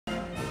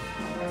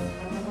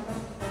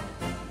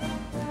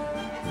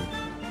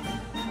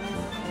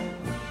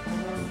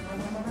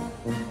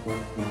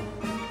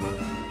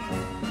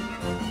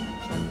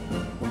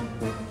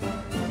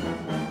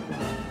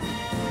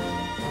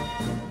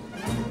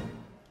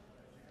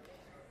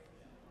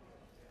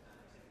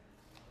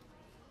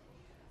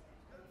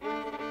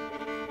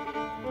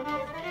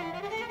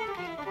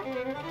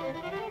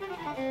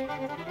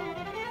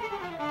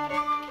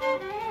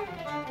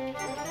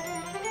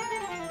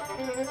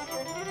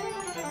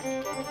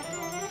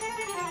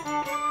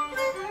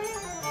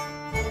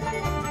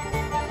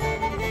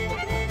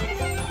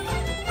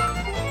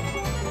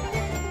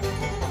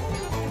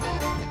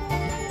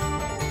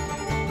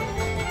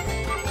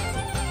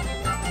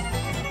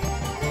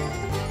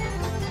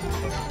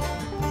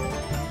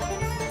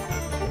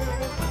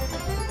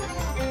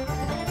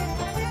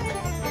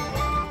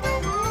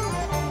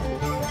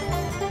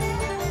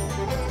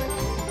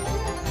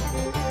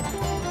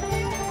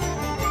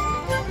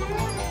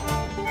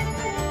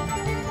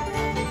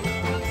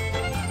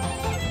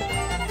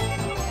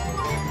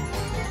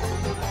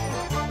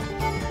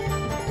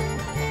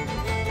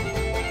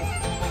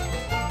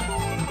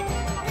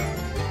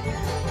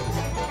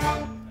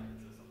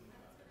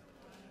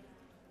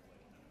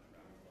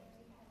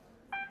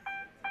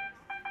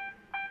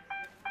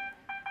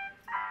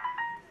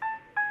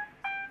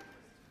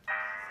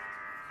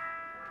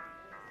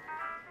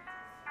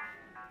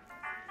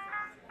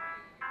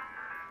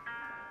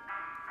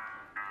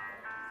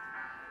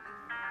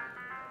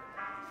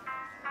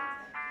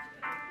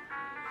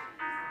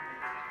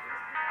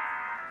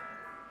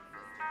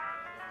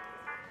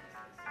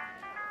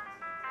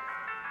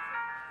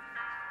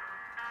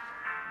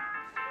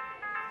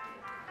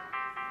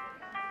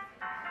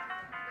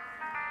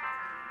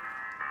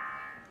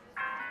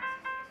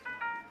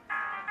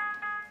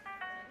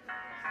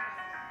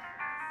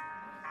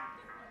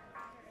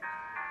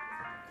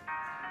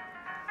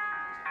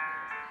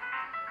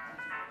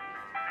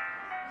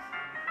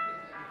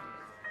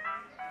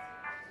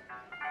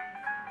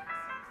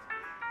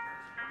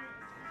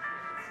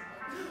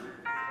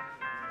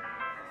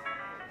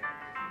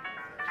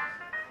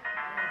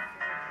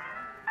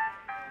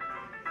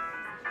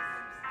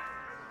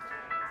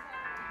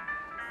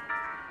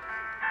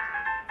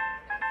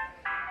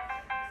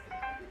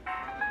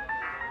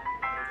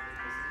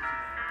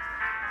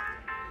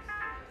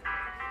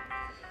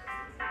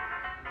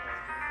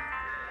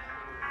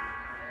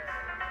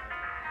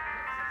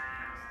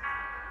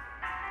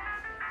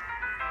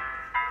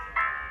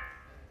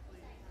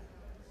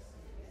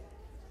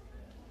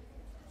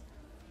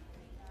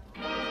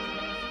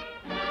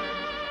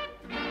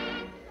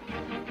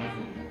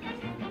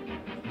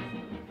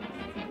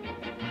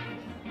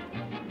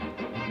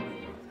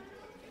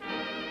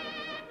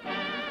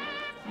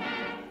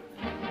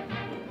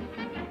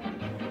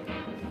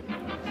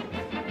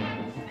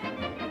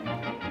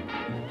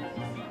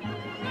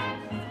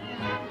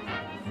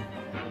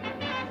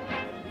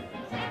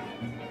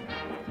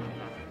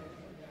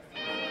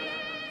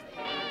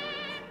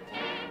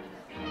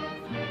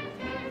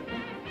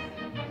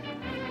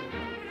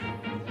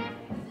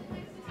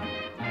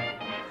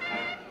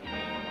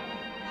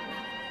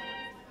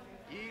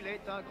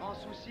Un grand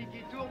souci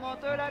qui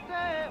tourmente la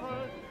terre.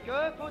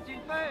 Que faut-il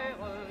faire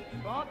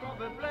quand on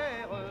veut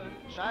plaire?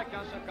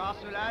 Chacun se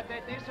casse la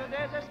tête et se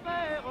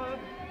désespère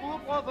pour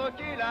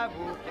provoquer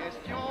l'amour.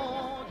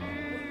 Question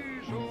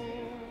du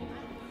jour.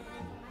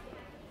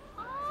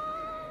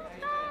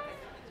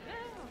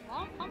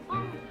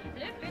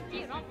 Le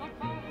petit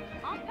renfant,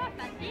 on peut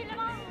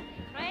facilement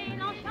créer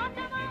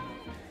l'enchantement.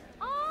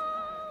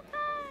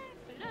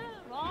 Avec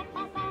le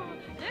renfant,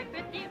 le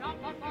petit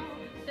renfant,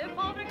 ce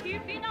pauvre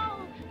Cupidon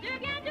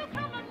devient tout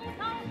comme un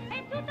mouton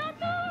et tout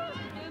autour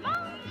du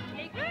monde.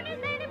 Les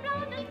grenouilles et les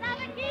blondes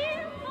savent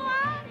qu'il faut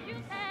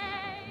ajouter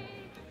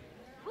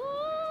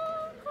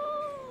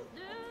beaucoup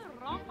de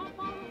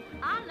renfant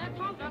à leur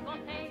tendre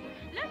beauté.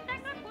 Le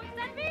sacre pour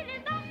servir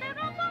les hommes de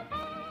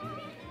renfant.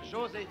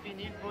 Joséphine,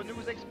 il faut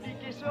nous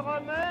expliquer ce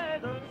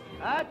remède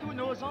à tous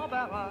nos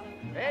embarras.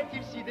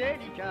 Est-il si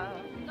délicat?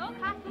 Donc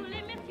à tous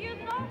les messieurs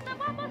dont ce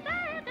voix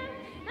possède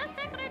ce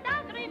secret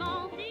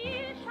d'agrément si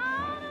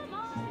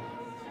charmant.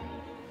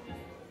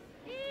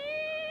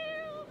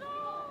 Ils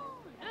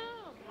ont le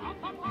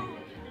renfant,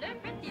 le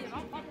petit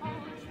renfant,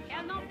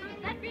 qu'un homme plus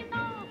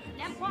séduisant,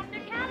 n'importe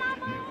quel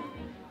amant.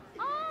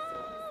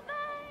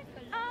 Avec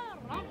le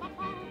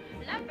renfant,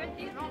 le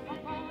petit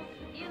renfant,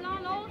 ils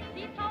en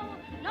aussitôt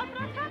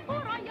notre cœur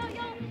pour un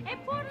yo-yo et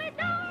pour les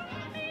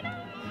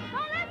dominos.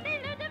 Sans laisser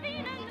le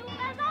devine, nous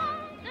faisons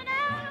de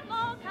nerfs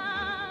mon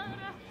cœur.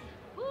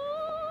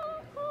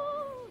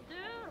 Beaucoup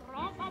de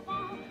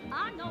renfants à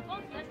nos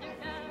bosses de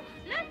cœur.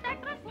 Le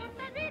secret pour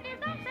séduire les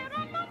hommes, c'est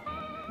renfants.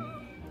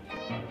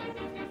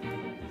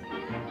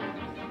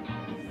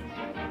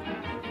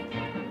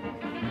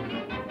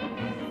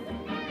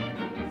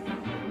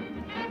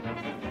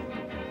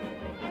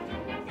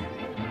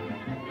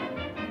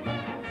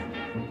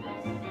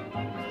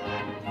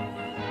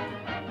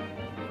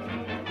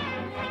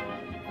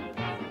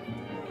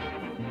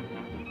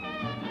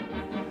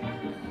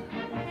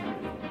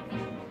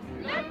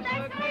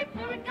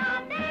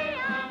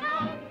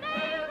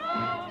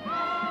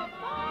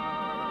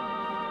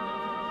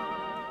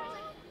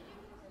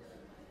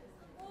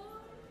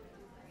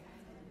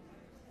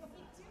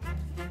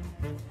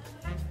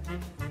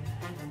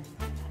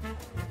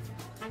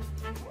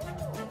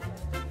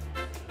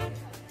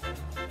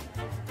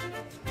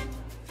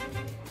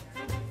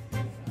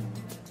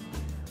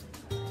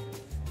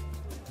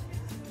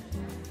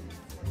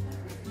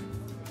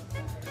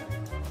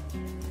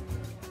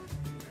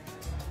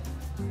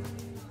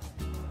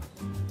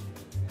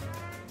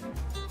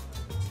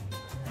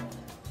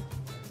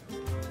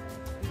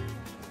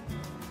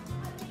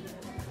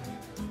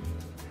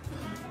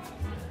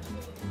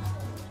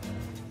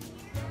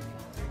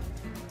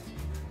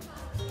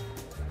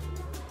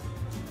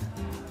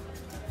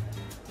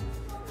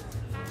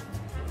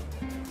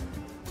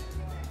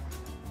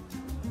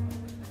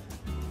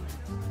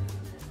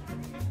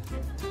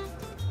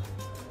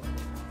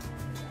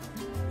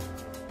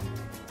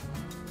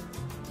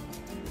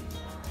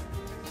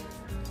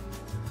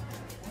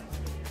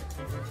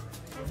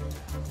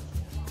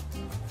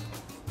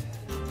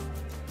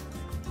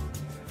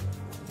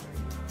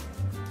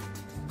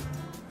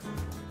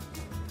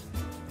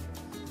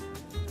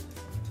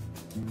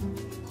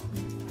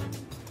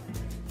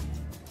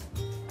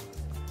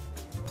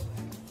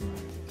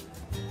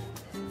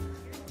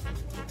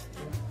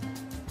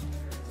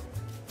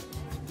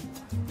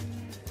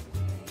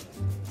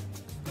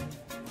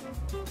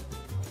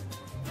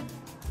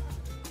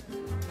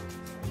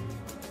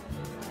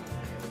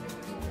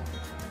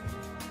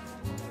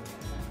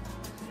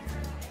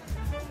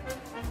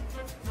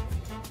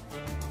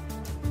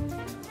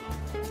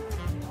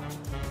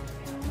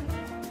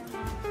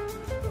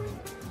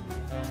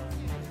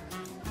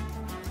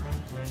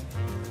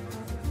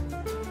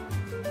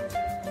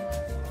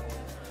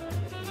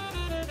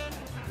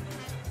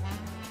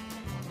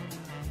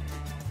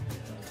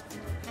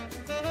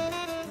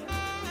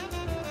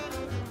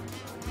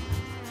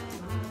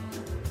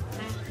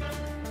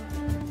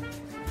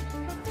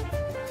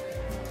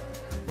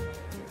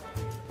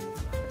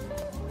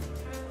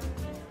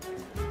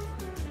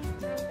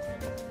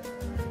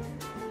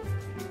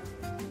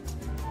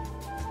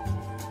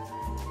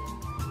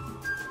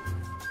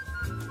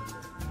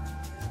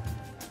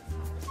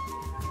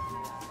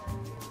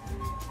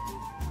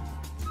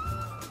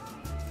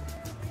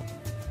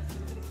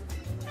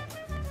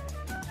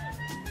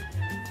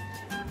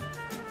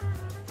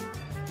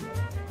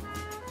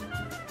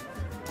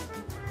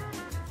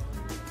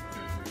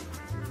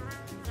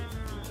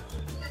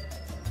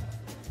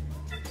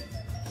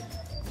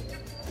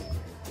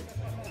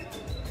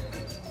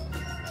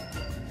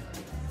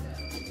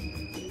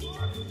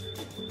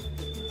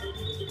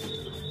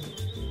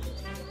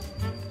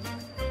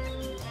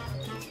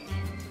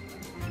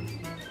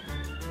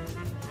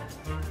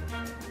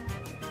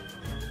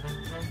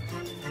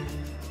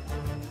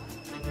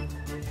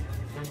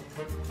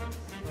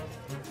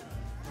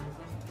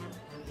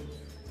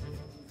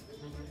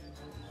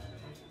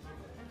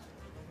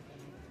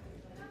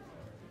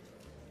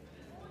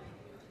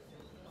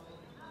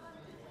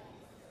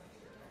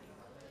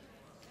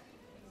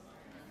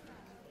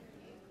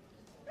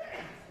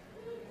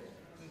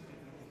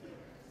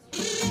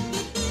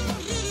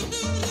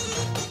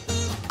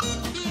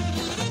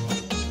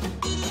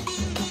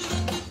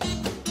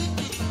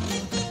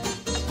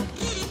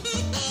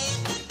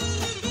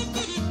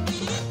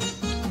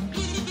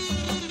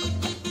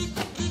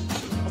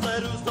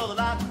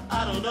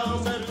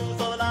 do, said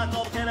who's all the light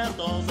of the can and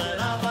door, said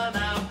I find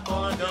out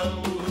before I go,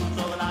 who's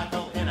all the light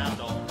of the can and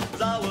door.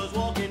 As I was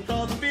walking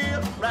across the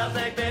field,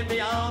 rattlesnake bit me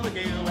on the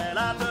gill. Well,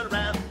 I turned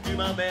around, do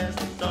my best,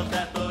 stuck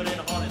that foot in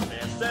a hornet's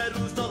nest. Said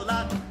who's all the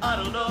light, I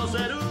don't know,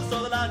 said who's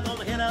all the light of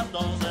the can and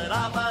door, said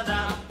I find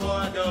out before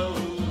I go,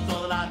 who's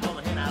all the light of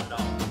the can and door.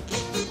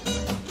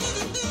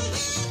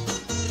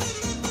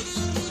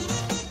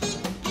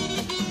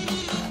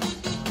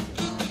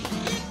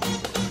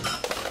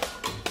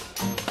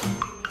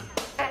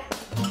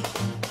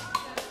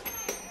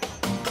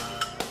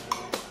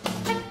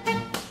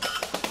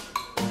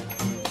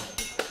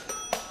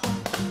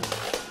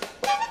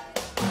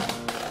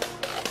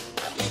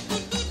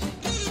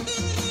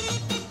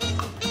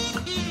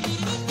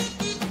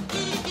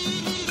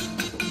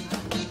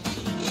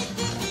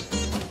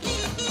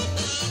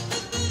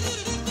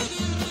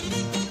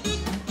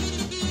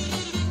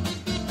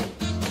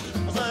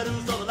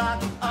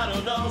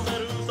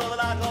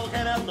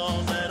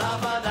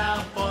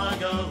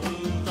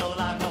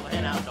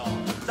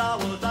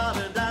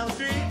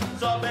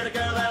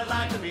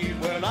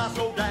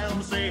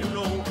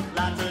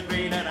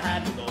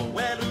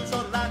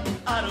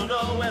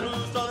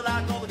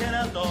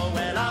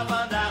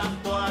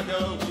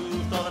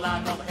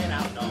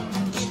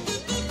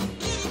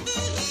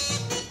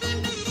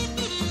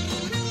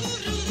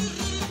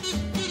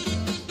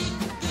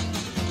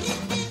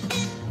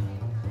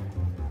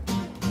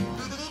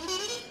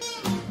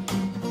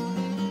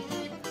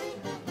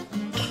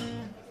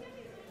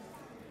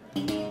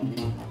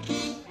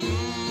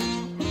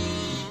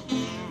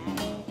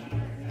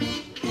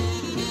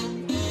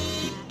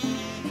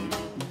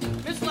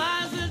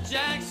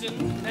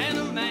 And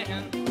a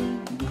man,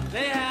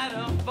 they had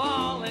a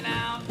falling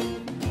out.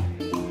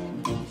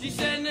 She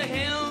said to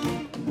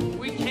him,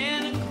 we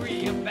can't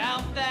agree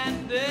about that,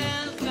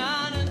 there's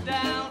not a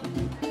doubt.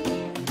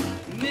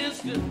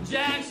 Mr.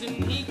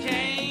 Jackson, he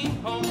came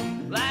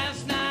home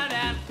last night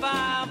at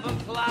 5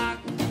 o'clock.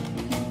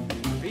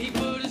 He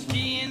put his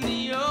key in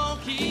the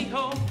old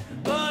keyhole,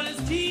 but his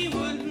key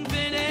wouldn't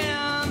fit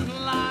in the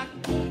lock.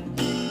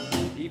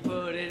 He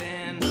put it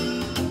in,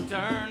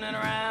 turned it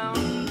around,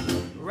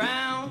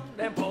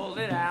 and pulled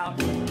it out.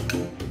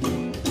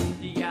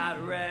 He got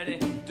ready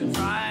to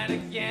try it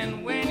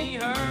again when he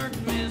heard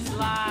Miss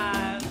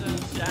Liza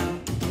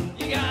shout,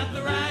 you got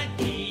the right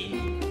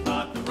key,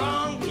 but the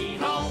wrong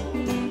keyhole.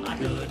 I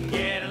couldn't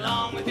get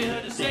along with you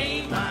to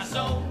save my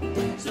soul.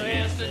 So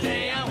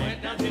yesterday I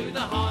went down to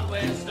the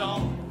hardware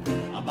store.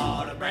 I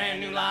bought a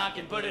brand new lock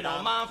and put it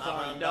on my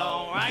front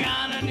door. I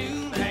got a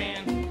new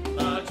man,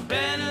 much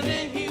better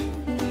than you.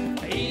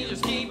 He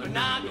just keep a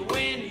knocking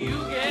when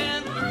you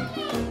get through.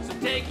 So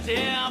take a tip,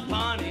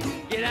 honey,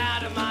 get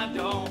out of my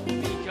door,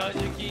 because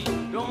your key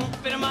don't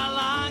fit in my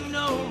lock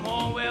no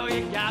more. Well,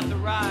 you got the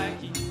right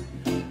key,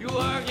 you're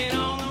working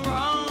on the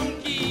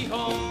wrong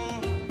keyhole.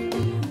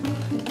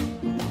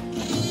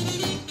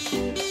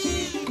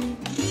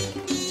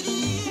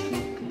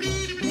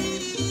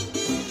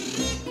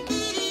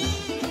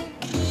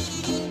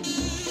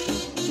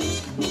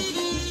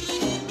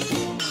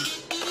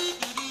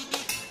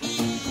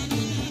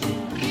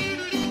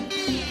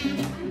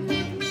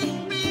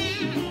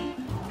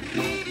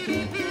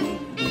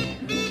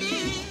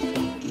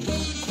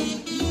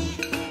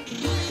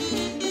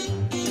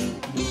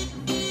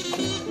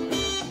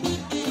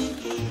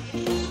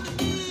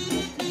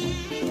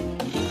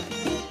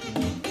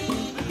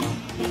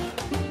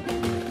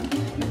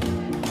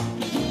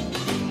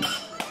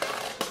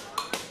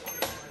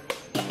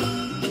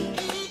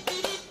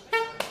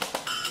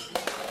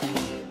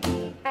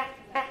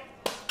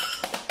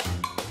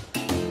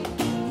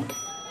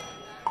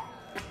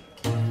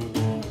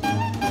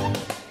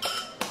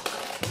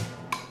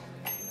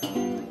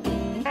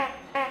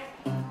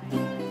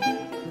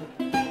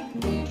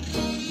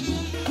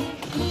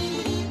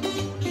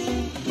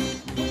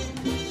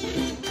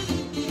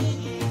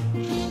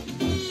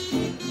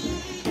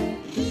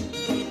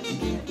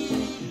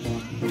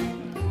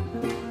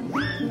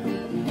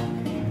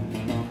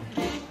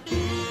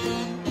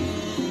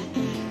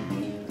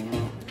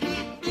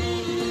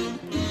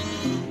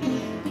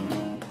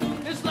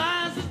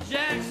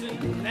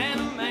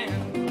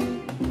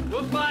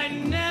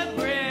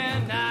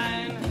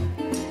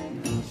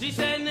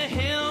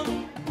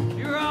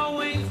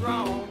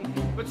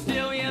 But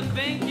still you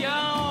think you're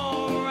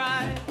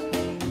alright.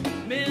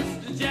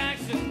 Mr.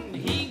 Jackson,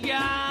 he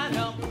got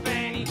up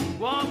and he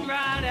walked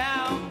right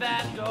out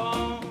that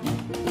door.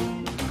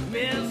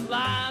 Miss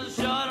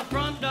Liza shut her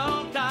front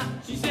door tight.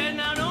 She said,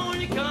 now don't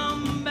you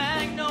come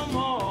back no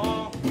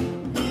more.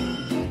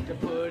 To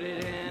put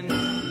it in,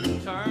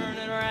 turn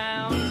it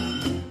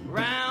around,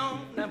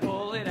 round and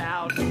pull it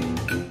out.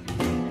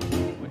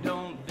 We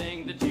don't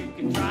think that you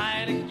can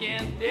try it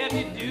again. If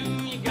you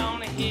do, you're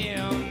gonna hear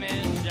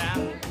Miss shout.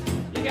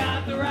 You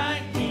got the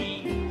right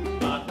key,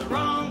 but the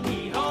wrong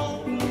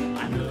keyhole.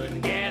 I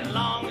couldn't get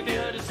along with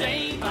you to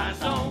save my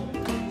soul.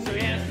 So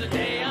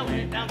yesterday I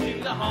went down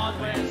to the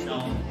hardware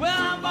store. Well,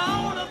 I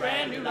bought a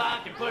brand new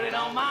lock and put it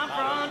on my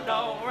front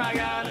door. I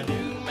got a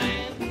new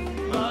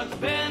man, much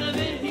better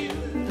than you.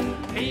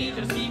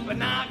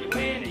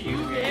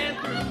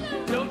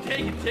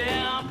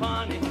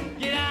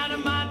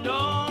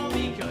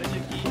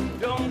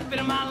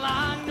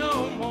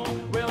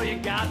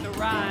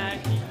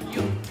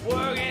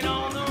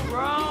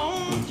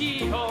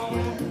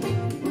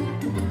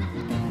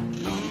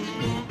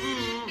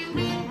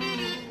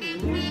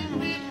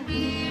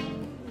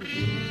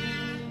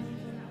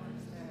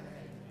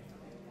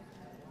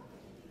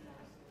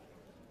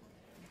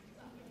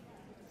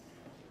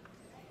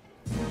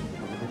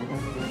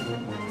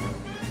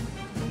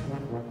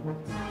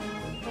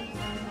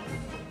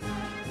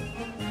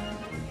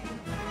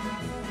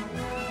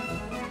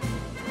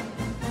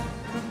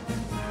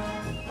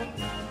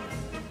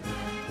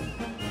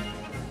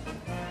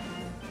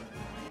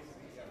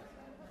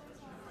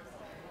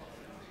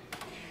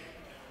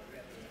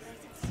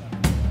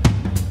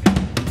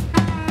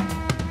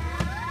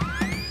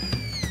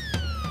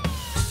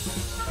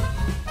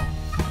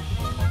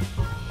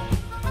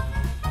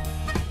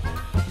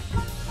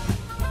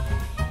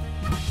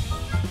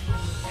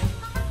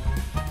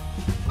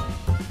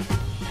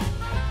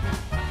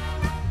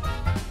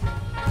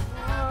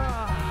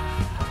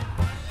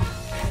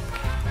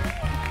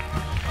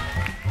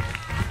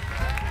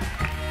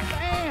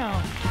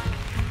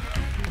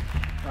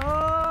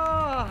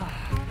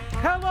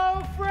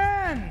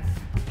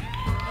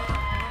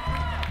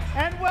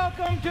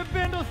 welcome to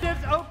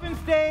Bindlestiff's Open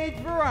Stage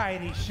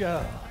Variety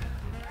Show.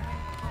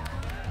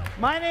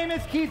 My name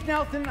is Keith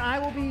Nelson, and I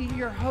will be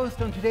your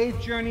host on today's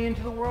journey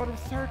into the world of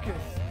circus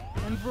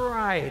and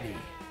variety.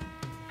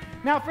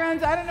 Now,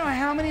 friends, I don't know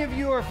how many of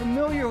you are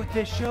familiar with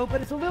this show, but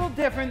it's a little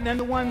different than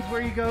the ones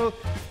where you go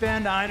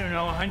spend, I don't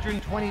know,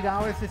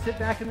 $120 to sit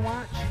back and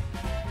watch.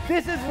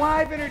 This is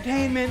live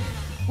entertainment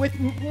with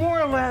more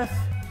or less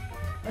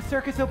a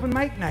circus open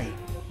mic night,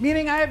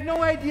 meaning I have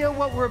no idea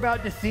what we're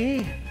about to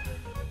see.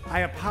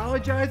 I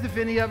apologize if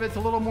any of it's a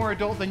little more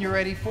adult than you're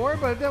ready for,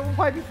 but that will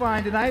probably be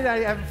fine tonight.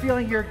 I have a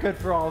feeling you're good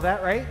for all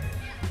that, right?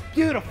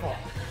 Beautiful.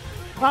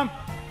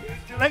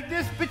 Like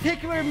this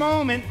particular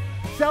moment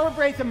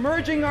celebrates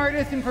emerging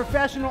artists and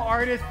professional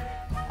artists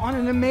on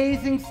an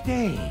amazing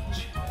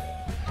stage.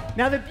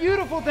 Now, the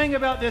beautiful thing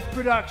about this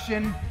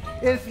production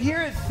is here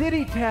at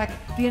City Tech,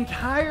 the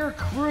entire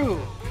crew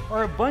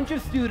are a bunch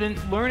of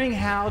students learning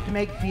how to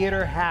make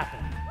theater happen.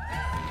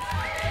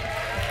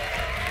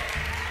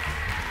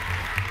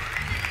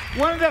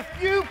 One of the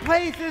few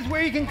places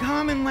where you can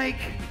come and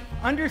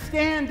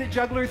understand that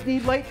jugglers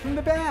need lights from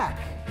the back.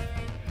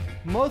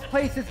 Most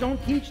places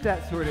don't teach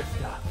that sort of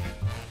stuff.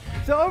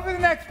 So over the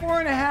next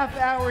 4.5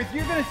 hours,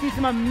 you're going to see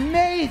some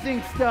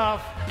amazing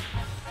stuff.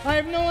 I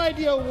have no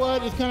idea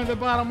what is kind of the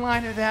bottom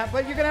line of that,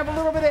 but you're going to have a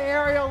little bit of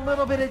aerial, a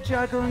little bit of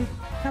juggling,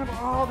 kind of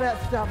all that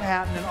stuff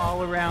happening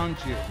all around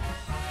you.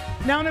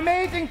 Now, an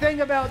amazing thing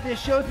about this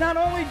show is not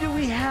only do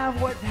we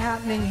have what's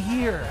happening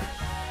here,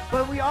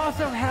 but we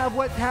also have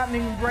what's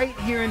happening right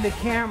here in the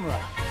camera.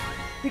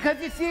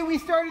 Because you see, we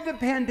started the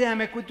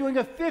pandemic with doing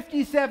a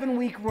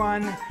 57-week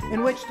run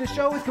in which the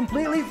show is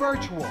completely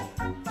virtual.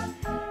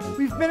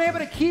 We've been able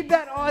to keep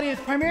that audience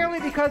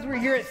primarily because we're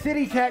here at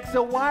City Tech,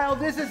 so while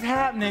this is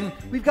happening,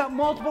 we've got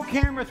multiple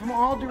cameras from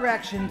all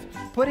directions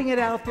putting it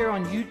out there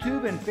on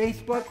YouTube and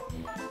Facebook.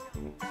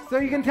 So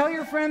you can tell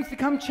your friends to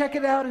come check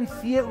it out and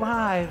see it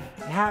live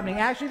happening.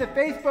 Actually, the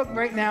Facebook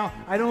right now,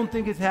 I don't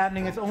think is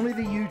happening. It's only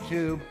the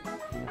YouTube.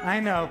 I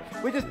know,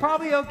 which is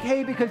probably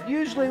okay because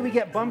usually we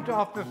get bumped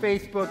off of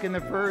Facebook in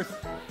the first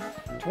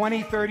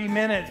 20, 30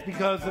 minutes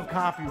because of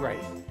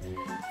copyright.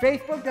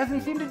 Facebook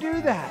doesn't seem to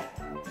do that.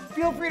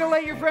 Feel free to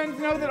let your friends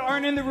know that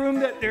aren't in the room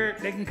that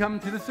they can come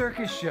to the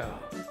circus show.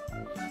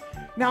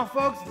 Now,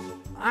 folks,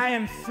 I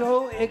am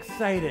so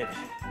excited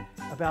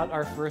about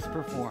our first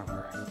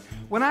performer.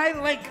 When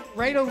I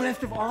write a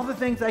list of all the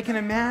things I can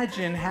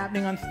imagine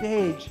happening on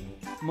stage,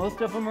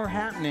 most of them are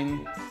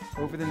happening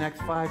over the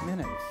next 5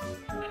 minutes.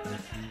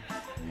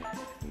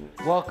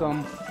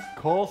 Welcome,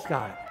 Cole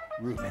Scott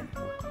Rubin.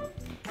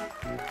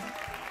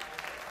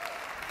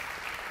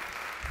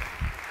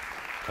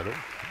 Hello.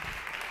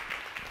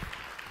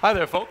 Hi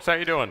there, folks. How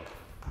you doing?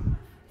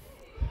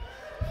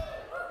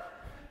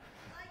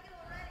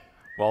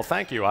 Well,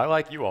 thank you. I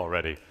like you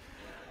already.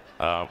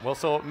 Well,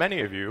 so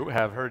many of you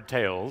have heard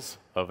tales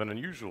of an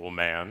unusual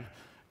man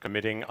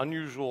committing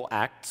unusual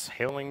acts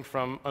hailing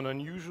from an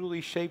unusually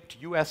shaped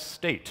U.S.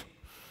 state.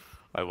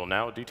 I will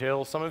now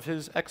detail some of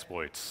his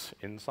exploits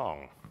in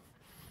song.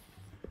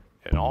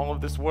 In all of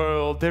this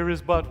world, there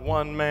is but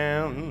one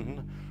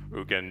man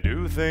who can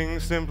do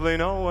things simply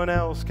no one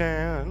else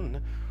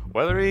can.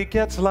 Whether he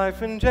gets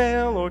life in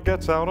jail or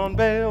gets out on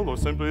bail or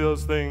simply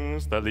does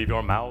things that leave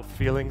your mouth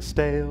feeling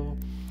stale.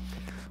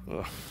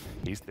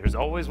 There's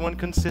always one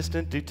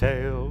consistent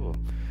detail.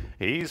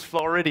 He's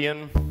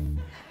Floridian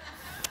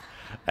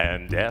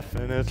and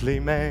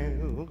definitely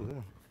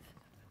male.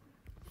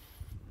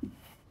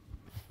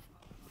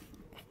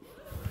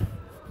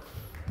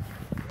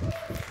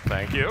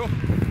 Thank you.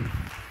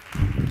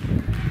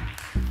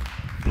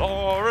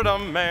 Florida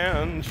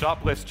man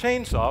shoplifts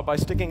chainsaw by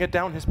sticking it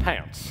down his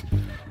pants.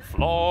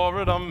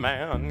 Florida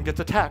man gets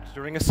attacked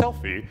during a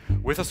selfie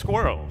with a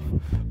squirrel.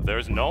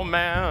 There's no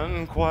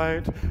man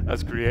quite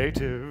as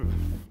creative,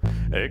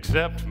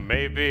 except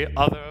maybe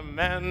other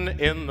men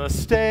in the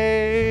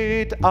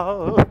state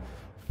of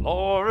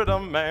Florida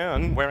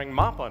man wearing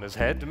mop on his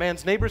head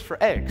demands neighbors for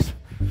eggs.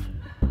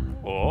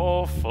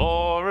 Oh,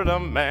 Florida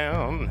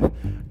man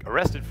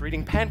arrested for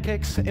eating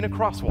pancakes in a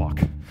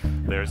crosswalk.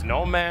 There's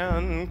no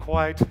man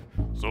quite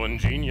so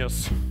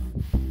ingenious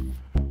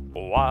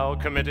while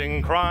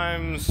committing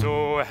crimes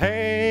so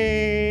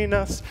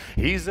heinous.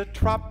 He's a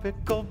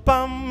tropical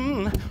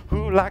bum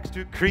who likes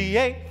to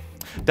create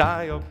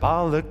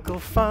diabolical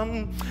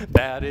fun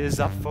that is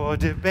up for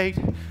debate.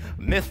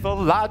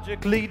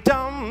 Mythologically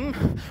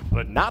dumb,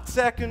 but not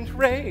second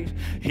rate.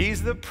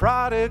 He's the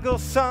prodigal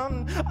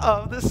son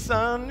of the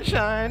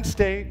Sunshine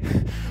State.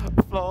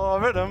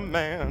 Florida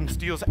man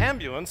steals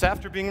ambulance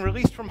after being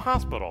released from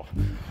hospital.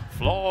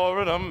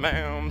 Florida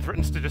man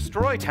threatens to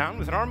destroy town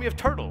with an army of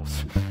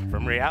turtles.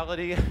 From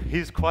reality,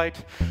 he's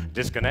quite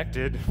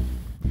disconnected.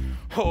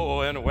 Oh,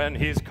 and when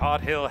he's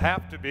caught, he'll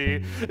have to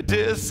be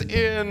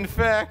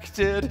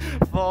disinfected.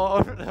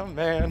 Florida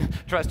man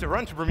tries to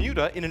run to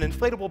Bermuda in an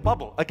inflatable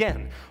bubble.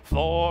 Again,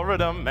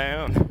 Florida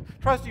man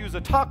tries to use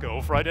a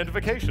taco for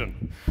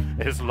identification.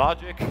 His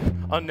logic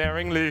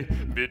unerringly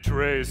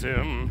betrays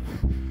him.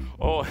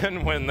 Oh,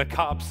 and when the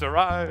cops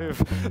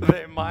arrive,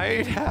 they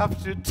might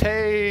have to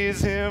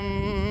tase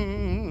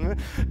him,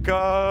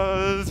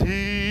 'cause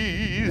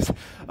he's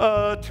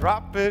a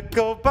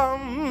tropical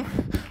bum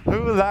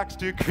who likes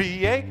to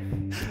create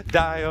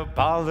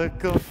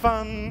diabolical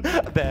fun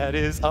that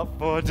is up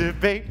for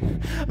debate,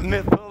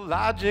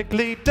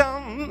 mythologically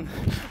dumb,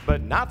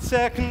 but not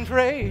second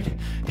rate.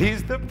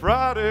 He's the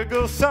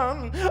prodigal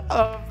son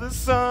of the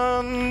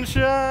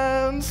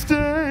Sunshine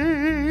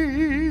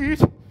State.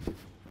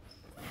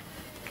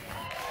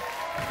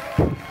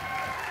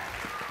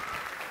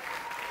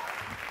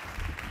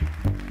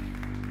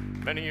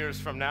 Many years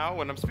from now,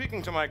 when I'm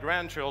speaking to my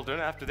grandchildren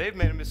after they've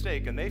made a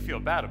mistake and they feel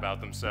bad about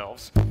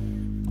themselves,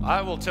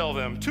 I will tell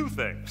them two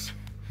things.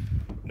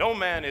 No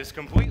man is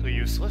completely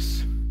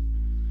useless.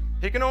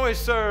 He can always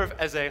serve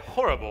as a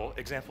horrible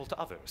example to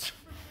others.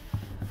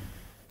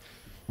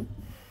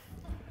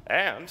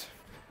 And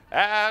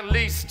at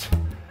least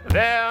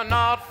they're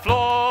not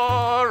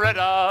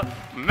Florida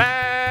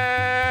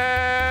man.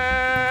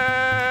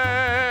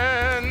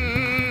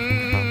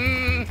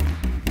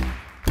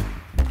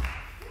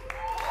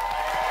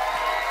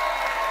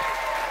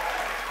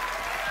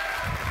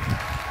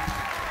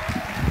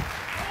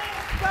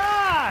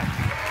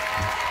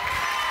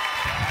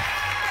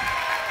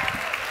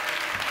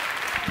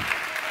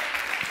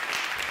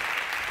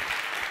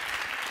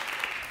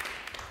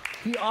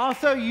 He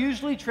also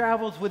usually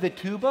travels with a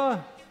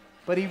tuba,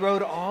 but he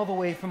rode all the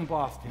way from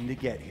Boston to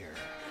get here.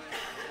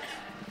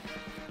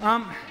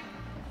 Now,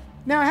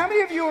 how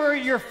many of you were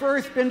at your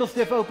first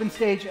Bindlestiff open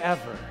stage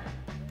ever?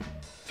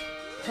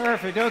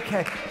 Perfect,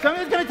 okay. So I'm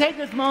just going to take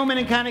this moment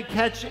and kind of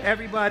catch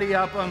everybody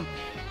up.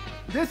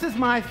 This is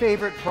my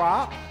favorite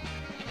prop.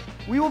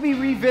 We will be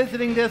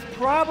revisiting this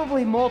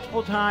probably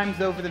multiple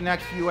times over the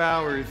next few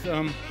hours.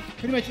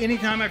 Pretty much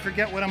anytime I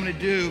forget what I'm going to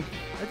do,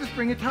 I just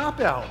bring a top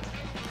out.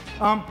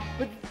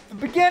 But the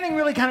beginning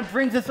really kind of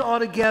brings us all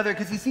together,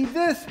 because you see,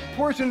 this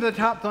portion of the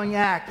top throwing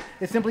act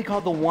is simply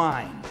called the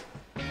wind.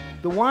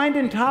 The wind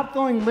in top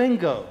throwing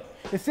lingo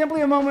is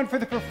simply a moment for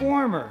the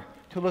performer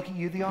to look at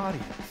you, the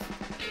audience.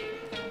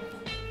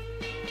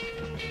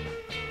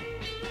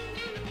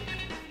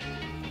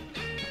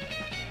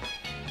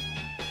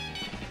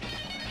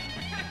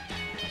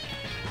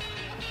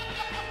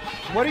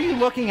 What are you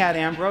looking at,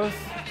 Ambrose?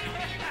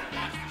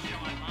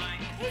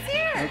 He's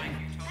here.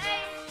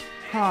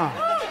 Huh.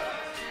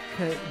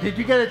 Okay. Did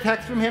you get a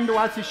text from him to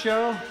watch the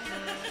show?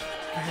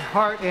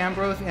 Heart,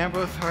 Ambrose,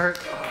 heart.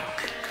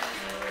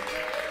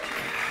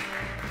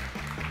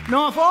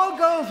 Now, if all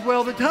goes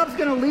well, the top's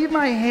going to leave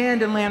my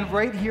hand and land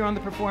right here on the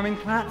performing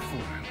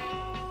platform.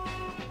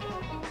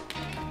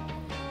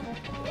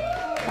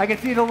 I can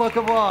see the look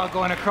of awe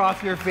going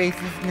across your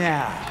faces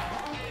now.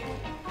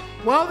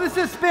 While this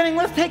is spinning,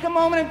 let's take a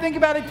moment and think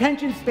about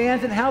attention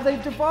spans and how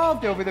they've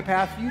devolved over the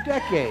past few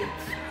decades.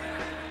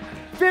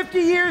 50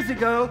 years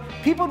ago,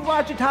 people would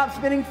watch a top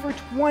spinning for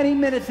 20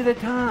 minutes at a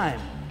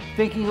time,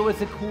 thinking it was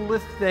the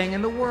coolest thing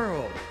in the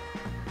world.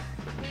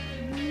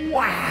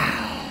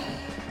 Wow!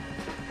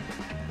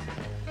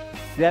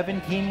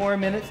 17 more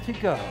minutes to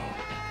go.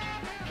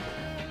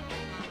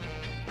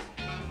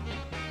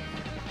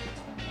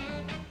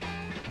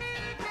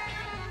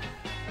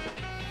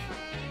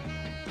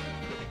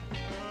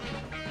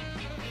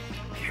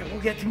 Okay,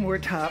 we'll get to more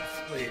tops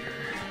later.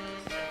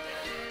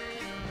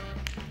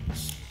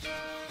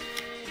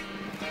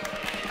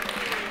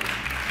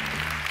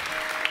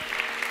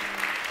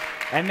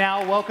 And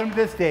now, welcome to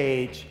the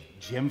stage,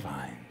 Jim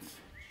Vines.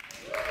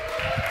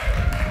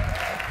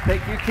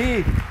 Thank you,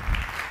 Keith.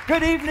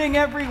 Good evening,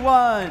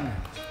 everyone.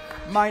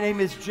 My name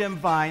is Jim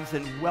Vines,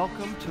 and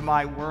welcome to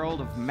my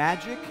world of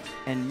magic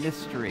and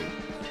mystery.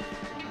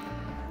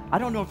 I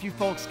don't know if you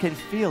folks can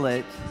feel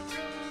it,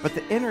 but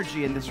the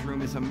energy in this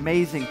room is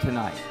amazing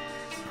tonight.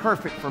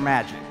 Perfect for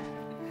magic.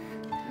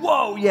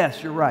 Whoa,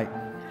 yes, you're right.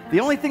 The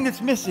only thing that's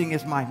missing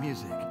is my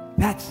music.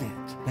 That's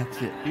it. That's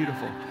it.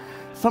 Beautiful.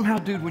 Somehow,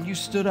 dude, when you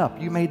stood up,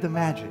 you made the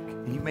magic,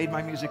 and you made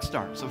my music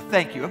start. So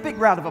thank you. A big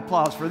round of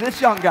applause for this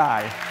young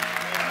guy.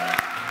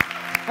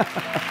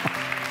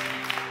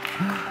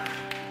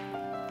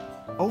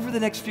 Over the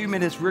next few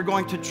minutes, we're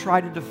going to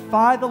try to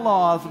defy the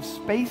laws of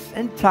space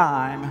and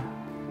time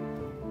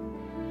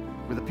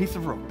with a piece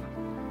of rope.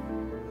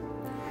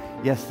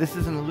 Yes, this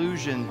is an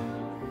illusion.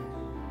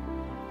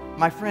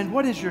 My friend,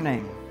 what is your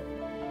name?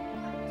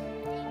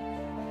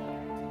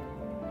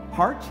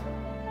 Hart?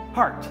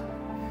 Hart.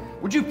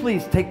 Would you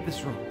please take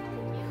this rope?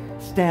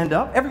 Stand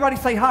up. Everybody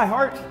say hi,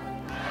 Hart.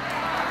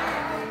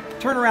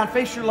 Turn around,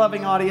 face your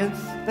loving audience.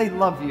 They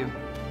love you.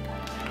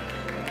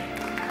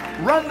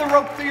 Run the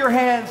rope through your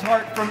hands,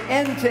 Hart, from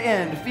end to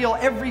end. Feel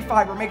every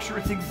fiber. Make sure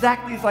it's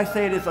exactly as I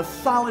say it is, a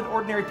solid,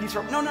 ordinary piece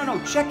of rope. No.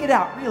 Check it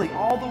out, really,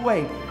 all the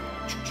way.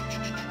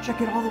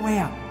 Check it all the way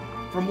out,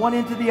 from one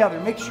end to the other.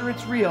 Make sure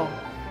it's real.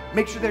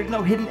 Make sure there's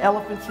no hidden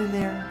elephants in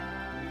there.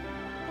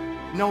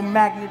 No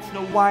magnets,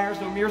 no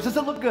wires, no mirrors. Does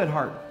it look good,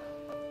 Hart?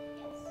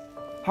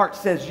 Hart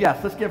says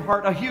yes. Let's give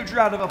Hart a huge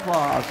round of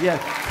applause.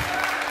 Yes.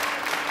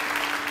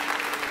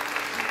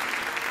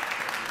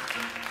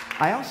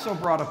 I also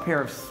brought a pair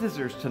of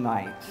scissors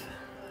tonight.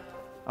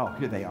 Oh,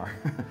 here they are.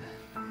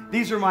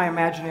 These are my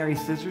imaginary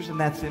scissors, and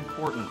that's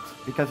important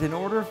because in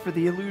order for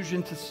the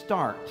illusion to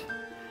start,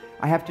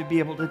 I have to be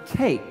able to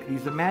take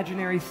these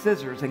imaginary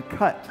scissors and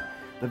cut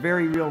the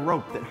very real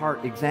rope that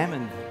Hart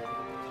examined.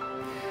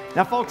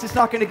 Now, folks, it's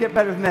not going to get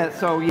better than that,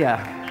 so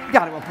yeah, you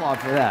got to applaud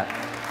for that.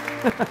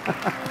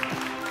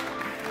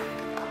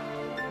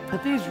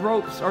 But these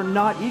ropes are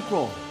not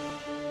equal.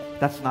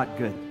 That's not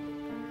good.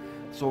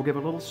 So we'll give a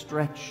little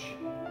stretch.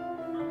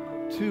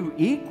 2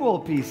 equal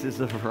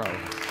pieces of rope.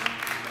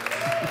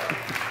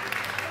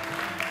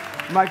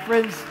 My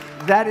friends,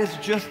 that is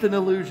just an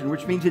illusion,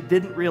 which means it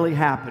didn't really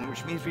happen,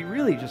 which means we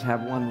really just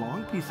have 1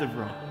 long piece of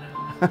rope.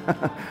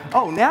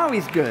 Oh, now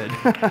he's good.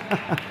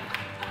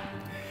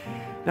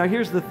 Now,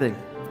 here's the thing.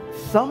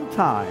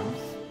 Sometimes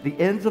the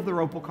ends of the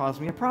rope will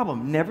cause me a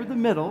problem. Never the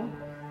middle,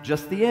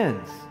 just the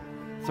ends.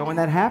 So when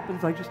that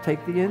happens, I just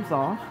take the ends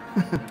off.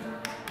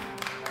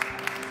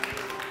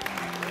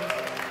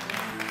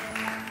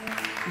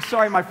 I'm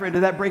sorry, my friend,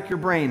 did that break your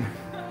brain?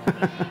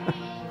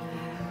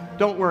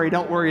 Don't worry,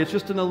 don't worry. It's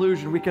just an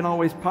illusion. We can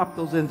always pop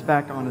those ends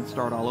back on and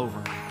start all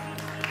over.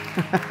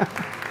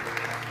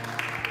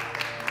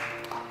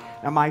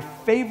 Now, my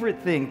favorite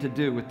thing to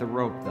do with the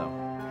rope, though,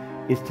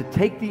 is to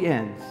take the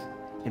ends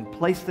and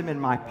place them in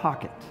my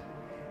pocket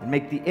and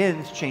make the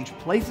ends change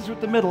places with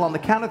the middle on the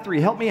count of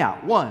 3. Help me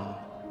out. 1,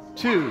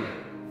 2,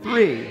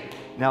 3.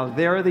 Now,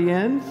 there are the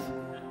ends.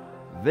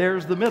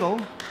 There's the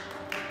middle.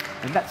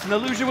 And that's an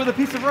illusion with a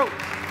piece of rope.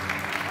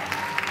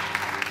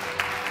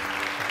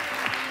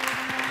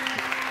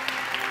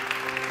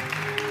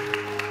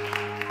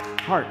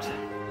 Hart,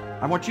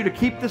 I want you to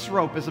keep this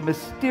rope as a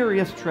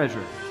mysterious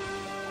treasure.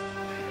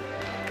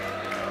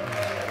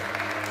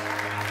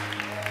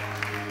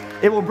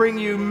 It will bring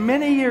you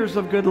many years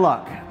of good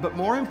luck, but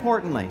more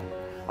importantly,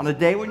 on a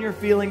day when you're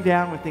feeling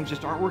down, when things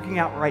just aren't working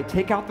out right,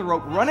 take out the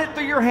rope, run it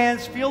through your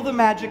hands, feel the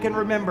magic, and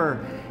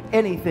remember,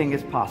 anything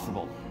is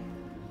possible.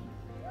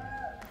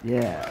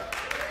 Yeah.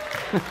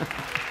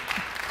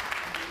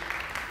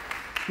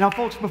 Now,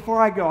 folks,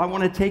 before I go, I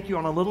want to take you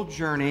on a little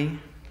journey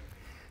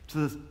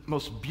to the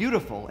most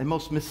beautiful and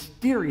most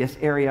mysterious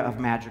area of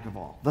magic of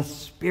all, the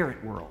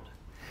spirit world.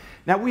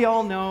 Now, we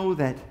all know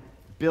that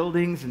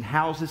buildings and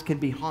houses can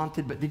be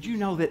haunted, but did you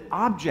know that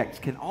objects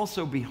can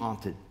also be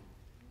haunted?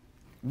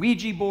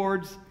 Ouija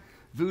boards,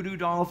 voodoo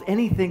dolls,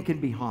 anything can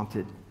be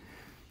haunted.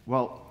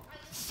 Well,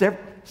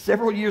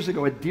 several years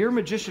ago, a dear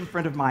magician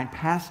friend of mine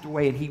passed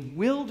away, and he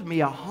willed me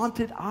a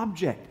haunted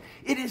object.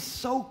 It is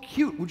so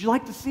cute. Would you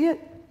like to see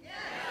it? Yes.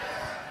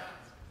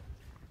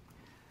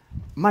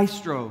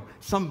 Maestro,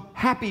 some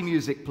happy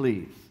music,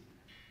 please.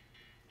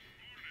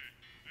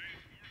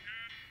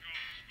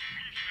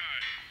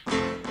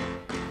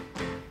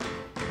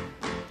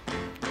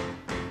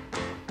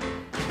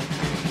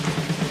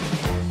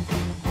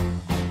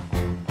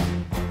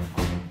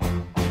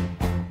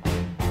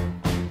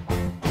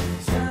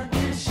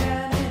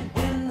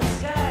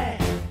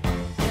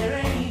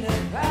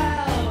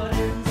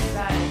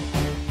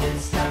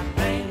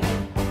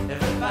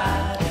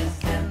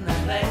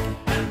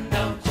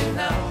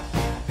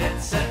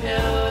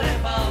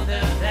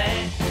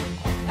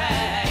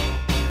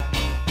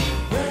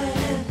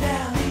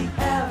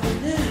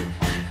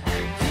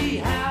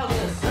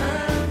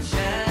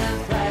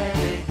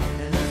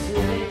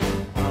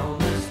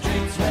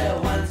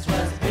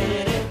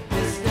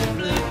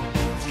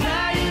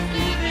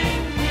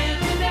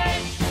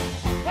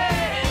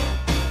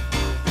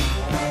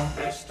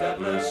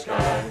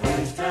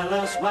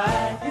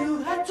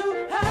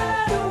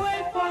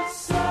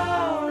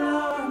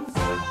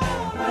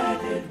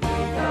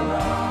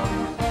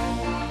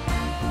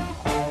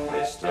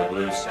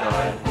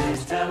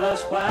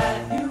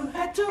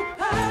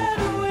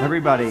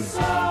 Everybody,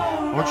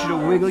 I want you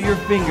to wiggle your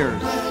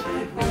fingers.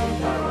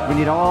 We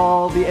need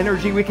all the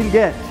energy we can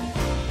get.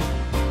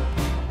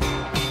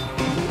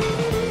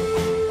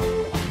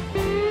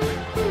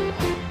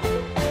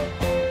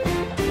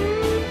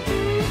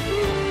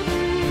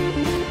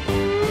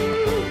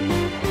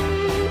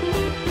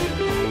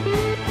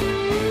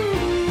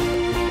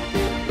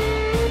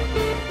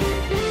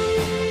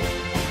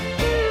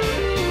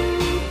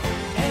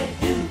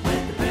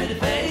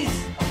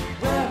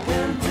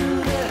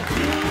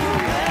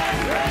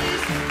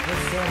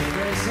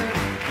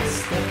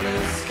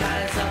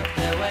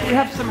 We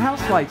have some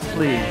house lights,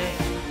 please.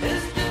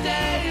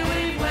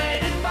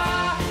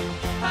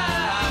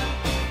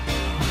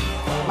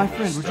 My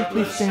friend, would you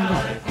please stand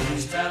up?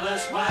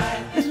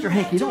 Mr.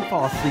 Hanky, don't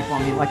fall asleep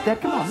on me like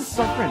that. Come on, this is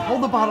our friend.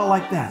 Hold the bottle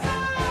like that.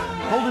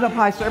 Hold it up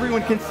high so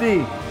everyone can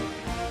see.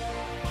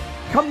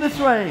 Come this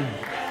way.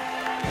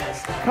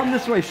 Come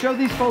this way. Show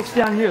these folks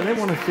down here. They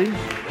want to see.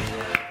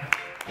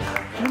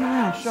 Turn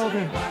around. Show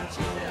them.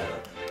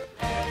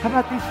 How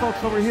about these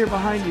folks over here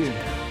behind you?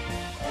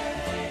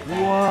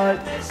 What?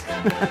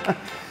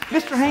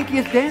 Mr. Hanky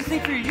is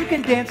dancing for you. You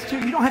can dance too.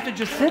 You don't have to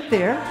just sit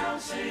there.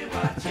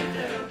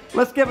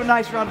 Let's give a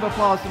nice round of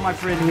applause to my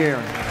friend here.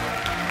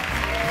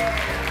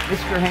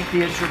 Mr.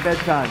 Hanky, it's your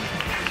bedtime.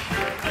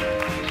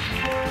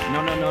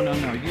 No.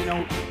 You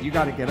know, you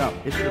got to get up.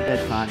 It's your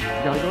bedtime. You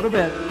got to go to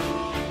bed.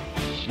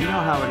 You know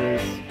how it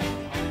is.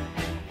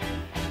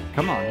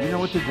 Come on, you know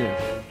what to do.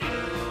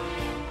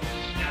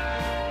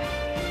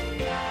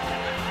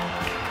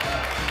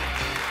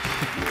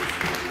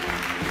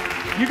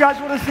 You guys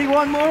want to see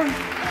one more?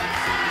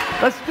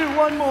 Let's do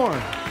one more.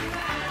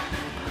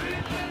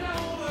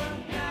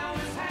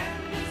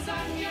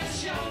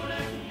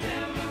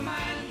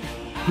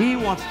 He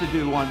wants to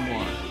do one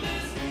more.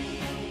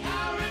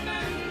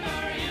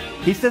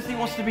 He says he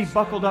wants to be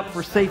buckled up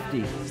for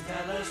safety.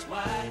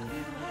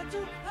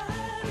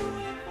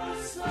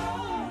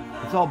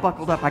 It's all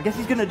buckled up. I guess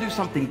he's going to do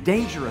something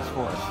dangerous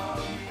for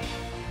us.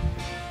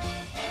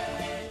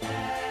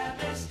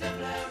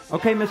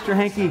 Okay, Mr.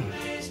 Hanky,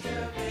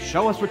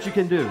 show us what you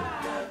can do.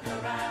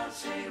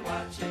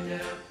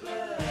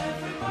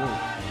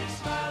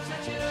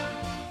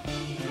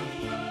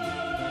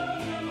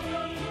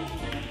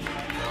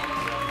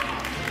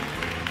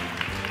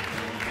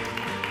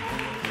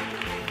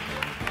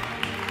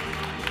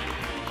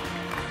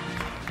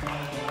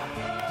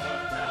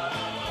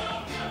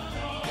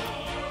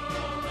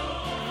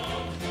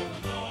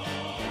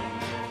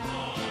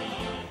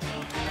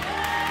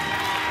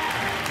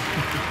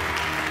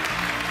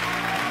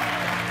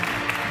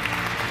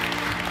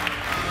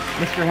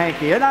 Mr.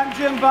 Hanky. And I'm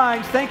Jim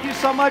Vines. Thank you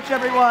so much,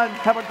 everyone.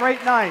 Have a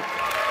great night.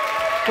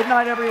 Good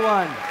night,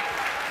 everyone.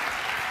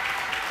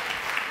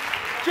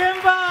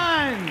 Jim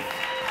Vines!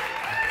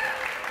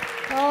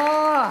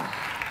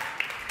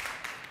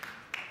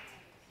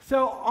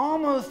 So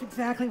almost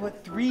exactly,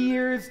 3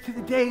 years to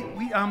the date,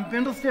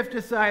 Bindlestiff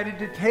decided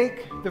to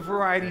take the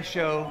variety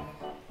show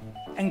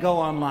and go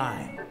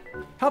online.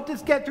 Helped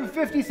us get through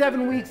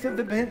 57 weeks of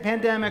the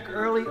pandemic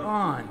early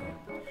on.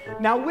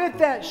 Now with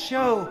that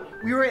show,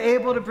 we were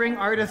able to bring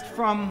artists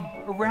from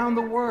around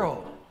the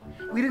world.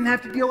 We didn't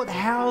have to deal with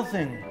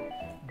housing,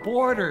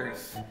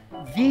 borders,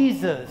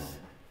 visas,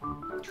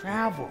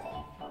 travel.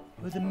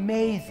 It was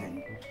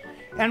amazing.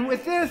 And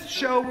with this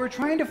show, we're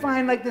trying to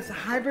find like this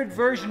hybrid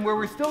version where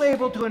we're still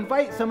able to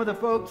invite some of the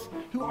folks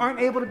who aren't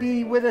able to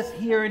be with us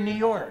here in New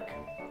York.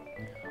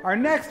 Our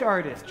next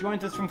artist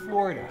joins us from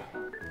Florida.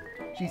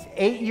 She's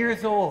 8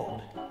 years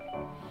old,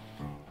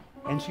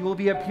 and she will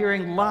be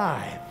appearing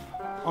live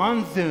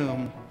on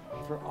Zoom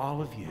for all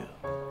of you.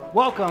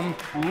 Welcome,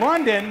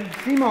 London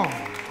Simone.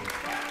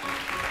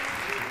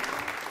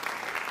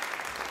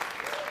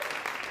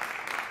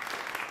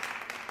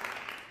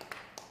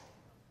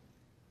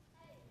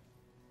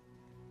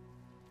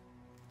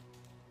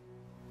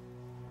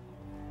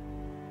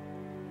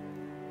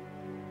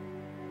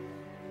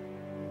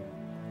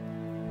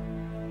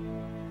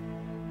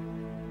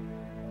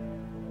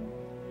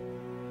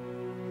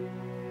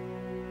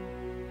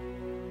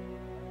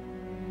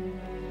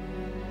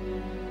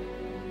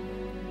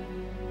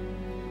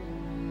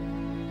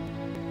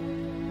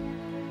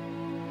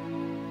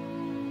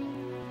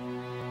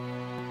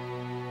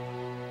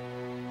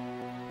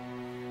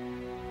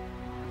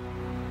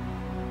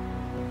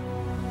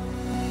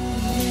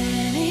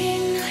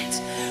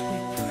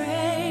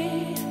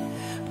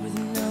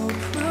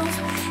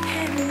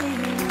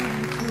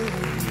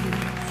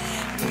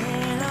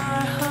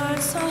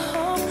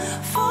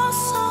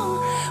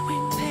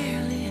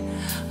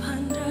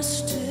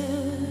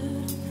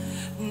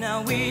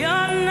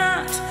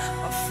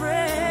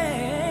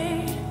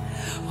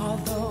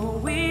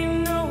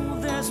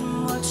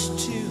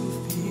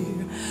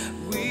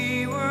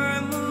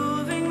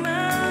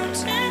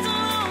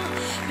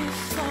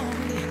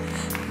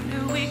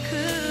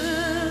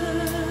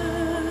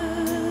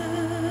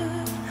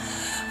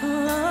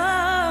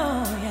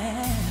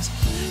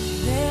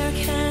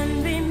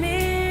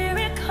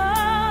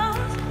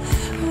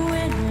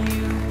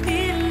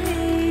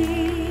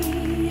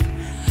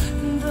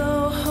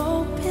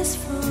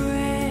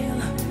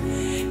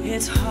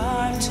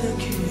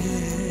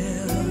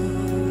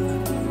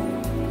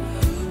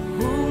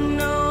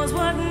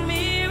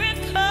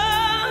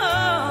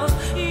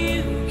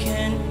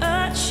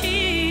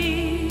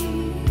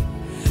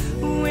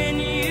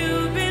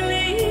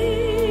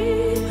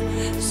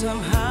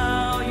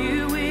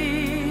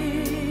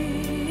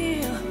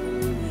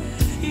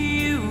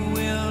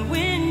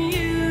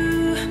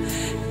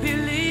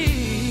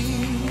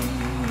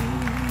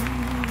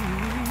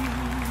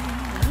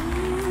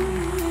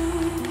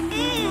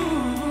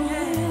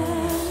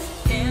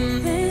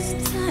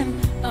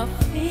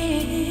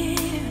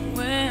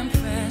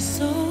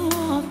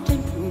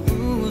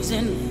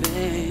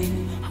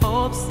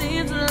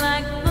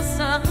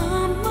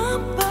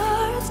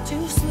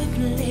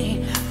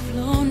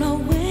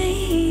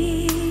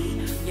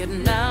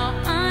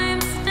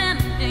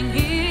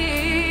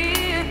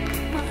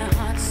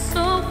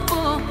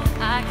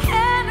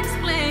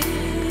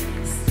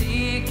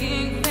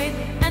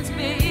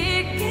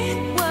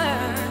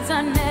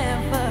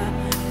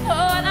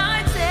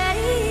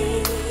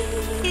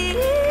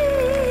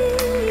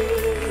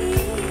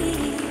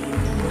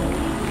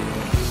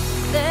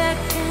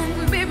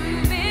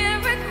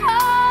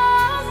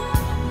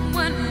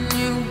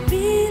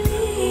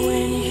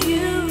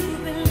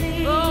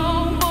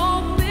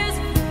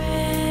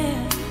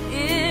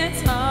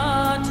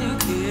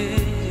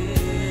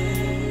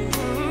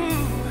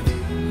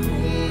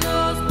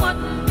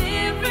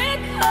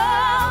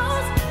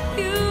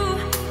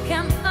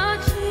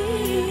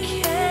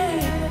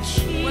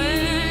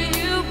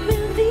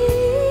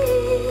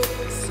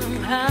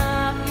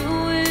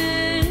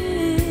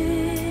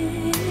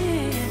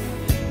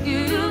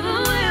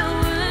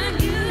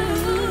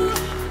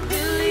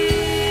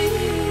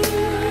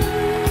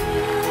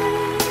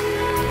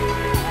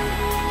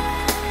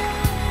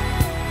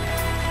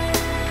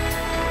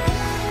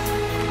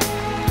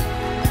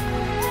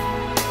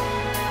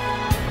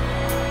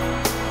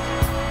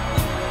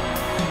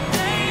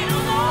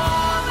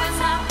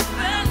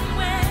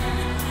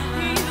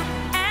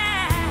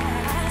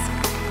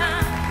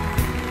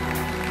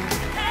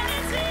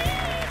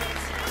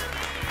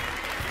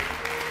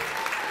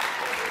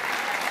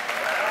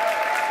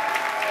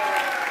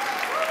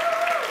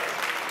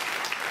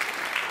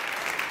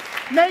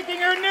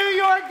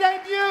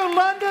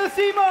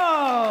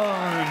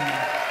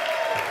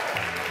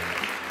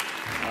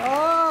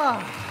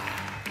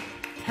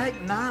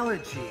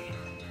 Technology.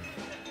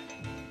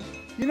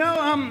 You know,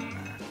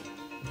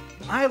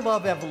 I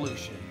love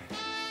evolution.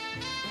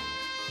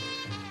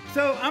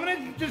 So I'm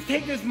going to just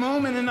take this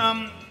moment and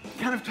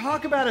kind of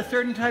talk about a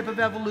certain type of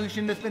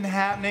evolution that's been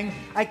happening.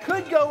 I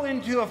could go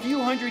into a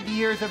few hundred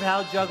years of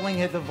how juggling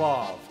has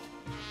evolved,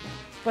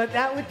 but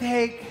that would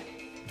take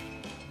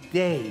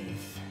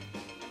days.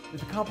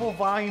 There's a couple of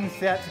volume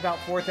sets about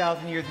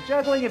 4,000 years of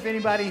juggling. If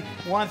anybody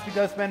wants to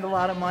go spend a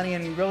lot of money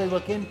and really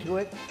look into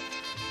it,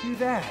 do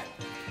that.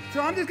 So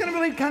I'm just going to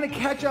really kind of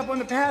catch up on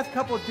the past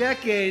couple of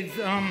decades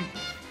and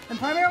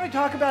primarily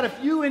talk about a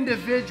few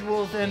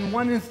individuals and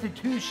one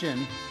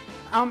institution.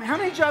 How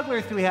many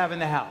jugglers do we have in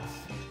the house?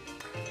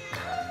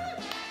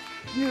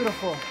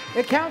 Beautiful.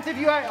 It counts if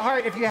you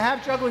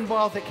have juggling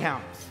balls, it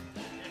counts.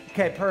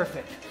 Okay,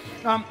 perfect.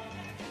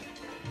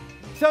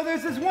 So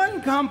there's this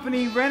one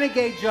company,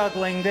 Renegade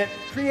Juggling, that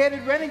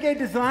created Renegade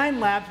Design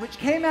Labs, which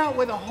came out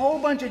with a whole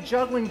bunch of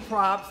juggling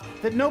props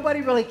that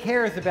nobody really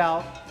cares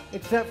about,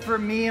 except for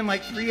me and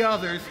like 3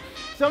 others.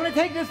 So I'm going to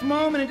take this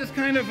moment and just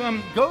kind of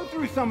go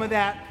through some of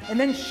that and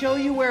then show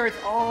you where it's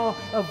all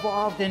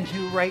evolved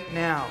into right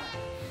now.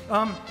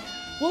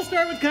 We'll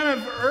start with kind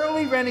of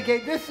early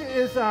Renegade. This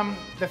is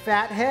the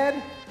Fat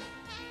Head.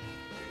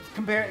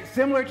 It's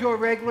similar to a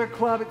regular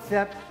club,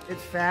 except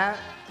it's fat.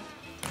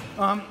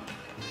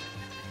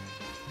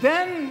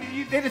 Then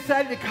they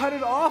decided to cut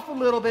it off a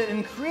little bit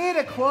and create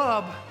a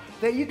club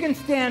that you can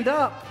stand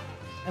up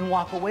and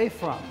walk away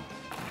from.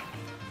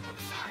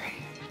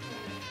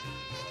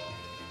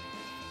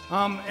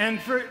 And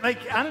for,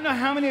 like, I don't know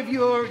how many of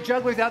you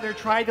jugglers out there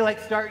tried to, like,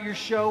 start your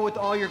show with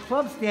all your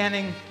clubs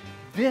standing.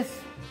 This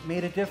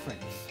made a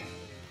difference.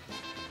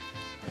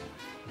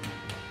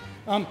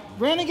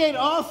 Renegade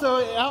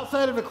also,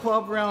 outside of the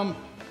club realm,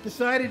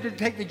 decided to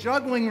take the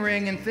juggling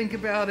ring and think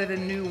about it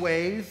in new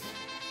ways.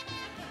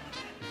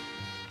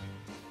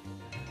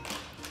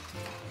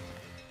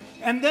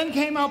 And then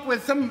came up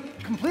with some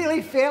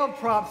completely failed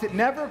props that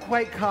never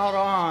quite caught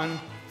on,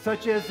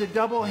 such as the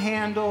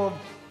double-handled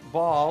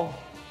ball.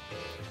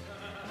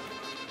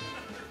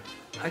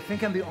 I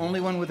think I'm the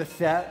only one with a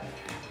set.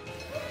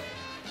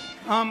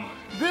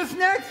 This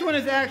next one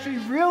is actually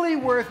really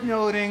worth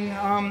noting.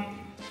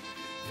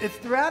 It's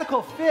the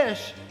Radical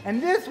Fish,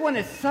 and this one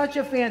is such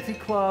a fancy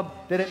club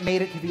that it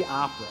made it to the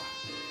opera.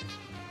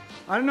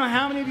 I don't know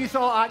how many of you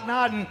saw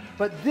Akhenaten,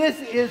 but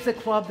this is the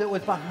club that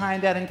was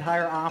behind that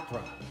entire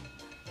opera.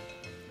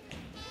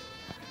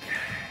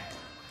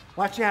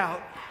 Watch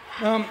out.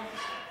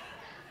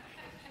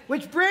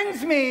 Which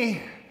brings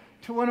me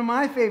to one of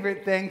my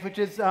favorite things, which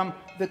is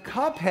the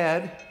cup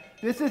head.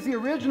 This is the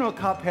original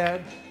cup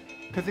head,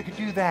 because it could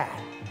do that.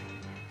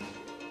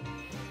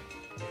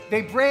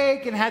 They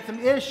break and had some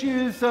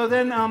issues, so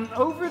then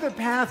over the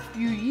past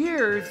few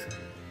years,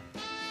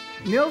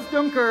 Niels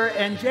Dunker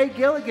and Jay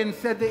Gilligan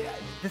said they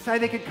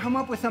decided they could come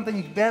up with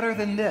something better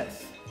than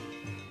this.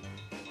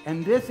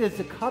 And this is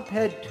the cup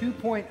head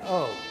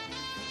 2.0.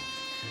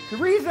 The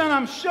reason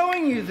I'm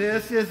showing you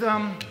this is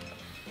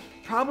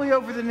probably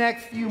over the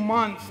next few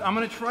months, I'm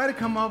going to try to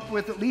come up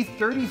with at least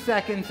 30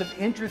 seconds of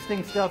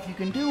interesting stuff you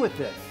can do with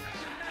this.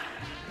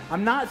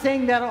 I'm not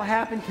saying that'll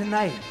happen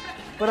tonight,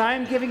 but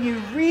I'm giving you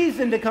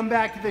reason to come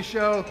back to the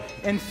show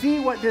and see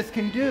what this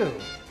can do.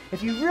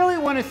 If you really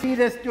want to see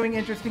this doing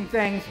interesting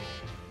things,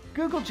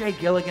 Google Jay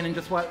Gilligan and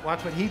just watch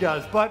what he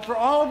does. But for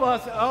all of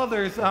us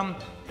others,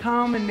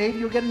 come and maybe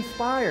you'll get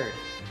inspired.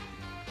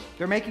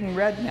 They're making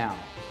red now.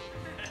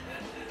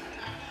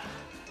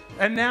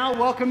 And now,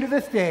 welcome to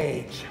the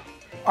stage,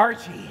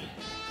 Archie.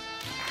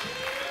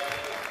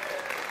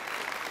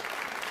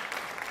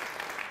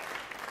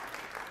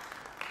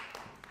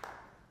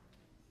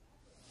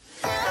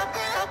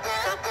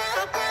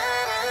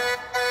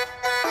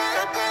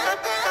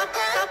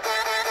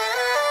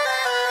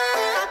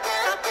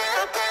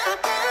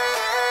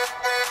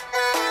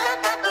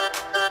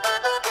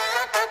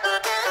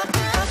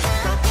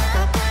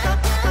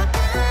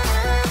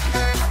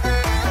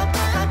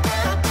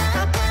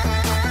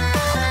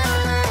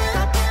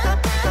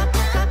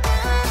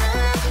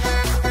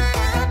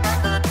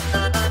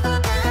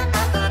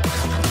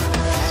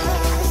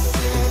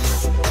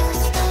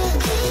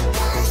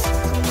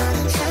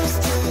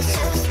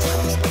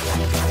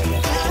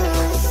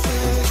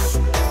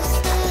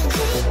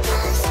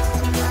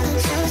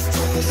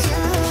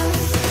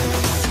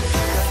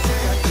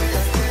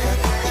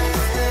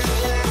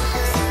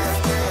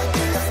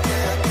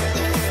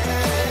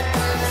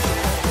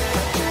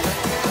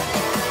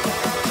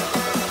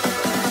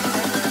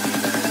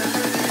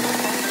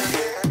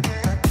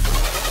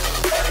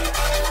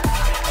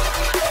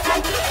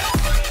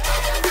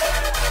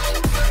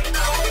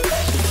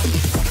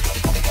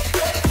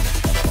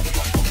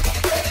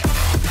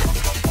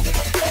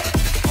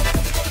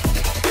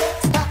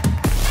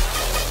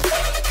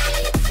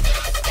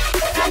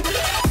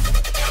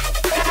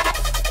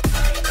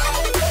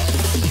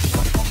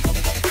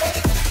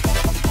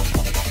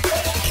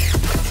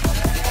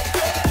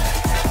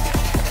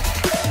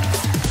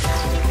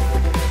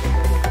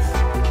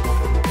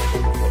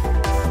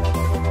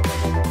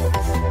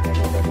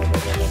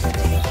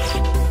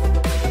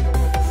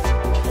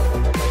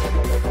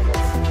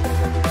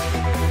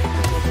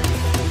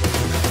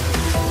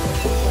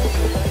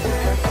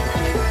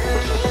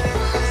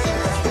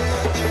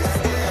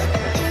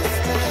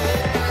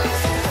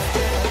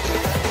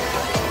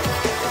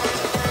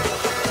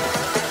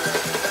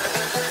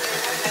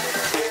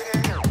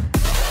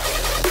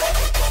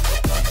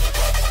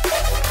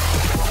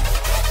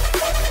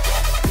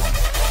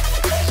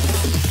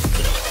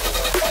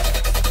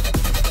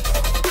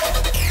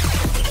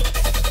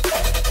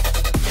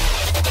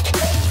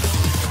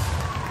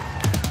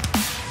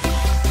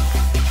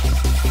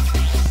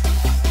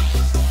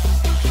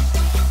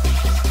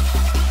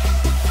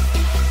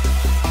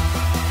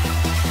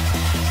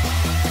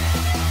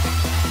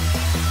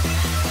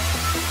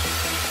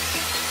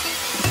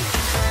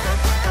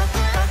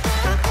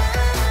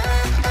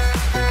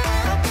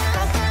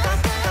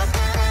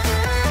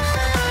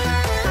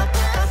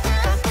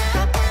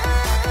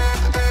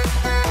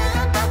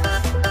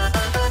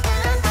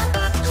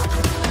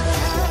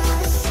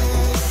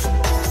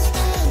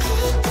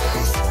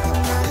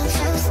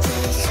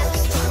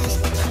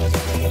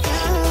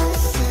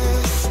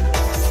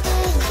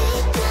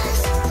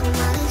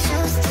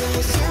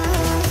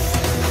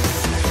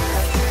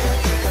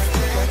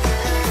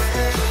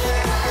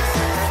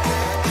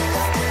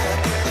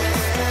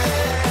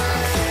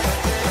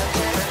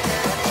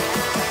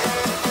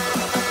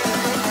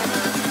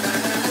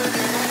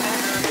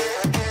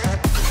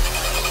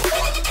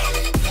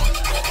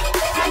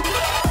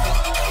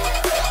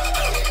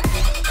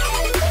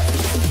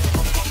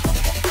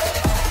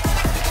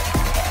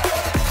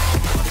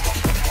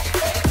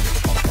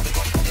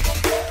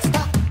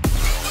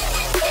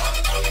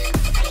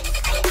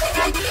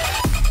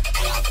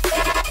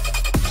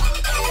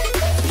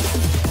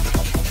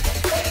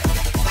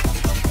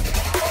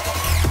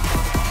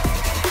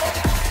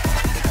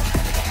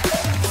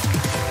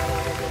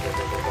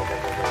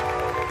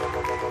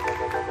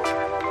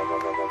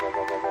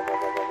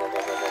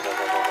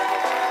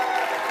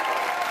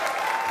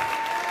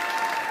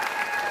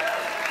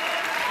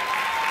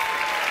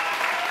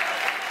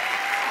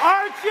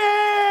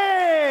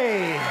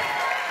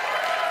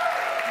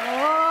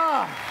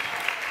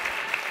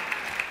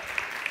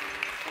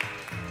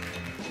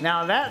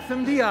 Now that's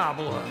some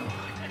Diablo.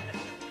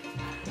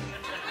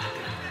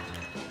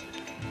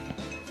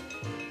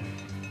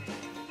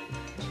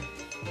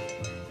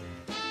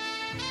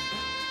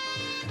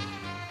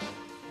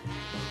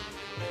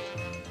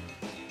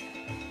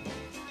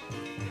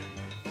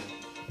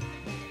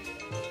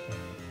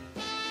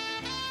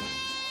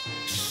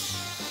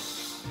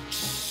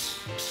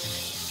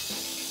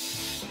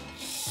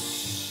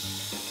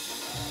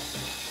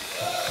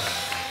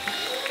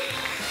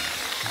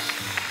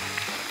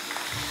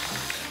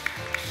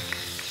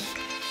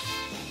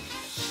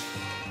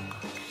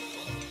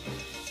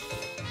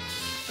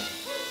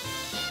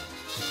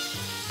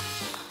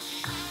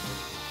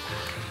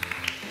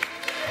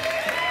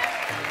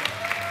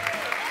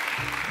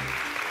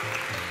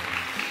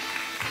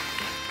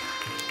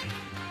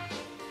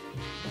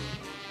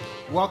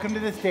 Welcome to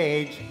the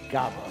stage,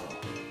 Gabo.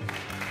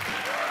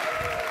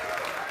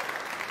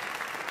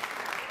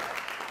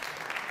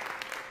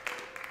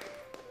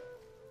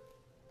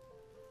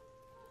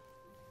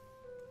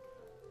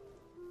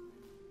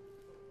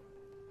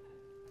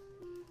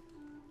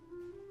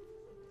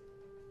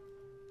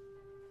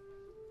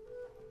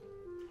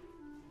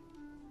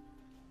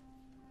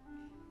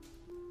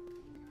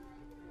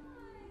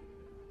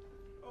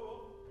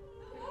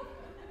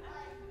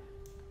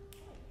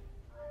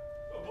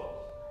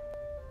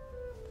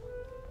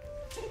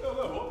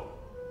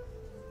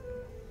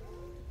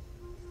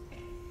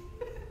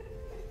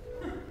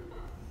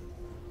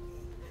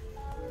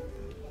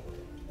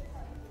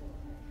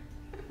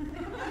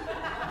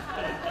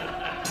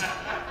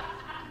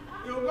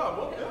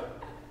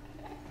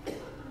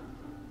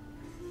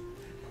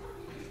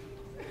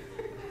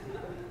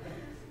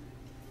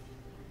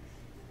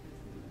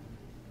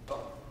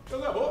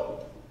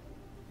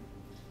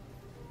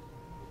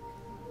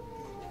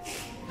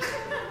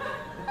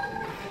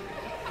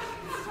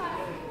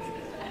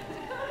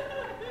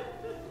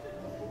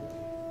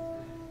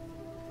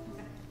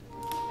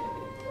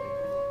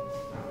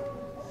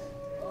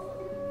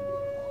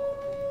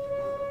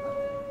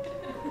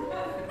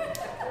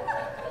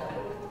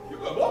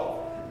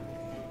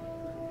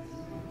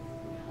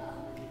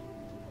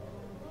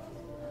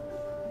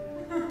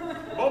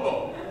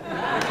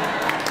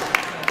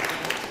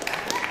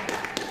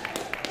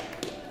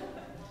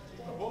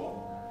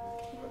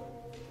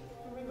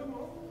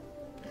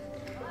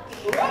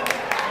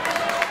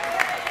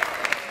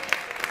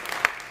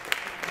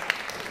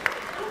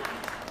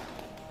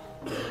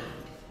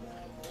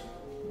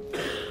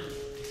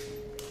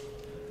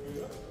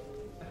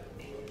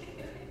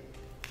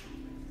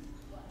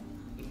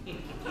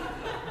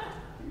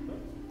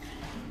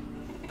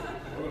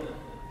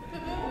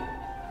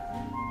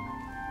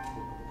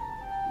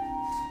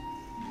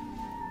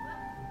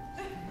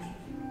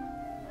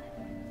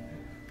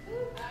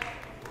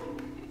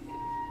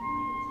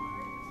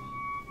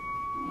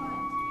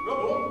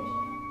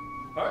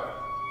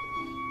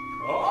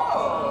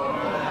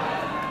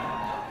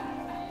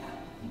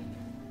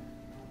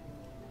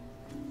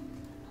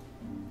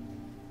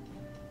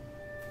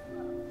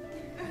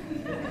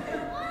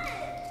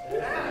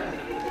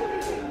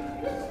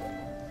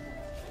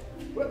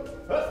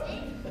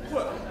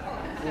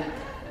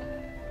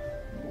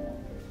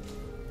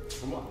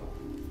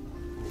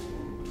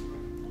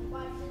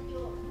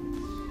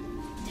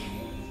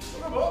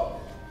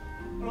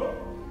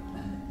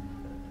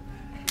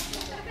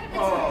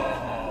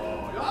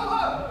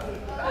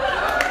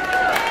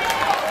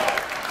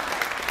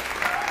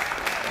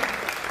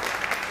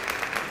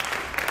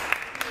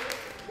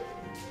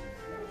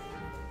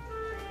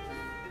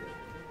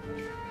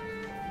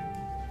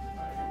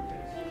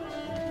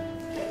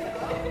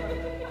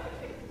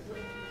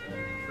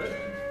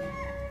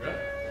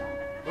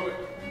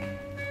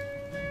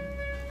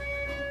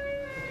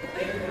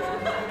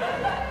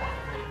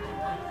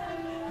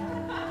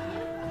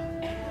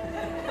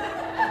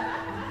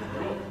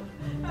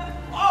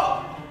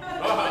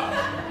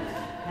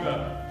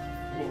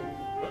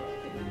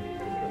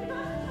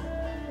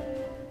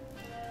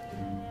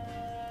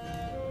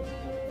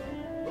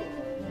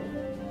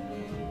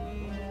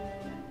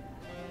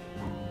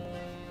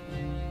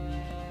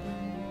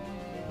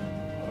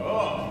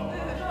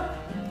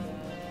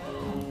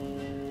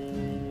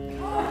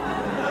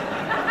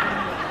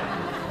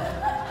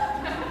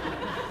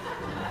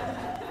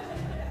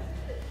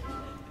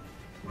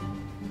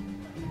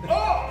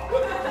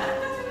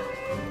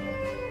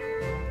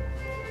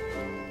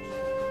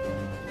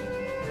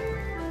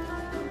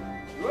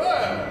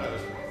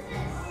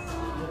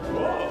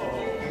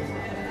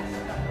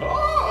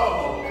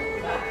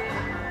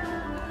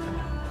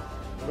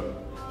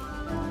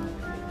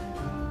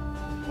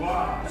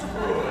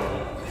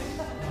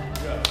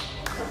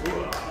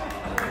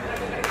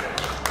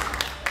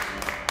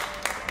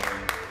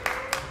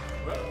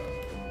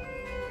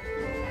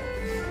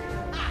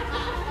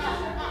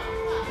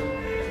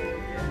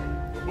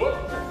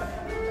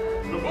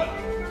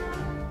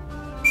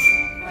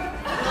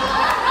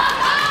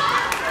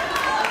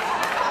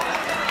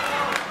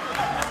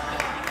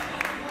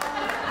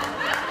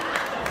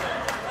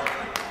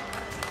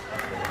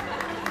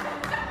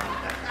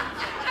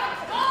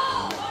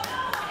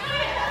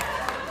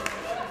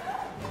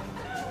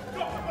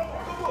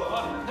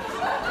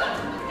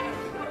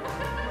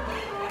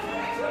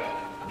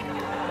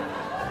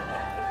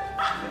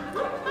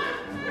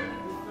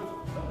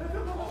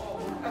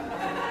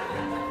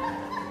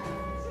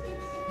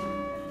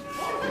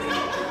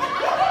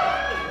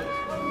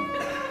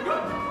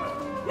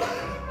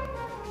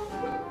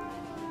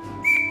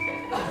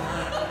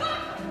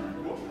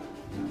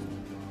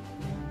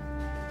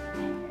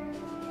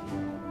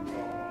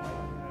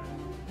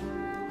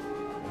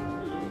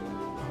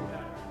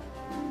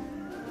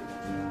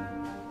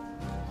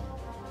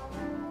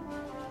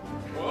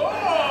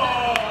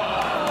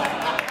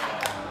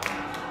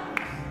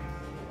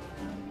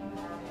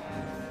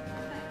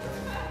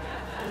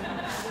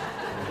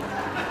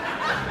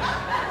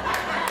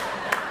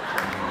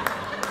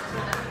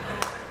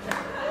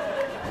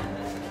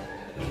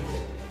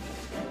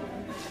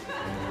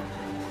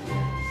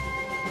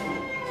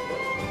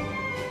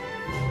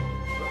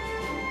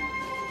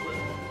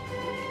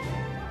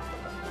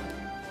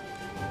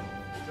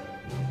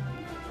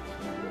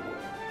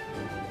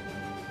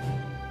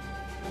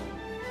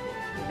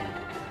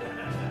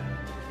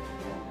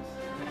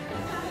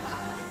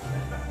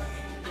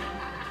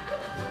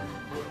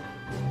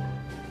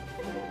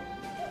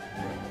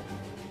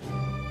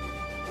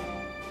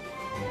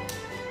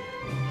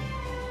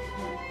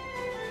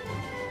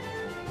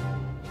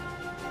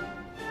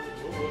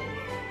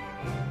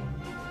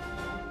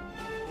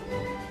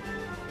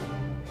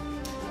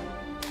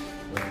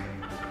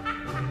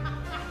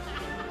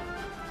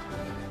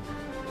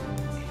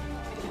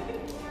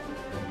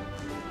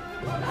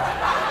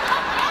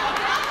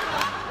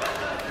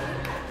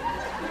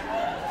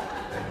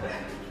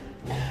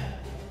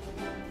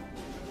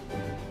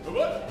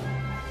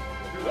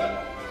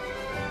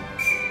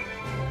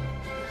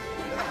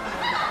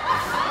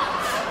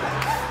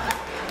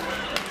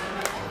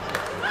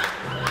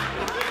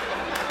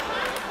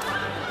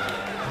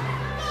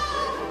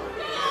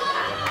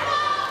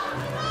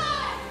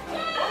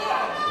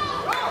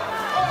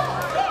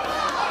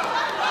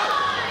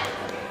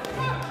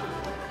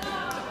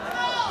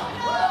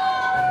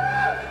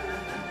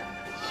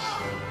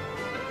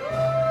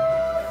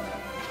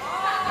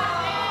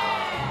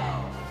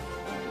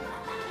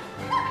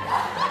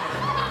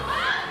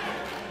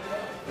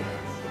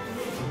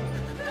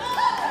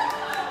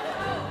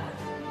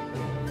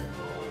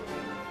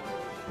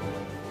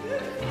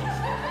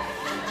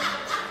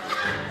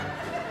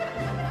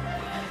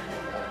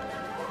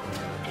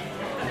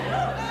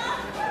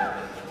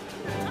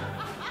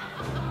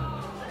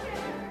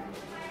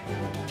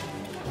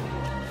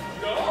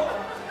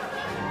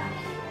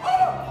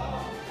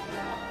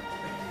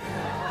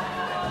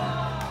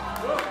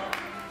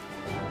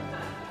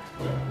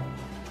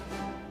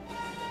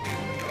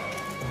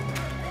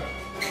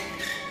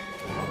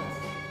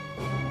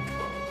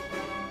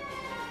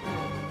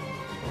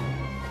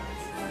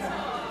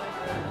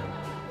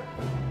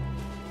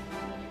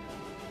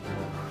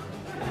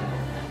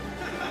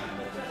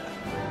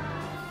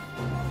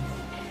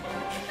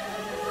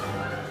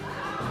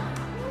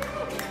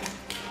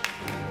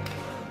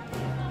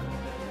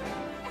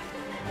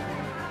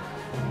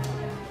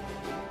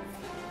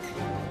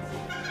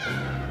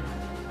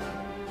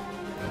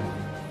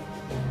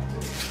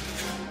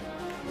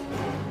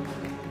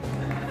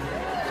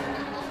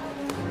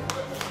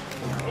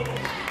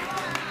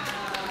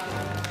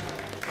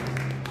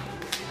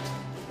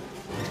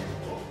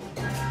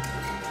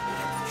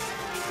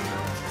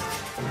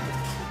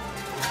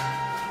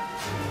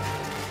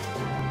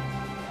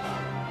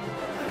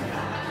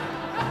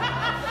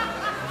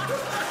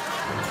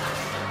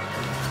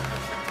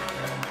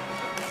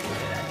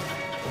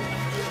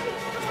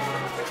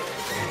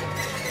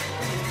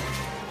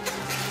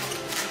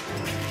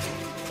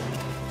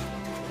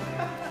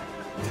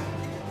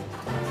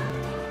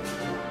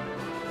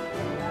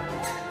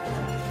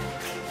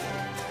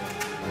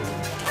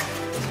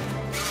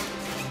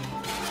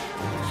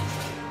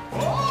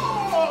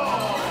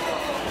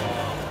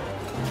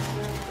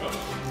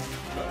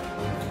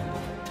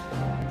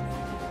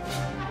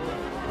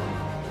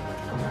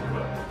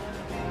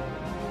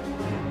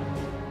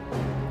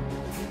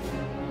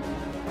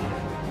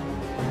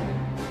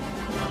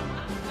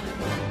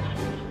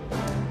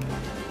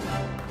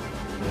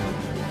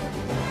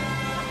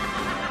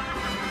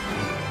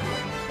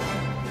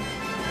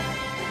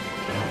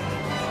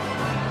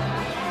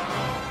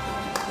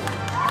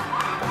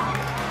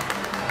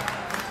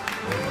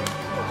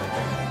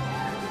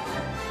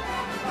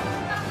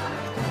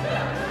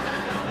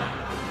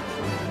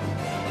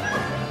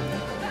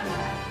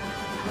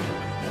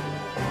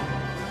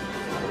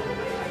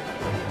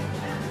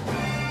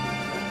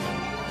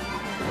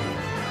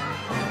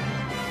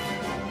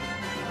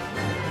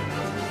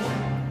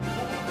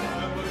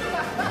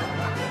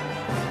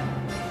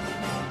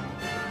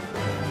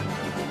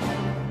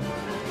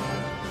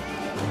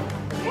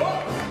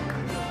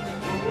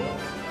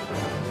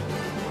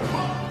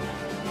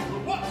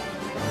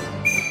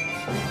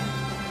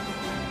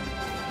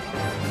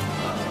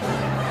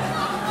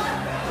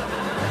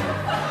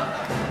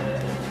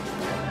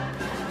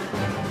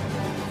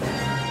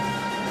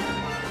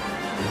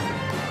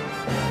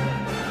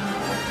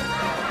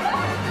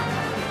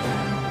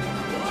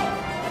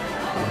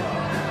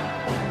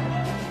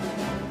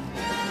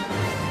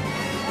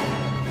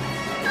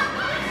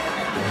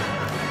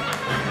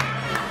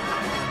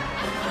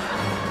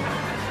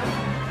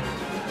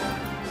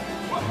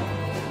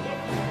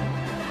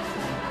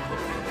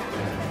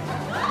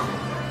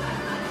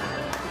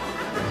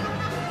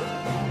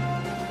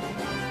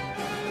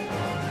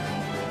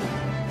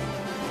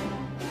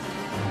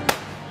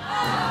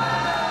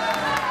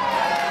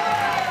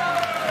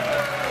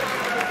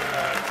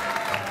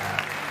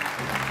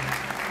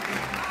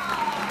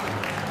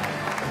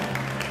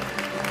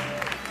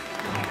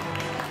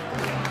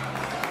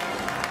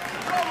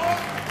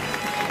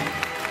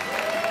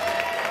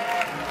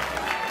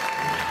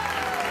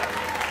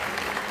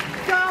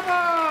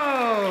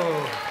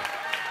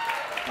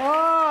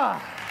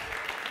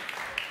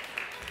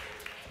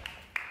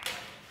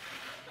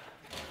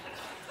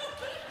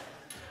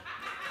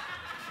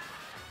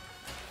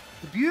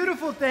 The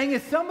beautiful thing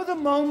is some of the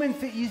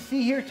moments that you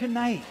see here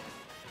tonight,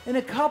 in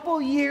a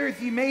couple years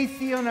you may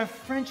see on a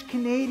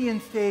French-Canadian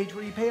stage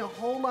where you pay a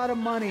whole lot of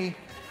money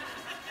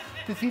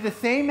to see the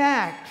same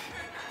act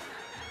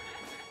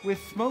with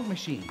smoke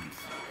machines.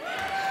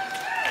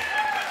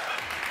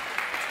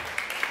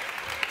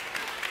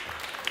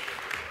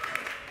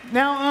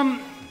 Now,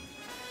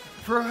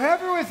 for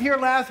whoever was here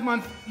last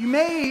month, you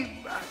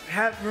may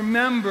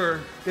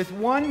remember this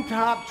one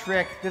top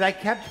trick that I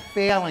kept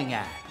failing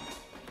at.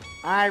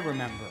 I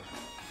remember.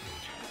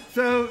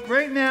 So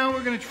right now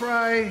we're going to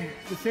try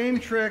the same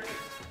trick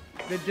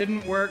that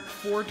didn't work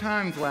 4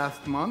 times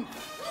last month.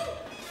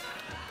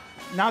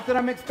 Not that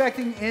I'm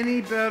expecting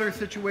any better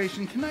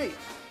situation tonight,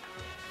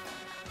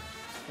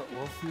 but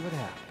we'll see what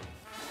happens.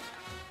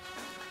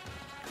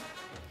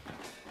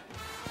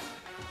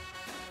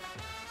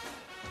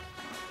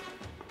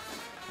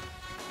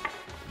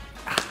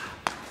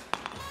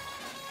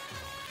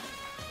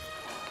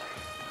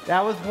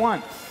 That was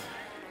once.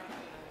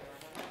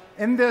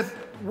 In this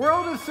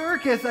world of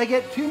circus, I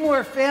get 2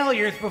 more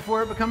failures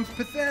before it becomes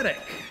pathetic.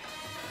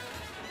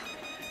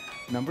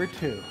 Number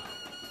 2.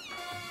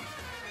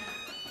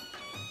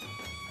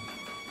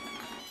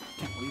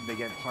 Can't believe they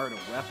get hard a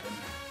weapon.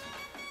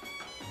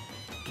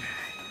 Okay,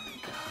 here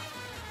we go.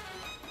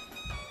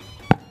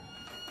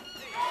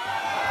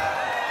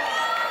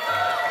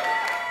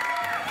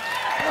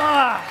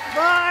 Ah,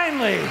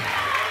 finally!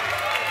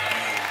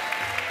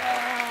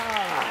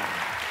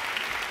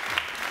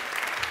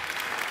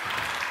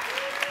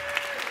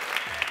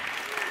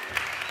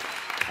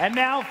 And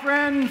now,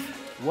 friends,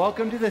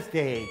 welcome to the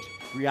stage,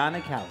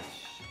 Brianna Kalish.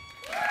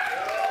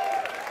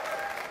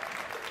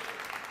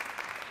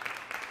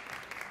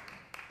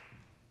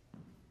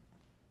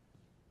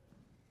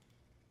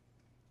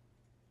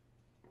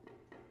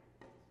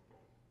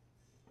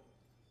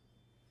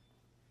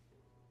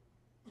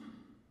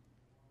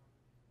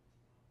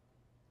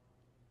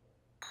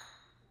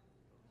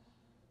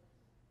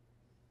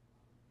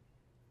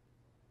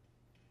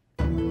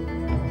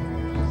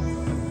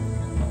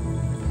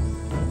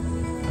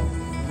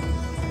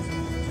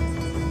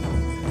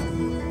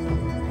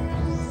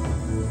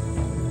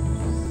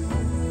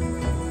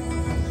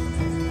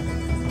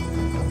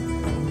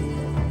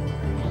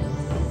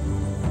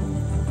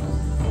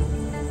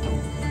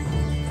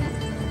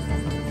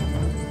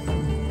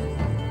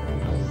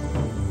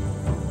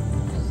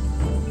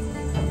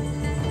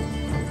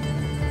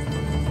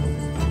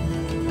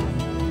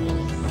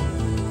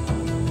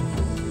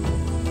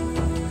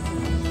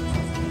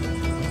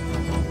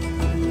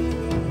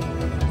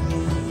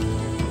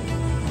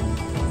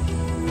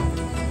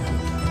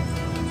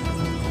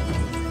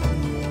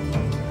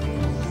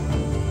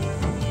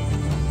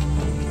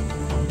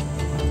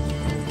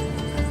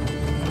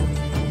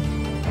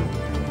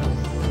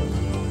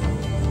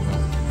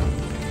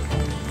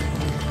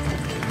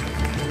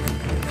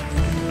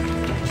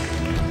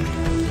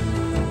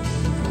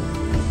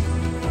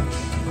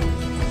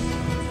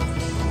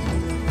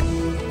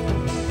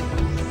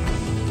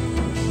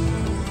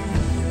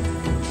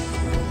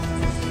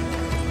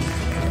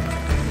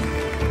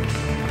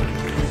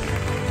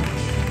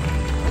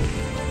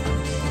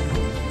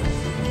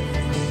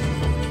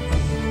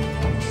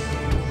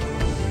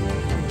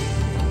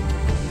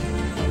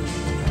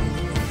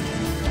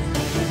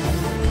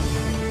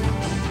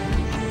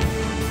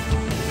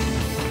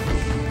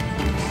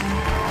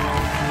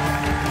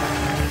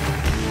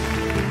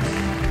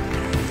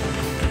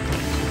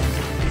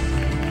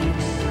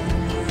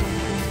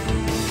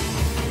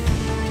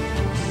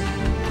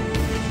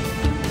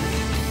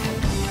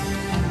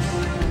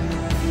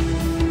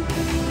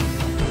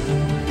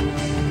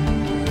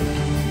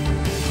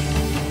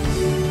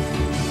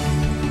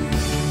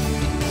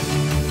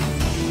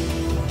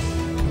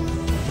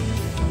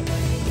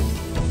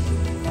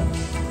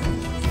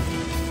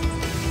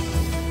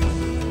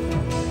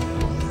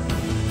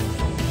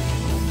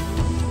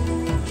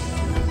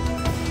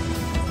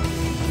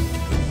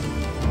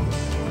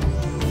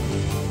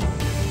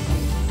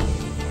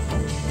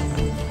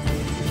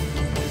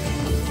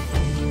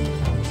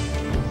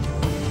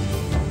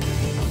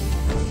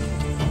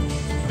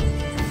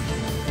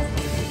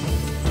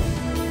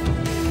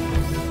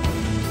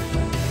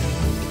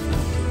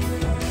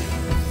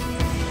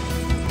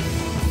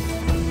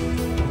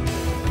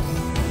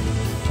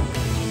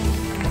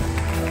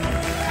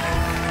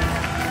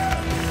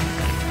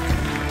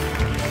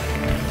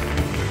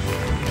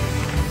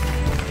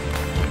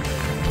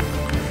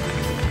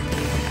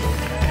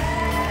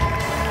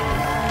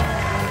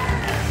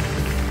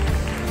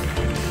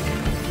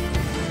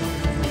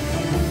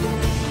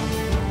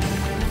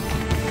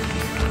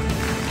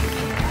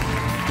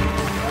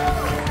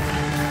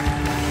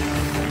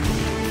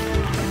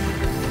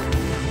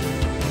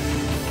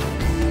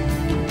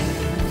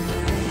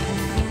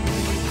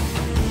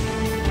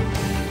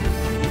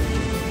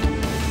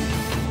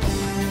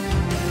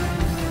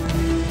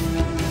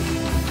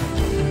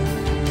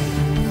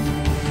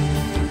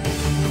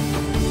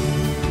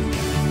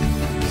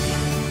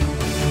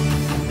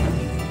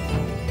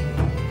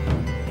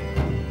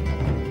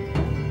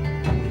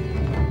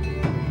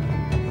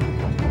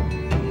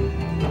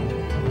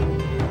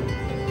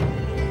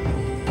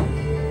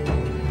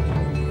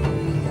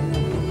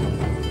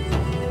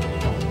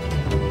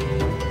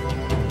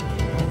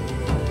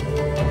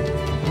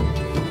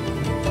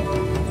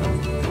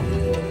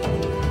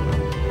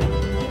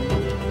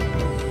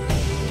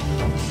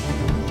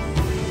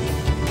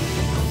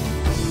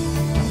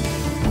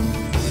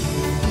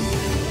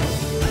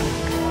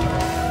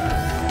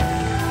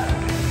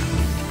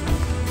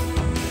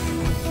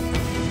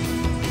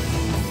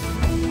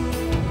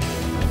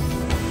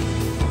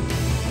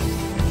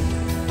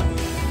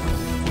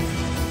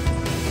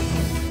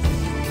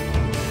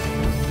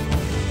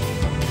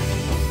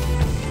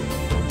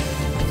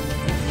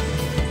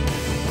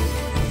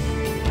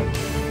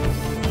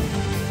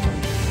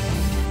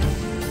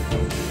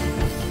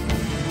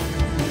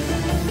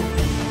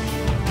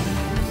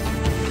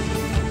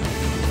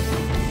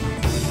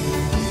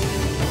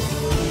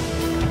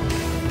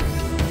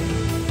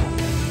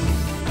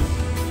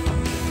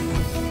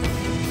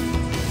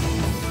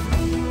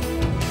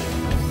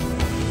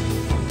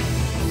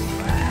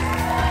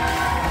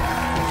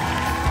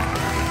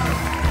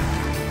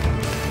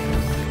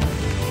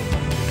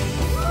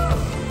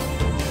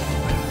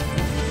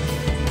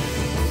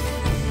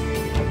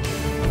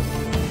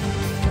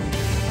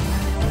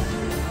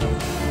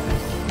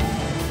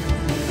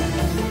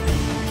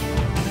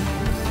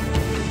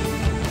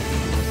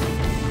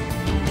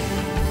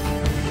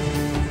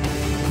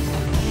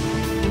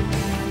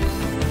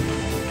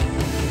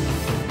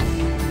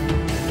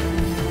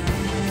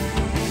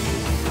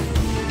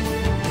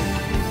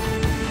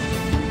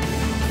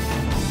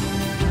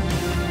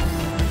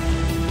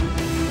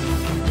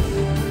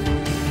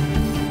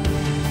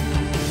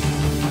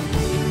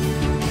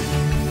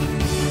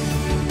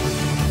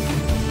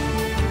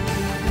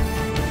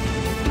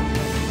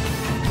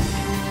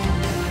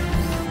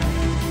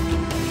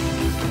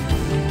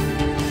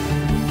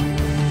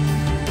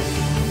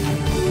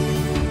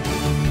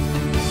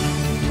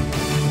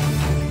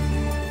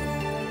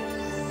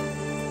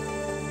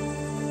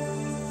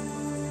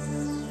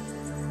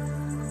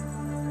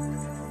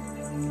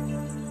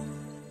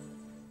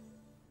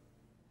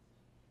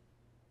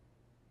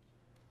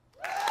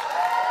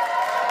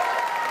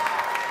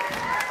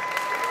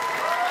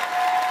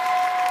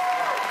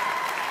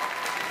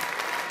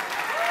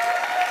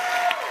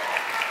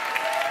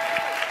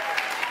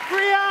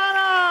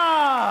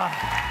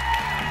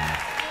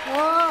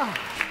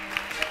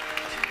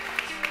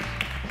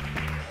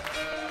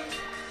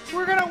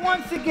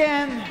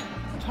 again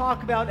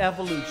talk about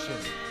evolution.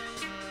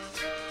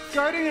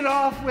 Starting it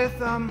off with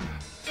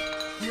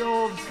the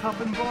old cup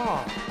and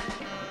ball.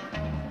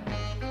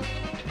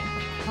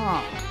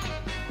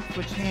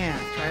 Switch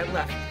hands, try it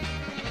left.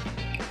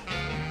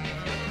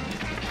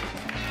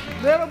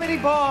 Little bitty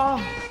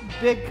ball,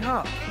 big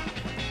cup.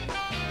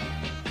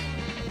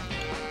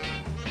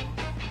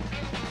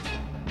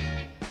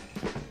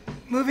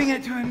 Moving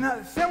it to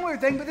another similar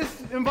thing, but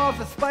this involves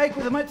a spike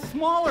with a much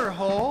smaller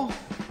hole.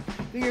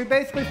 So you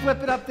basically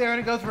flip it up there and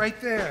it goes right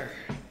there.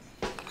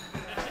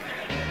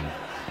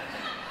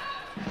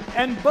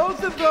 And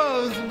both of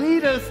those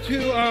lead us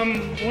to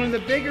one of the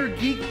bigger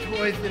geek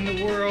toys in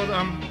the world,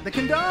 the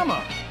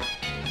kendama,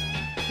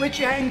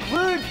 which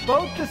includes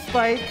both the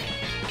spike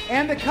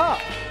and the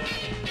cup.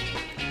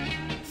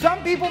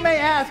 Some people may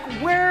ask,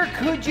 where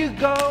could you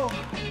go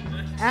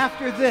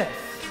after this?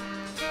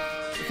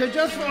 So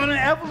just on an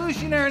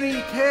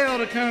evolutionary tale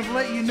to kind of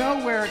let you know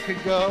where it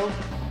could go,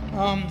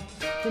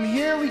 from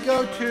here we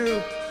go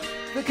to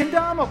the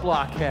kendama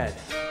blockhead.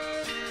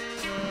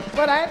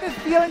 But I have this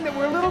feeling that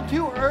we're a little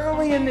too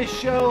early in the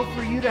show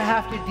for you to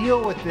have to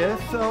deal with this,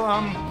 so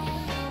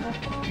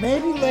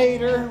maybe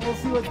later we'll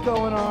see what's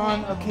going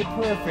on. Okay,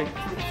 perfect.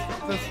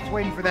 Just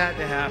waiting for that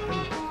to happen.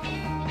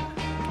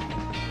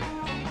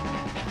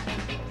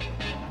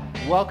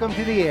 Welcome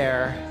to the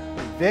air,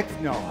 Vic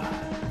Noah.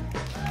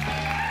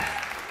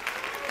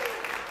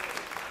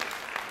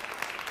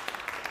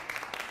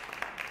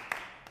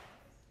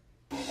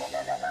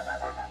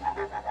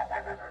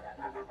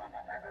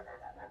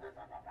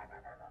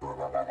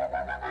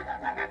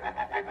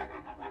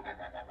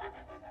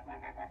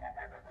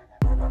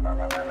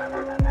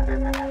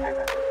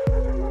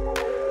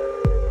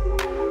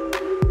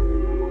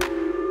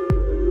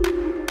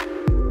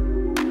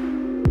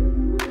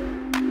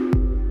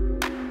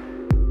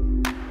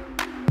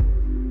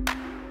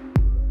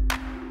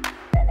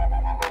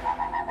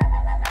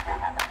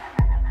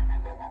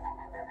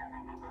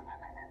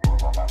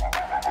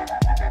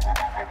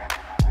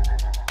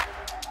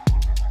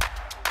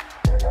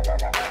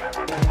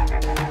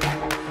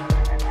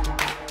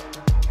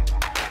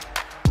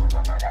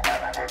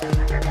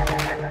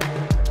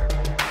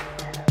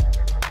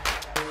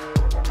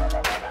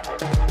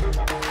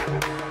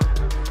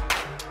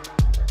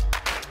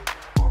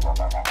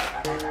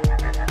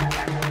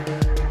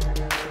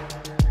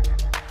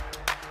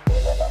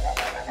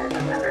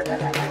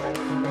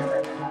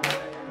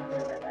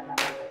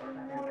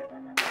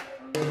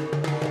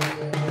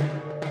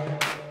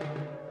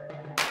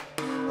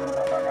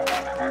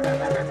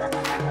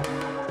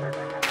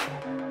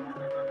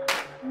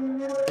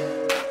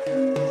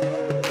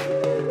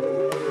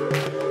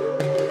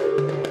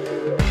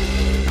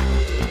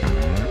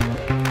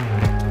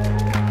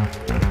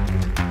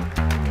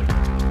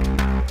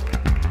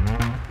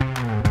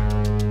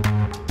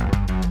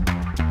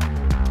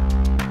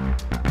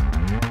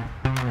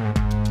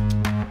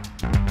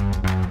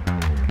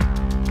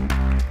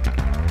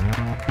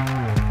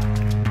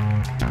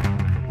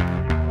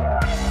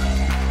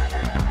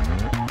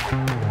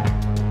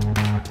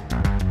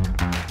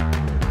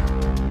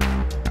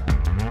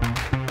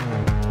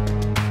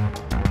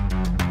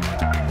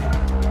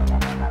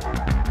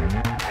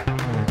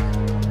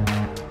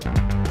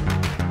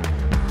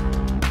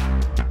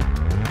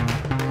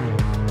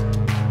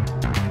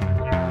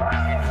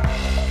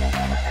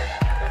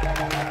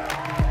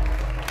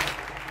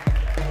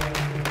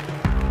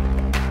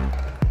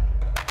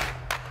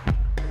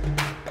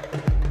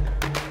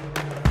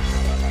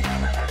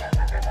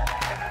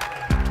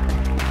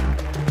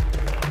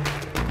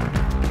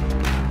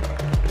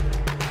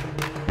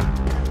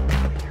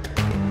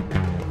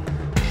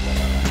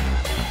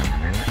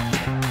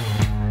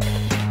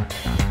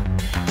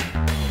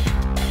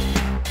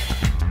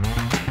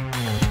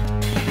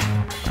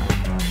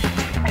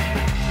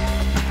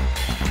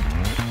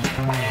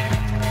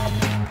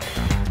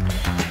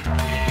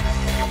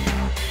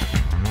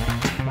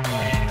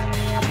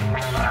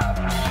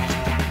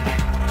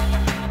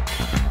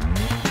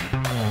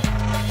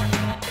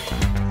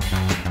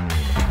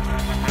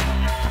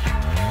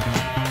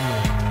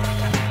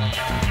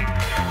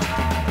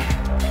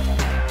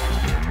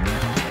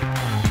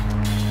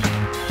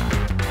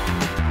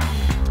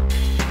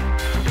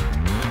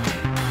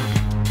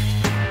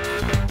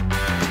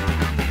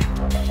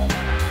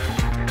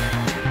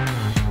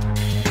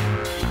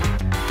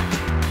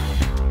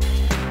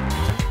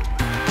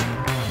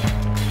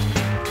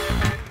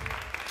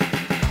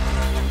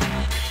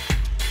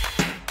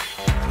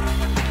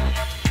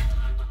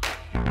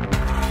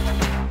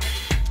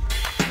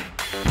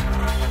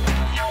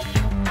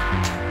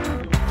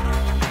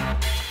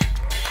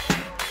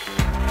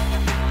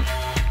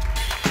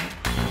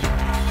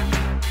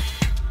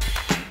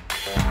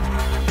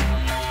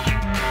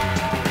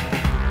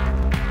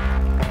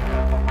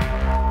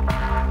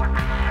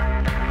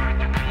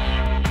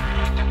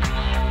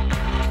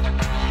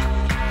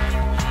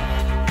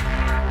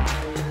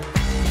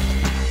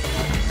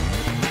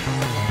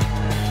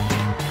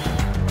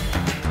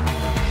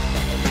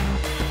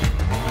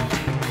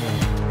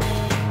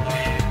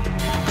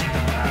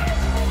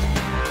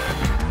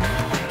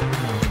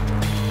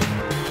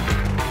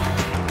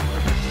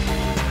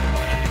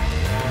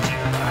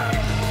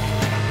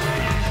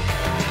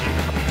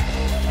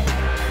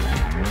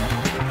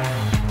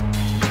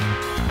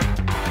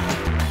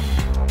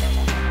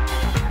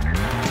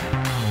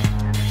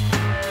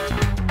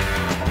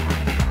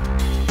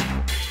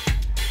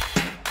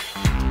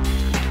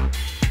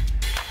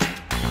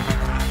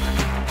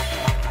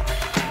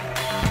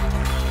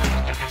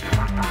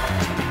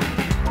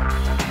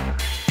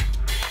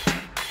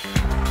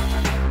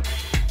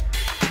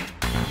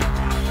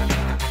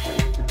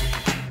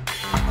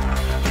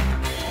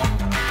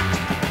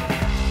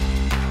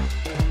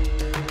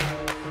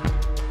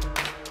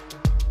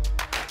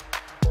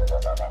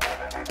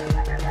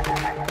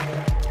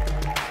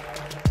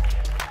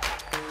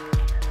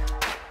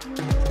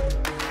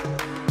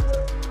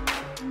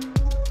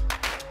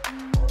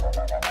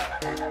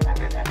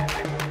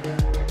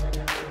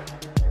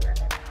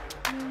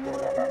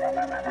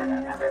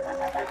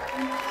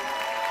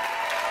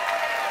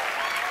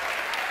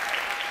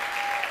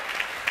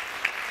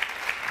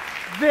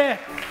 Vic.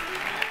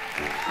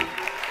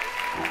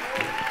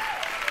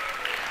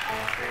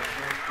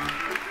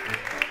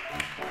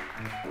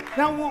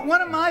 Now,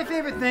 one of my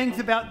favorite things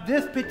about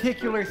this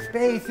particular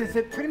space is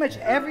that pretty much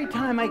every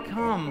time I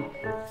come,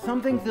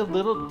 something's a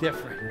little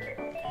different.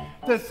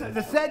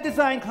 The set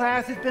design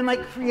class has been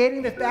like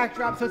creating this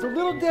backdrop, so it's a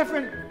little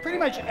different pretty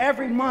much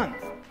every month.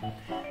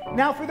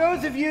 Now, for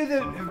those of you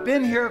that have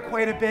been here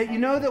quite a bit, you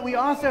know that we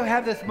also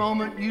have this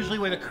moment usually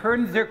where the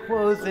curtains are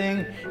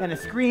closing and the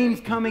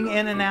screen's coming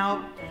in and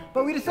out.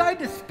 But we decided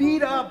to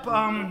speed up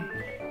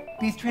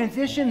these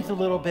transitions a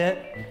little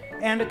bit.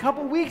 And a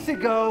couple weeks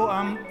ago,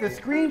 the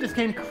screen just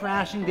came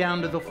crashing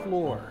down to the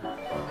floor.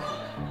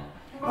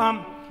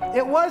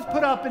 It was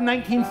put up in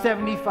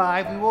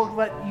 1975. We will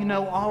let you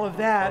know all of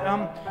that.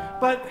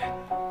 But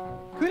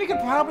Cooney could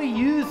probably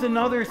use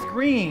another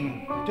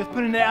screen, just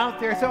putting it out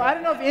there. So I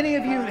don't know if any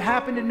of you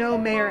happen to know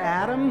Mayor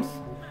Adams,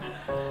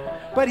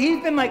 but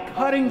he's been like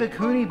cutting the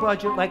Cooney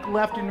budget like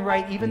left and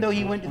right, even though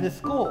he went to the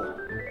school.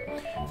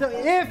 So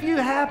if you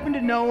happen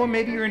to know him,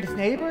 maybe you're his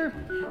neighbor,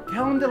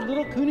 tell him that a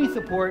little Cooney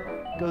support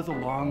goes a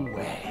long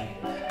way.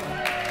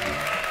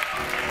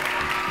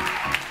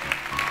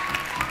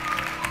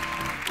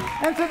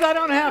 And since I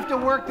don't have to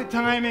work the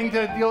timing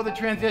to deal with the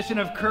transition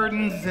of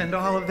curtains and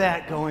all of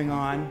that going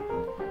on,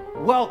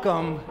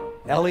 welcome,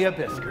 Elia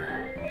Bisker.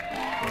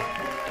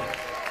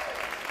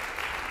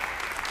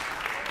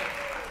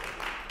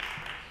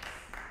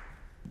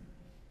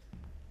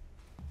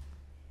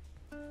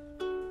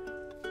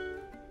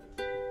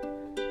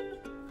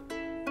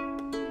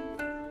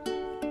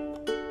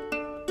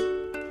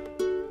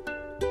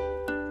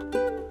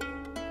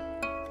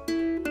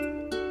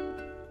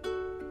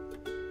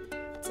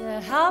 To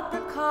help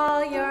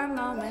recall your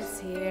moments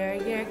here,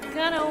 you're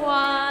gonna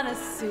want a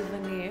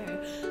souvenir,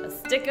 a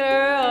sticker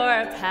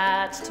or a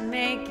patch to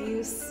make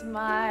you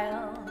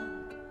smile.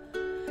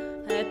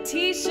 A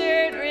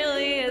t-shirt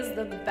really is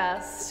the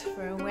best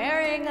for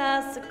wearing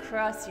us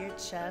across your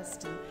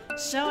chest and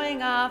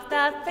showing off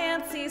that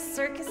fancy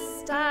circus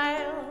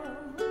style.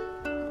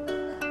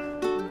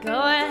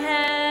 Go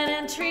ahead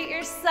and treat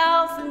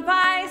yourself and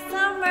buy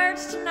some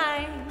merch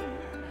tonight.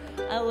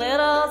 A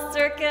little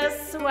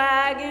circus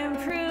swag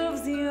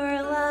improves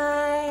your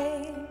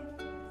life.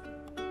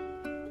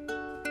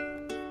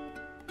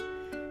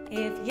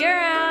 If you're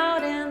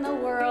out in the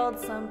world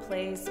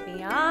someplace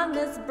beyond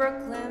this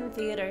Brooklyn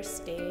theater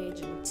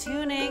stage and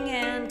tuning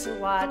in to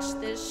watch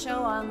this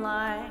show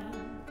online,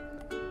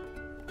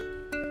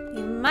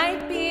 you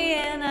might be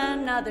in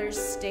another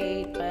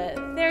state,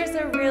 but there's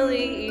a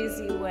really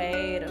easy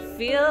way to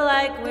feel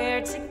like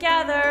we're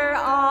together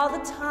all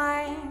the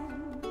time.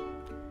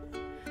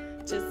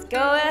 Just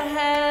go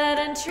ahead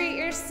and treat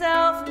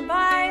yourself and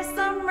buy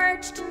some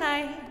merch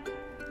tonight.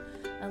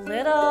 A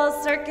little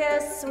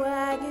circus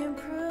swag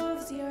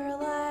improves your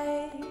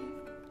life.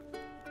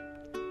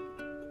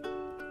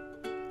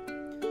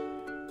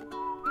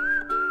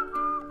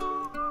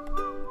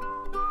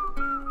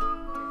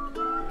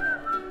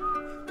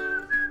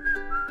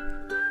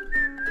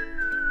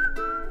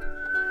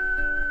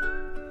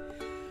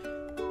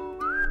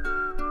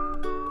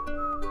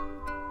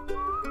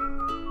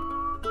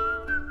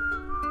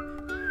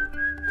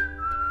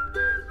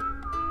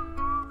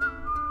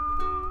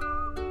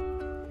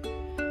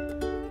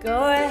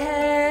 Go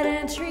ahead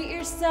and treat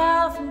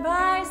yourself and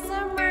buy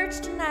some merch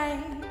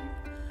tonight.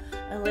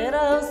 A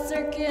little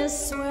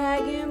circus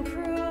swag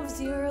improves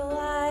your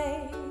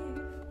life.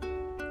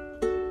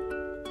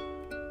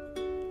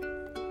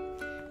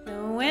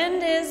 The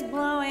wind is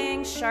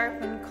blowing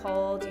sharp and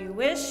cold. You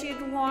wish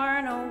you'd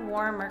worn a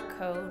warmer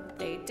coat.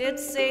 They did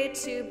say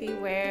to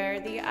beware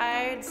the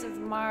Ides of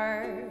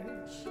March.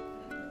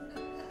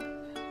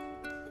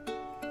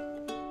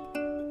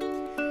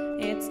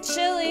 It's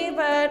chilly,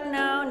 but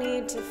no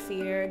need to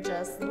fear.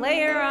 Just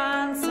layer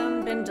on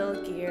some bindle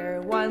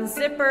gear. One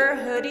zipper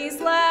hoodies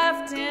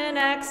left in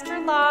extra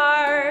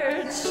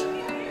large.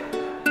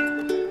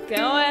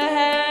 Go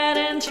ahead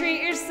and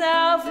treat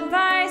yourself and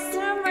buy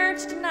some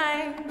merch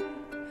tonight.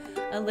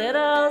 A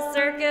little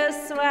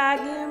circus swag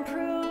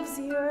improves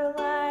your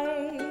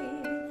life.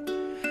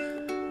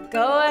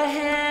 Go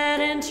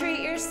ahead and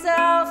treat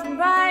yourself and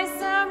buy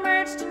some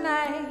merch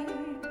tonight.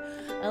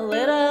 A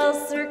little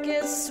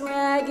circus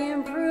swag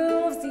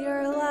improves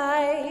your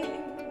life.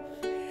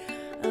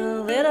 A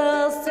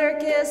little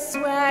circus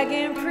swag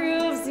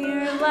improves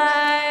your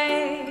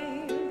life.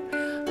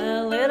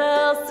 A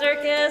little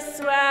circus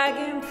swag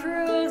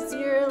improves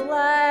your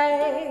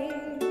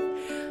life.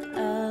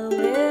 A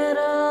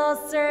little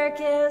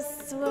circus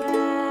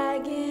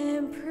swag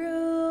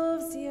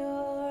improves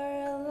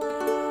your life.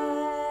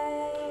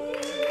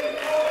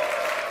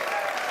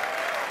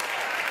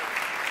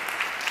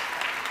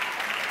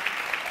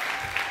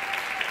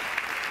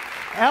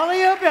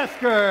 Elia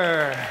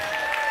Bisker.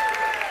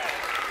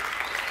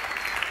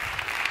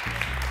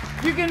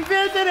 You can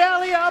visit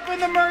Elia up in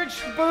the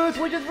merch booth,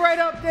 which is right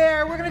up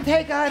there. We're going to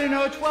take, I don't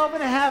know, a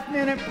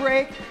 12-and-a-half-minute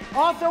break.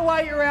 Also,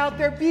 while you're out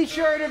there, be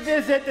sure to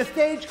visit the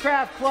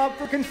Stagecraft Club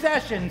for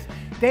concessions.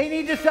 They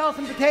need to sell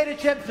some potato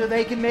chips so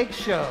they can make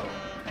show.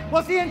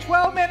 We'll see you in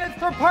 12 minutes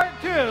for part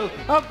 2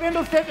 of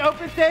Bindlestiff's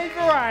Open Stage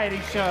Variety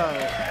Show.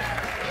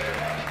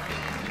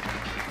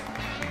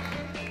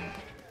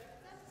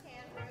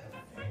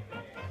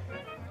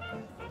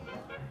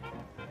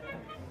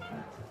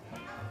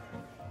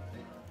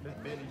 Miss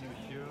Benny, you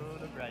sure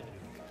look right.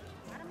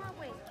 Out of my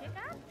way, chick.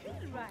 I'll treat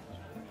you right.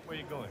 Where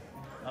you going?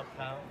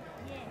 Uptown?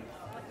 Yeah,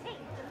 but hey,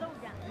 the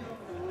lowdown.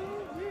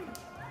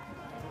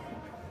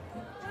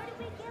 Where did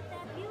we get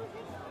that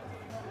music?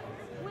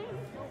 Swing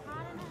so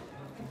hot enough.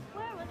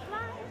 Where it's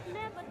life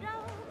never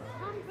dull.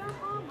 Humdrum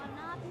or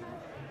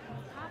monotonous.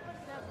 Top of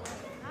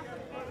subway, top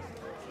of bus.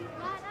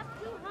 Right up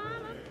to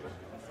Harlem,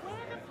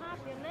 where the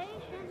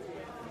population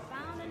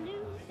found a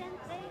new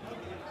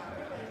sensation.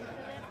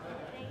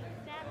 State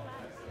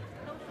satellite,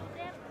 social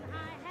depth and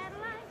high hat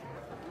life.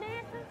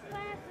 Massive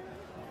classes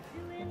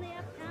doing the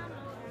uptown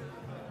lowdown.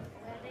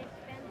 Where they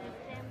spend their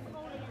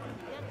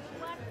simoleons just to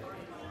watch those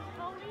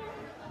Napoleon.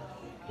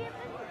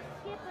 Skipping,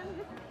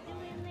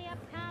 doing the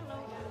uptown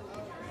lowdown.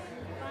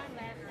 Find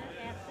laughter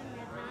after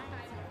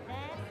midnight.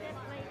 That's their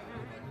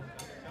playtime.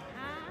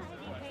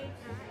 Heidi hay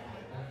time.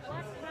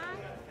 What's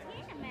right?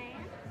 Yeah, man.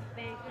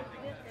 Bankers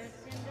with their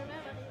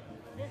Cinderella.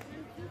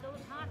 Listening to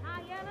those hot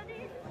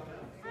high-yellows.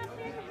 Up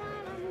in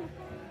Harlem,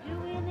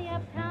 doing the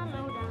uptown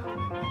lowdown.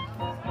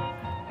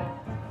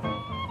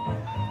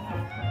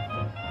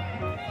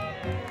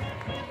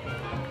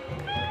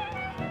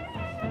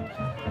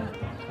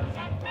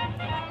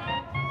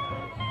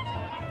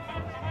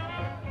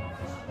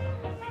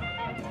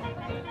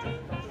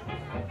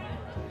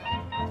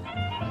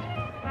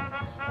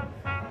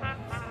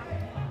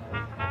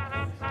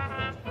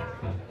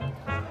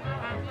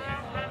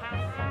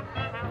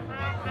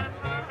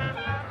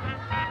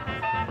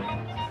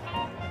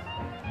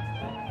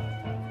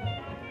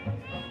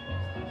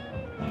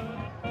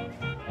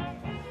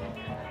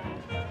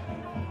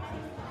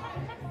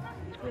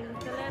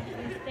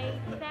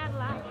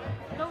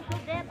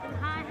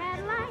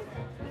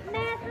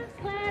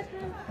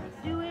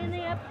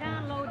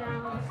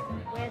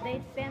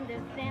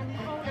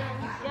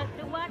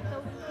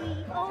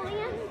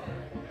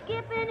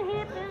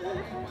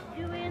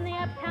 Doing the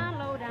uptown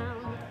lowdown.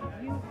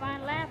 You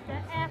find laughter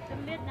after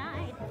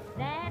midnight.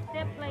 That's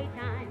their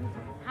playtime.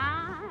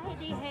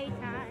 Heidi hay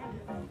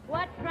time.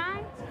 What's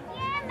right?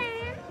 Yeah,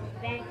 man.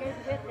 Bankers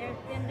with their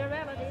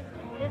Cinderella.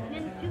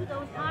 Listening to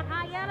those hot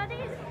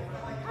high-yellows.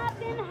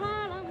 Up in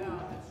Harlem.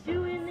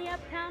 Doing the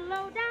uptown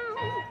lowdown.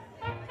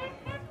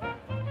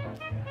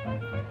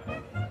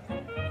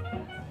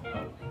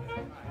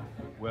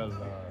 Well,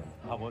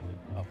 how was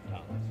it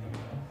uptown?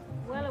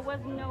 Well, it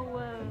wasn't no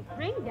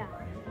ring down.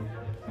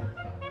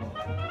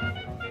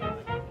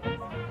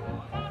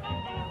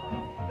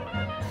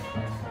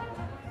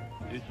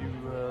 Did you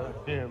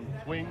hear him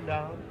swing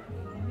down?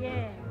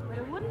 Yeah, but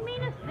it wouldn't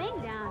mean a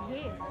thing down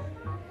here.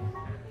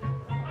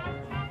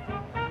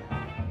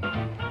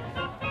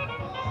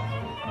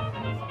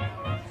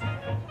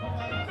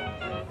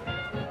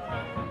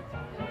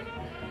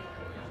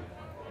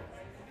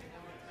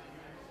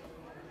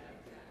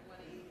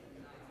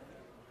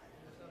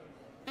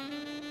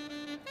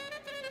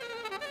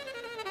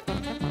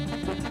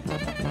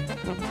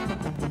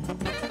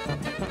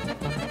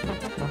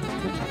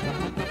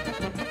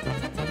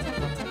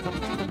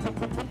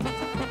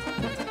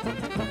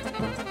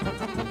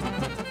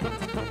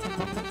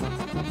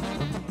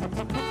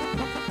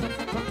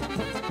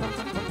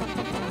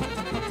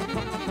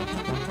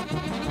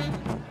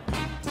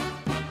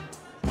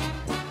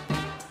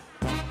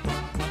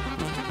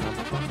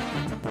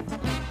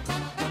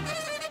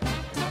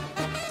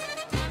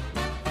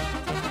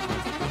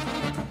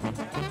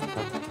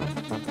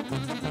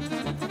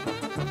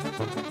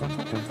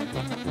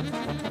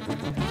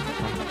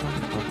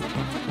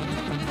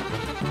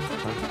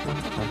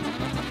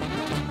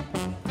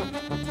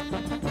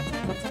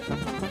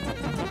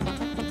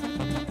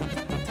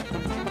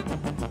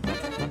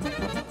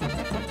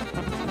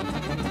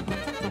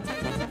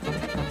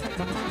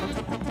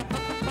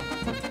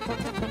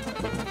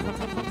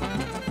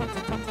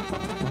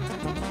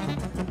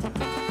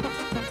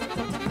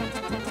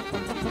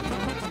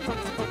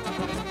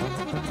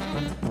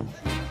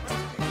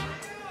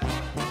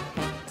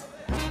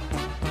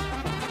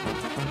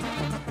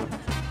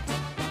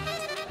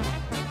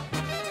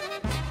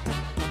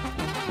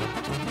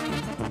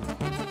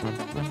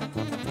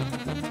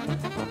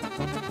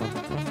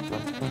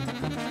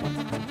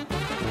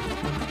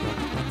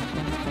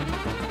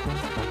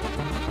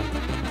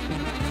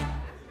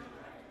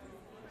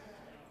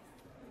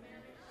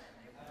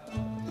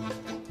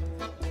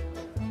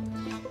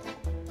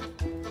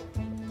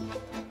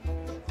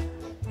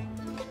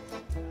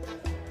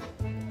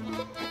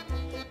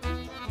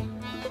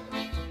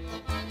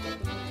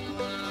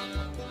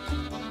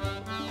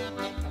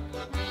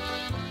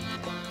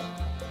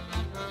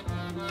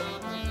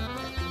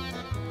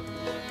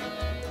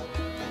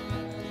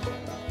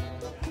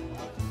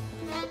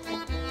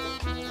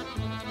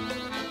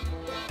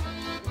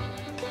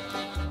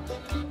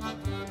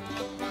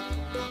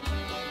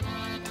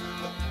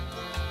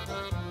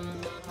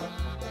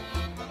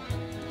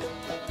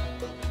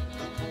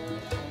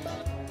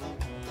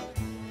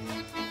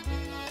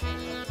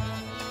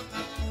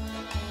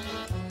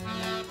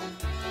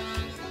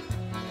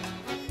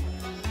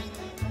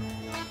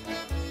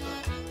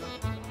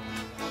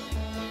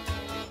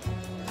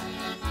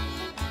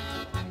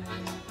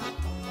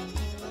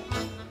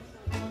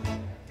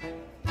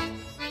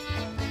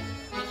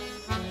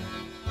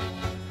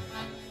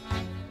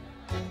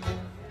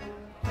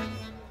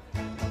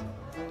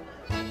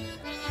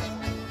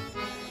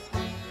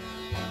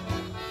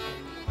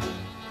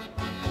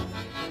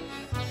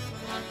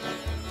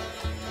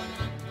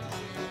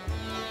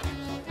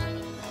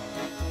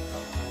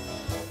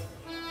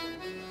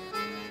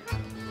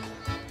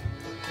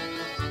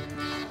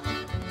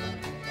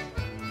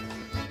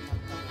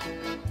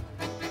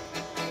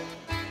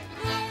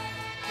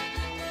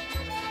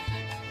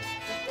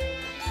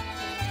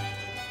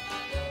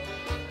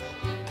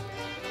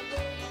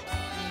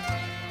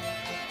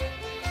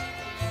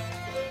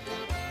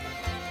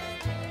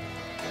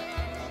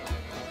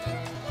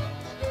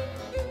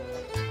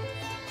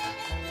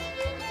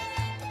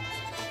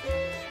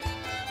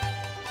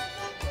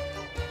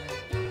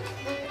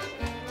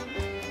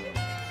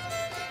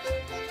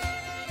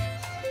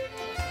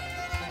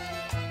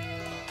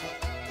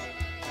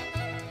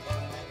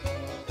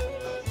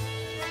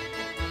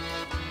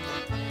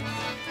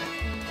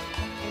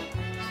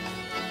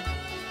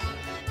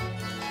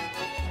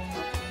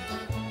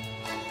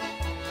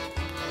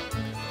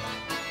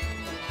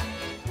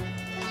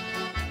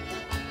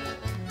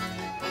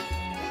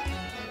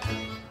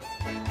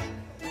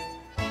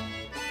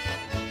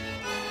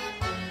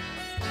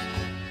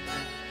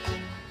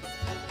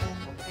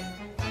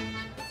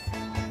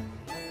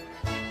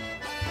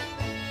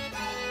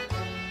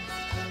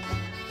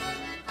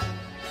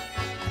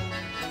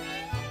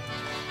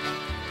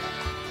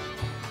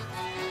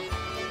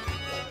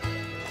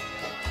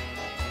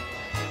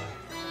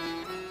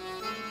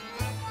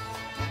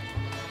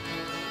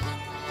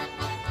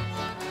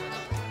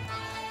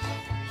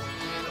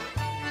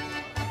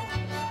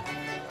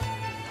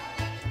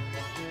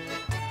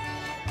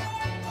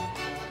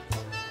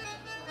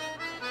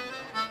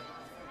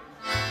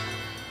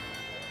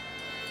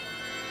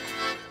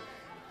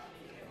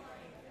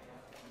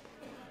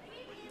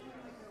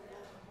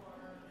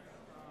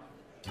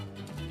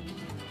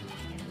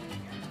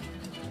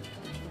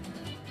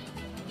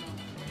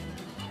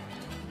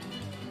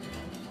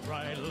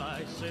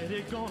 nightlight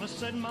city, gonna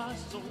set my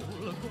soul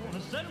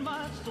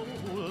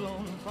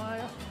on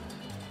fire.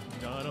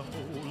 Got a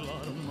whole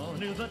lot of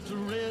money that's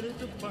ready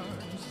to burn,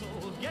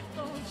 so get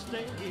those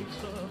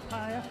stakes up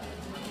higher.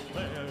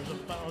 There's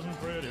 1,000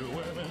 pretty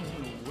women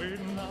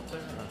waiting out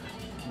there.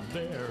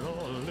 They're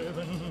all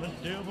living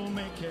the devil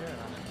may care,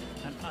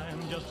 and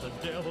I'm just a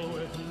devil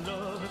with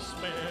love to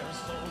spare.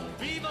 So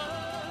viva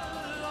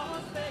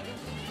Las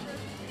Vegas,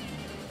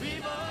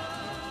 viva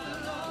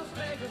Las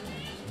Vegas.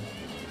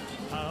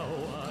 How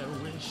I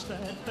wish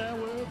that there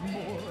were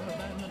more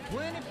than the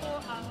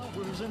 24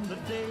 hours in the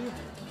day.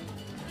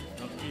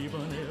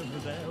 Even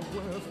if there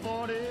were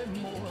 40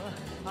 more,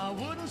 I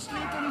wouldn't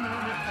sleep a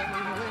minute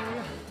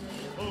away.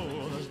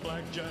 Oh, there's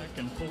blackjack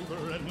and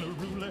poker and the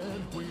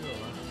roulette wheel,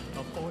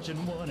 a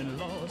fortune won and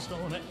lost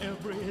on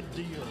every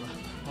deal.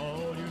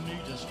 All you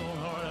need is a strong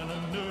heart and a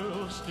nerve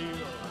of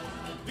steel.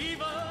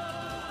 Viva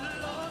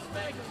Las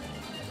Vegas!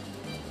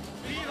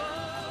 Viva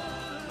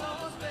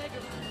Las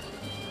Vegas!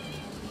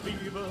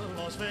 Viva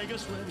Las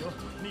Vegas with your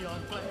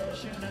neon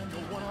flashing and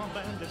your one-armed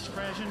bandits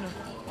crashing,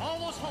 all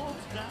those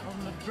homes down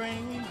the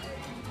drain.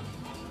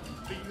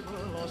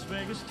 Viva Las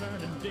Vegas,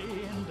 turning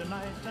day into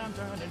nighttime,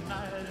 turning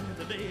night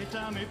into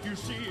daytime. If you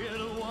see it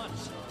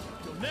once,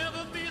 you'll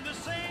never be the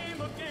same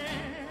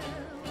again.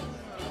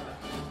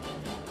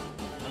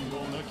 I'm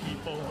gonna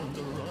keep on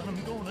the run,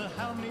 I'm gonna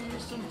have me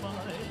some fun.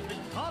 It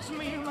cost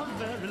me my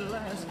very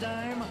last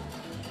dime.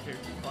 If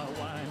I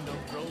wind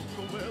up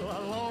broke, well,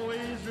 I'll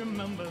always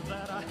remember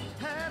that I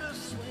had a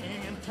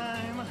swing in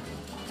time.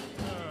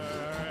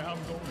 I'm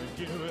gonna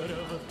give it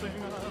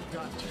everything I've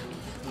got.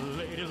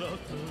 Lady luck,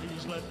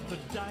 please let the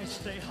dice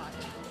stay hot.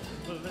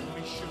 Let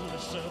me shoot a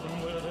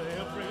 7 with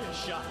every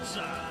shot.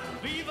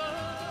 Viva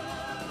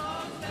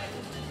Las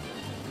Vegas!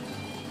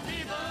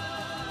 Viva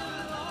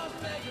Las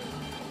Vegas!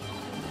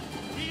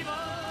 Viva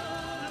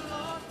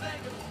Las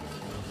Vegas!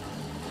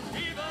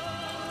 Viva,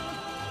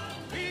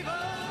 viva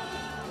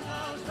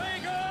Las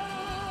Vegas!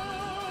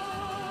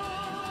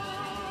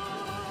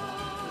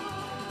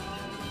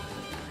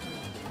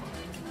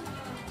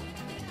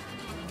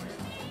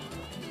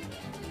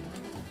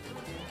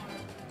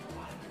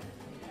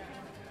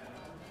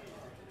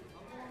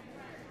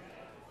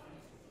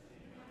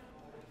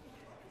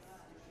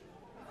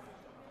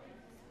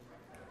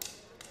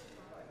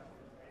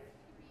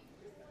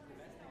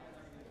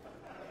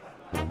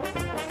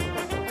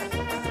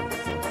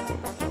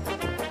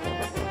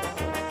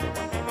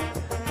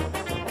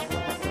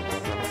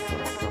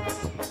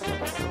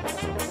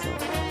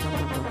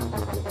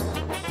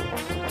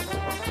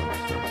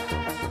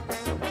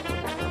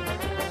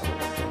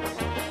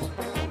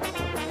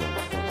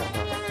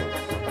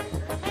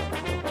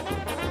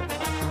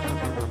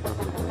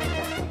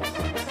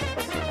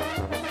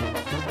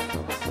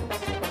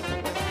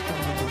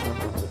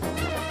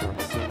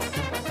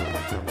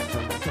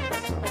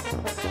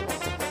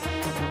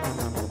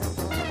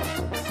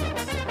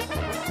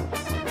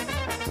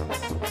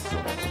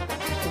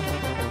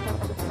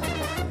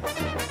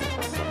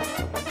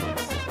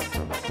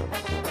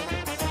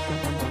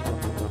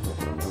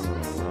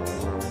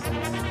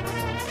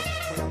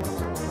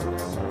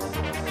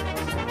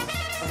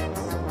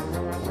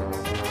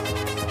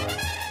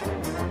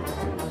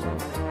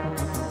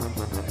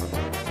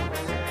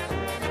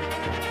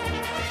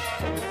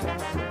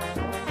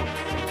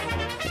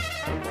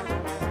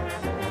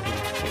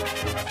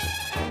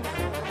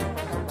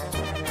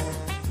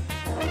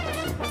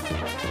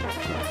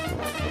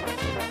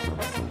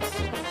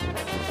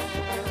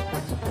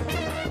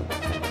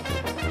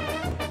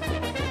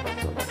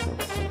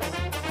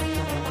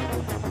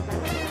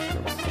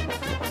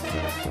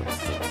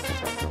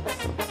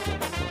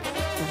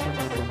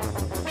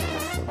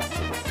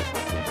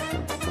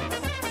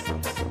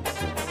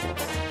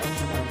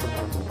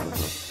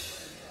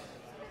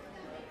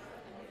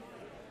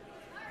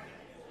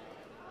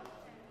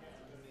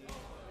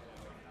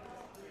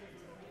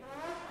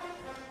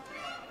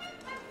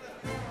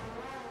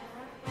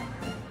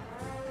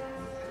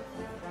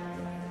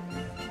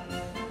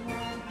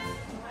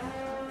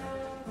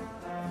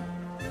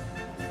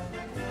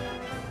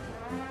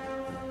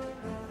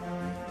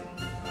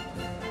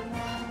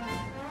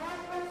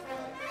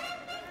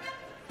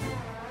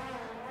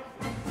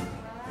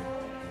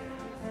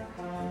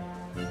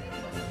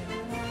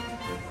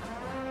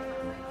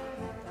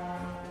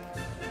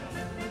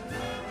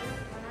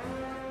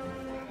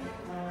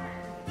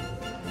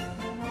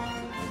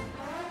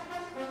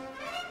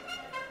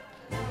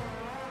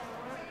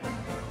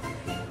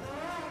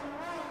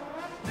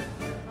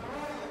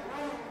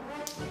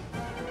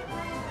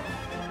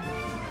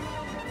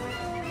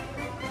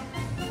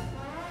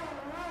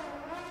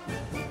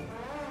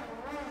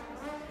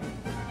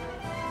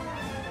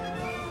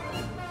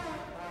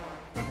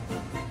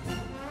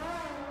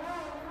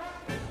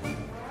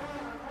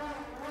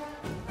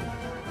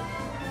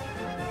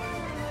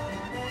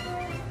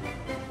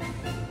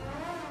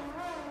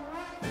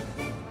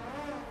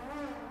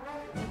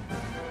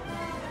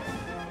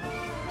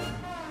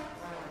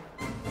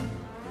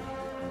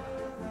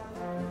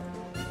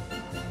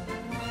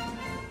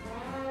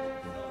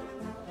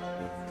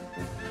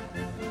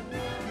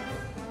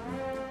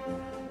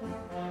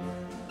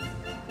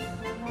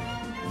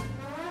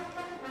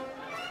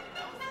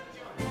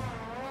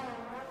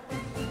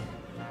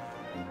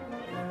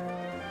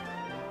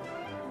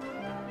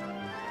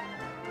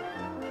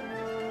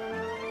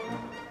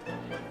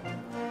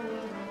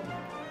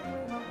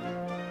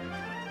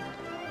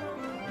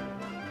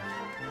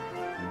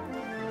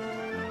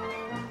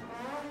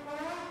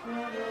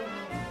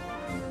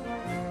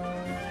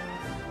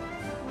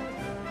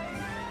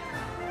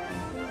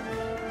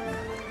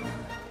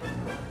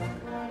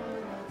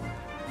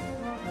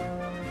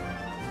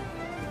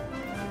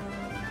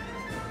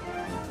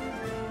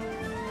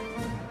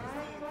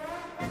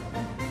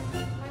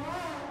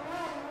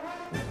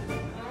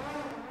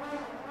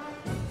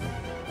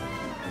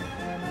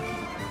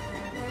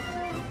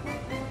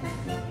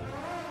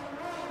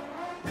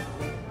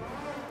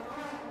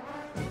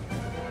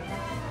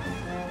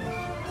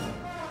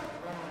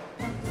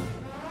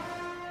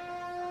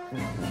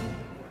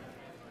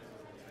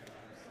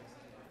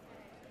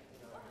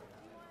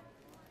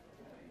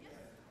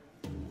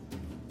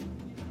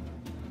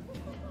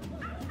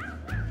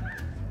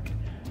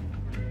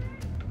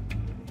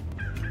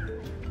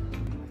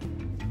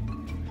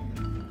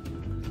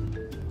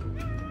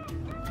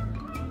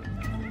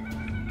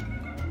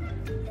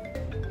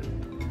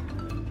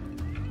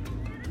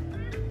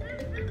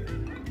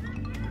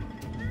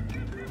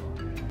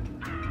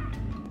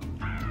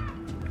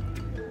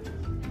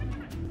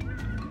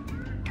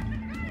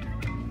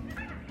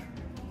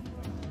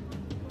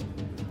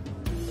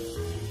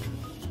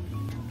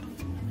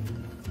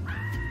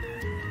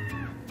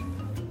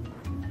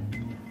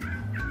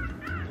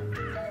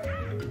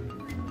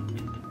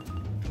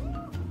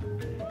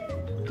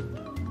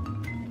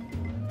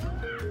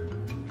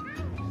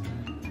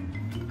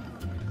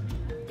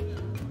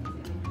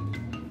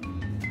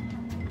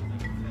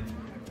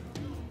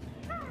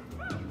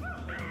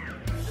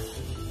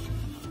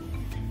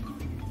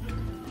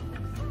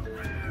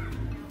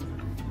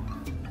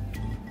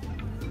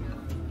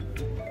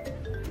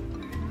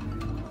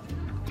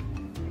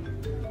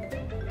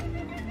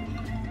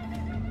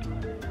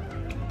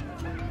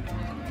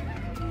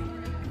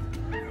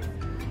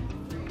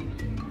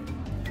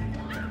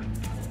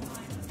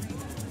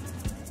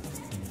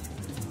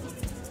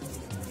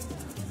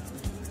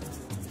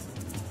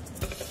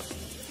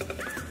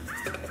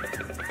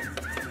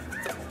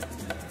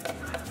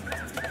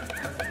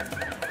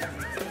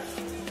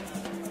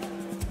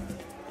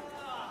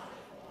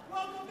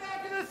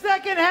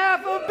 second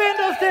half of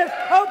Bindlestiff's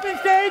Open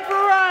Stage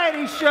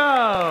Variety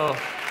Show.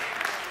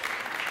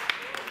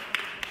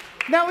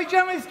 Now, we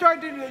generally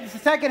start the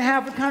second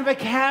half with kind of a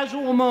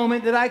casual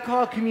moment that I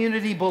call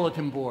Community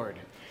Bulletin Board.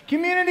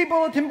 Community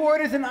Bulletin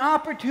Board is an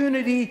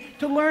opportunity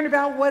to learn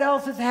about what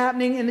else is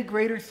happening in the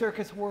greater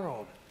circus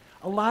world.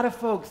 A lot of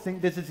folks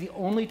think this is the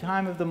only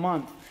time of the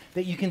month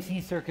that you can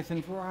see circus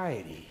and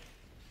variety.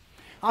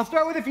 I'll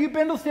start with a few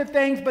Bindlestiff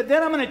things, but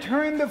then I'm going to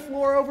turn the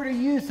floor over to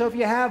you. So if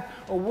you have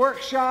a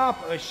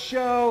workshop, a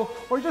show,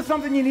 or just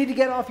something you need to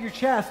get off your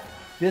chest,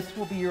 this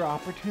will be your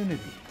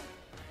opportunity.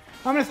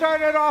 I'm going to start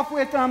it off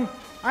with, I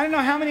don't know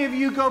how many of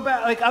you go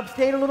back, like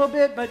upstate a little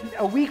bit, but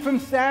a week from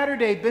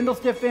Saturday,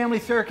 Bindlestiff Family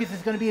Cirkus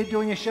is going to be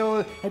doing a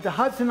show at the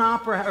Hudson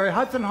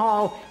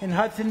Hall in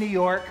Hudson, New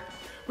York.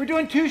 We're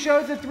doing 2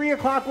 shows at 3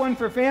 o'clock, one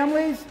for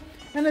families,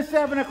 and a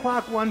 7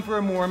 o'clock one for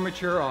a more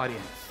mature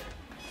audience.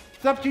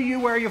 It's up to you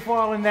where you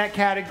fall in that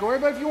category,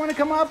 but if you want to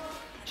come up,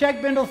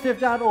 check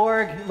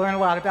bindlestiff.org, learn a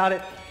lot about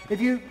it.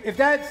 If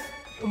that's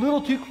a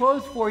little too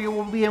close for you,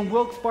 we'll be in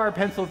Wilkes-Barre,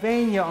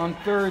 Pennsylvania on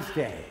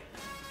Thursday,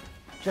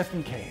 just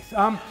in case.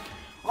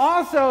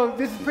 Also,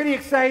 this is pretty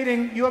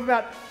exciting. You have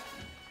about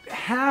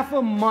half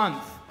a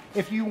month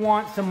if you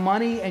want some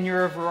money and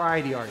you're a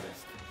variety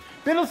artist.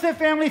 Bindlestiff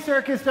Family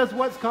Cirkus does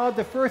what's called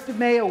the 1st of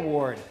May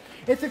Award.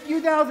 It's a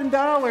few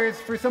 $1,000s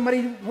for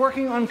somebody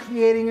working on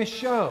creating a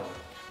show.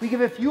 We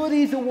give a few of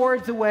these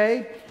awards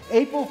away.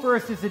 April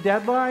 1st is the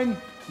deadline.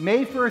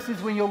 May 1st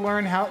is when you'll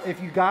learn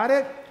if you got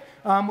it.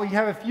 We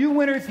have a few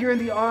winners here in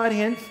the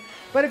audience.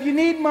 But if you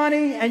need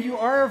money and you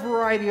are a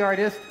variety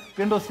artist,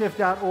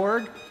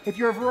 bindlestiff.org. If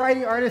you're a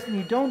variety artist and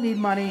you don't need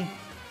money,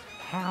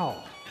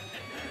 how?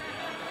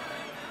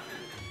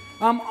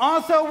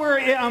 Also, we're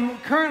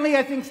currently,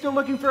 I think, still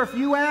looking for a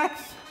few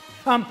acts.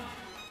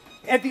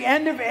 At the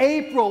end of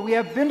April, we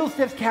have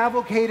Bindlestiff's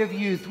Cavalcade of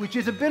Youth, which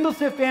is a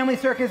Bindlestiff Family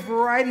Circus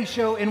variety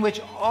show in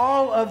which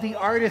all of the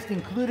artists,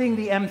 including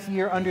the MC,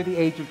 are under the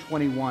age of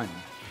 21.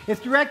 It's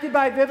directed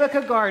by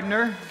Vivica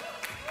Gardner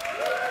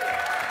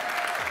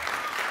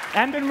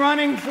and been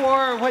running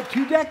for,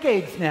 2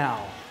 decades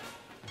now?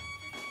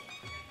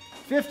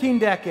 15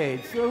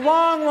 decades. A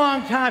long,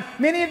 long time.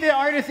 Many of the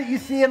artists that you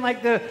see in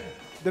like the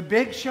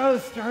big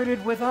shows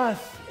started with us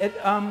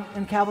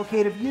in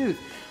Cavalcade of Youth.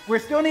 We're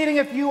still needing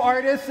a few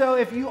artists, so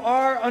if you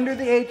are under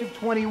the age of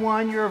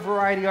 21, you're a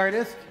variety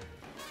artist,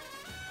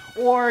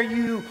 or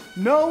you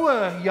know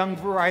a young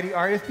variety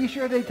artist, be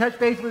sure they touch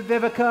base with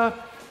Vivica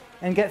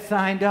and get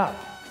signed up.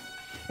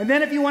 And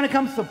then if you want to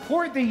come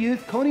support the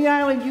youth, Coney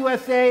Island,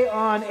 USA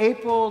on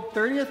April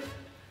 30th.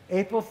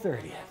 April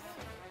 30th.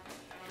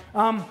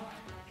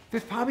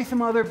 There's probably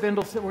some other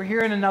Bindlestiff that we're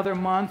here in another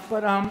month,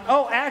 but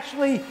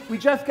actually, we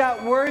just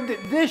got word that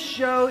this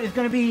show is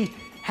going to be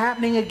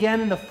happening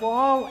again in the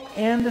fall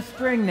and the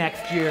spring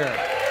next year.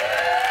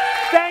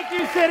 Thank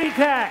you, City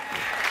Tech.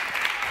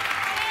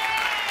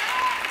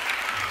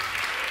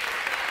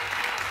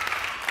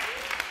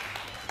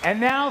 And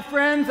now,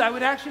 friends, I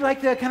would actually like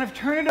to kind of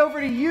turn it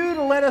over to you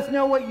to let us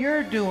know what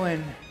you're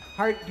doing.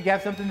 Hart, do you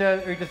have something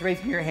to, or just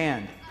raising your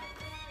hand?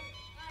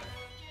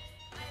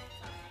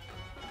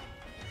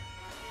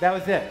 That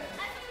was it.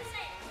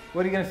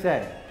 What are you going to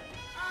say?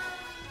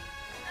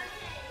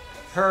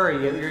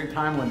 Hurry, you're in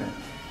time limit.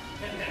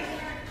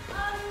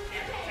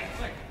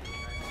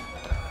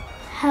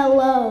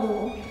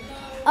 Hello.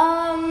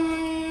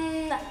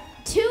 I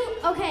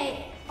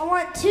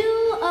want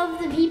 2 of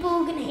the people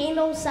who can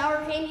handle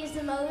sour candies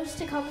the most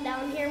to come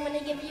down here. I'm going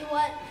to give you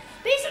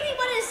basically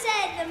what is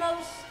said the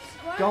most.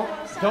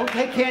 Don't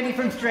take candy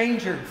from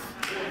strangers.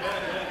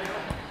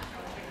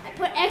 I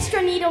put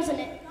extra needles in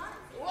it.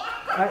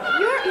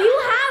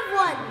 You have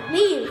one.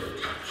 Leave.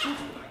 You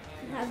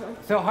have one.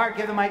 So, Hart,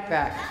 give the mic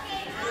back.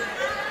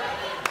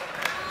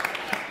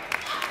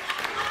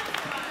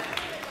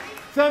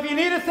 So if you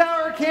need a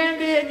sour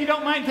candy and you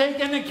don't mind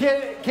taking the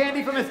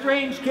candy from a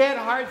strange kid,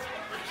 Hart's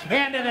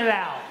handing it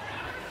out.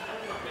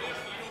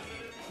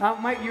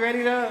 Mike, you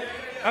ready to?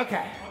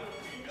 Okay.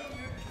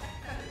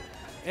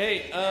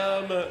 Hey,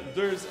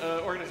 there's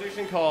an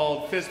organization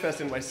called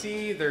FizzFest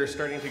NYC. They're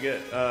starting to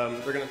get,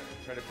 they're going to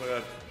try to put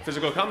a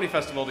physical comedy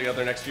festival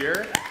together next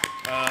year.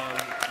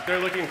 They're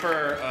looking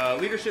for a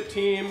leadership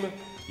team.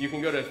 You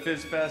can go to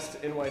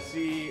FizzFest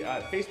NYC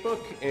at Facebook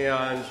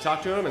and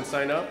talk to them and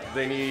sign up.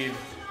 They need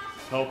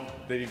help.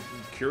 They need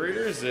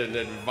curators and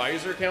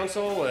advisor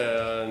council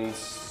and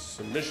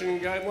submission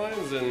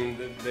guidelines, and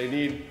they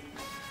need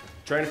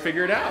trying to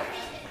figure it out.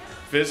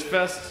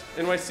 FizzFest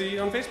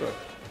NYC on Facebook.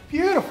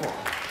 Beautiful.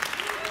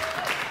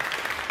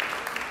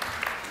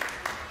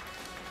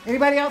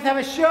 Anybody else have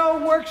a show,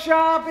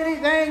 workshop,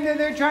 anything that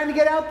they're trying to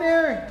get out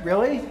there?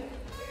 Really?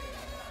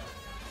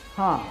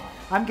 Huh.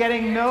 I'm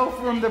getting no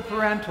from the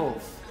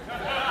parentals.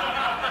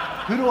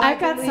 Who do I I've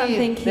got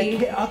something,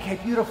 Keith. Okay,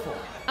 beautiful.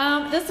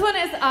 This one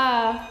is,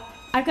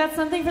 I've got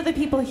something for the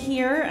people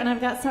here, and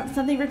I've got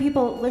something for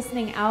people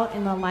listening out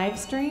in the live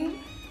stream.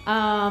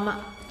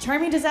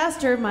 Charming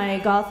Disaster, my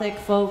gothic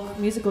folk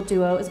musical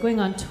duo, is going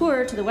on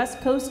tour to the West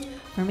Coast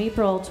from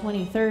April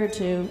 23rd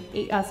to,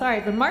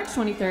 from March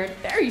 23rd,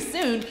 very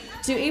soon,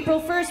 to April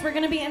 1st. We're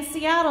going to be in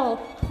Seattle,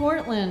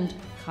 Portland,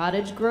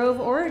 Cottage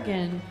Grove,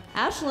 Oregon,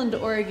 Ashland,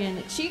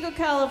 Oregon, Chico,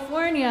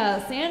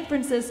 California, San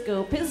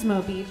Francisco,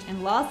 Pismo Beach,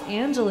 and Los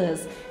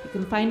Angeles. You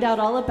can find out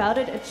all about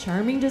it at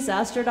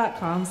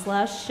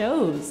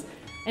charmingdisaster.com/shows.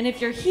 And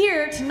if you're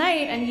here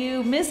tonight and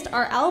you missed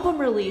our album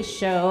release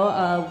show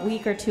a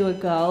week or two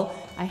ago,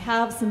 I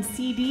have some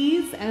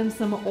CDs and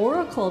some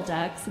Oracle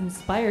decks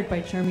inspired by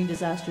Charming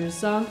Disaster's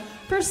song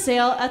for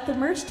sale at the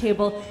merch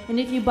table. And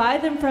if you buy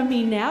them from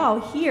me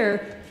now,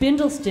 here,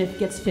 Bindlestiff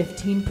gets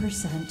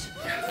 15%.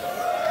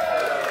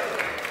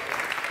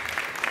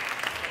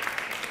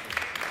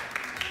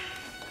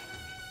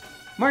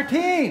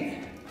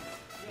 Martine!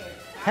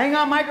 Hang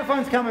on,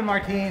 microphone's coming,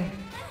 Martine.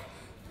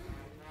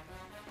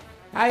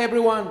 Hi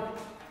everyone.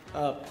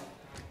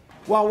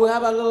 Well, we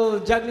have a little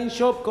juggling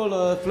shop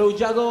called Flow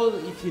Juggle.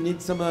 If you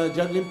need some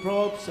juggling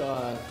props,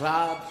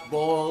 clubs,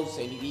 balls,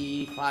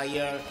 LED,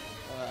 fire,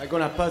 I'm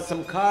gonna pass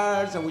some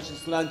cards, and we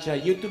just launch a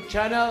YouTube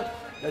channel.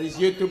 That is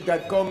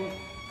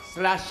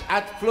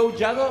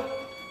youtube.com/@flowjuggle.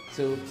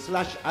 So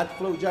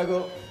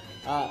 /@flowjuggle.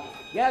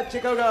 Yeah,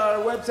 check out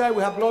our website.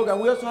 We have blog,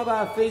 and we also have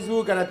a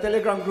Facebook and a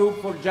Telegram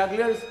group for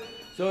jugglers.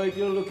 So if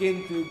you're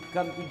looking to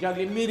come to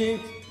juggling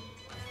meetings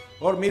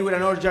or meet with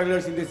another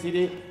jugglers in the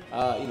city,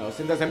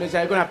 send us a message.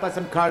 I'm gonna pass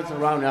some cards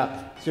around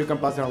so you can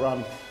pass them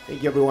around.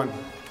 Thank you, everyone.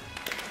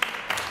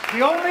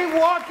 The only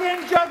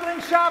walk-in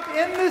juggling shop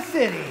in the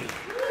city.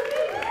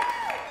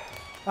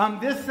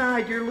 This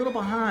side, you're a little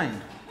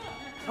behind.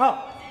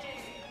 Oh,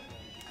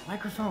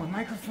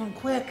 microphone,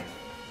 quick.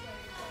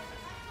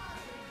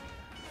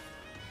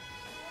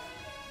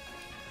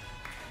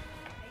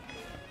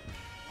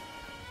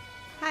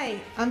 Hi,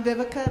 I'm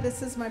Vivica.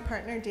 This is my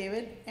partner,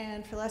 David.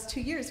 And for the last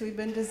 2 years, we've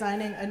been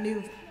designing a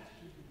new...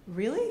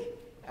 Really?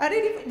 I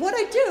didn't even... What'd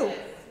I do?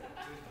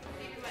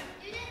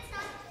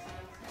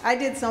 I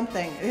did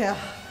something. Yeah,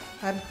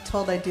 I'm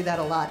told I do that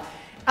a lot.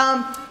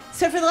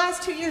 So for the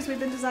last 2 years, we've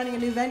been designing a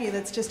new venue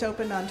that's just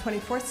opened on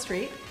 24th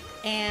Street.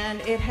 And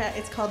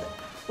it's called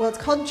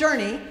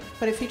Journey,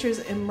 but it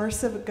features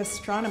immersive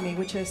gastronomy,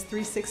 which has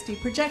 360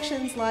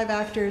 projections, live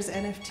actors,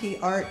 NFT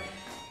art,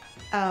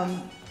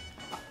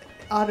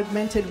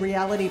 augmented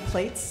reality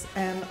plates,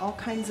 and all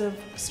kinds of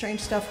strange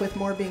stuff, with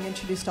more being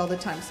introduced all the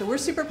time. So we're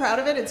super proud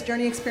of it. It's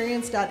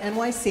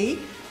journeyexperience.nyc,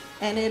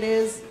 and it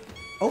is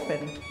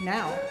open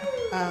now.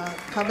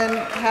 Come and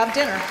have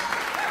dinner.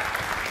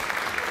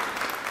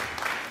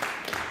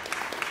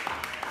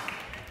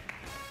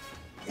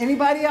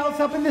 Anybody else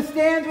up in the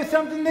stands with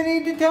something they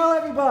need to tell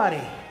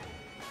everybody?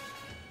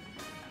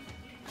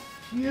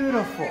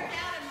 Beautiful.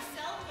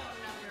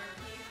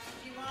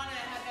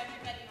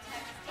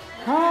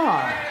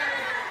 Huh.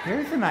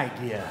 Here's an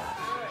idea.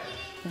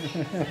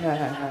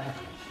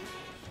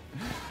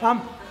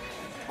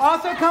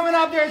 Also coming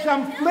up, there's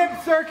Flip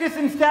Circus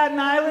in Staten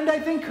Island, I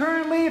think,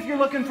 currently, if you're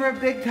looking for a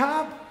big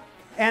top.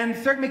 And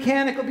Cirque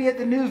Mechanic will be at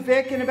the New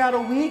Vic in about a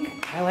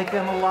week. I like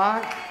them a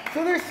lot.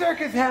 So there's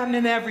circus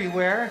happening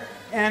everywhere.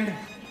 And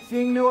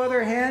seeing no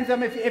other hands,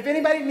 if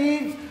anybody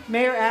needs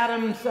Mayor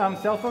Adams'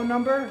 cell phone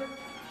number,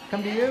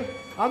 come to you.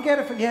 I'll get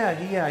it for,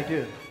 yeah, I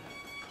do.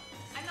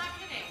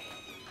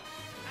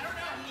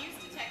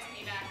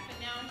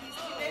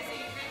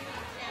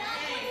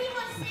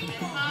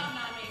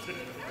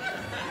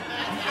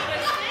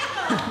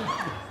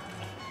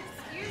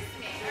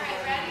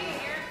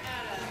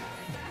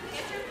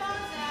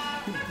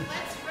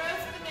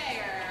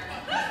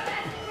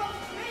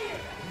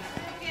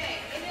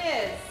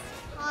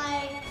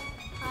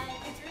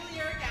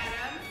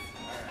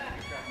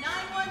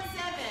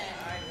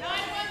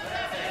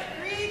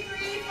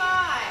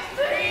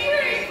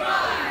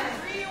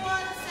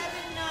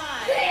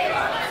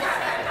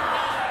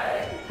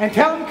 And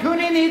tell him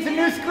Cooney needs a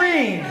new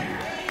screen.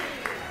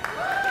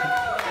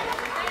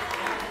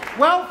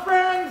 Well,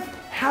 friends,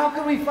 how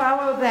can we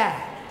follow that?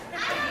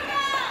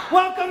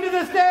 Welcome to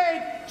the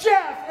stage,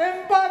 Jeff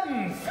and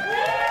Buttons.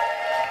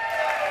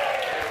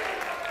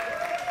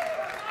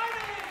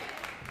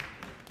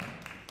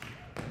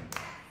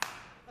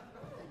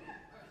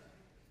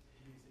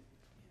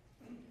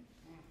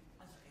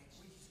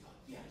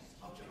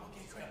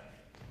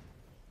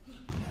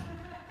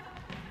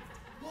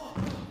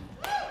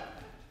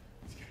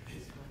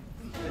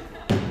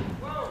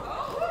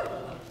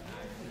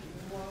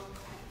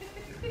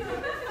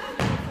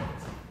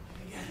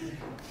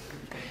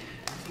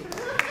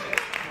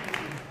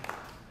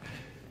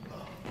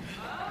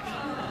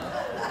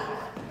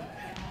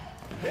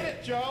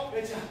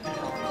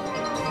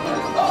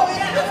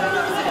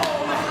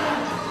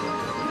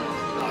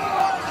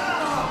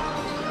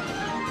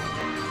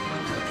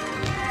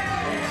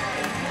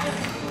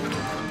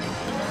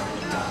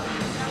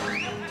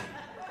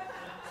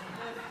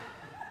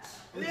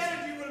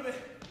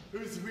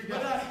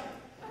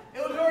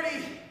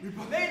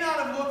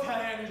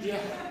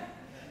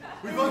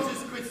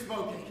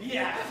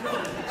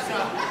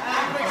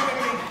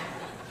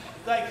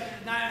 like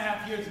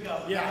 9.5 years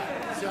ago.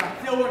 Yeah, so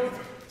Still working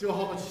do a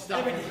whole bunch of stuff.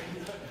 everything.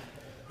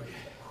 Okay.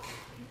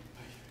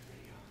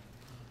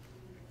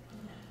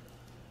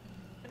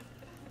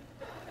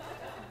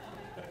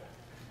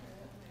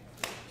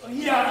 Oh,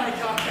 yeah, I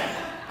got that.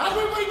 How's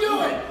everybody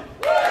doing?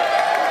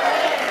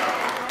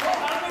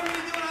 How's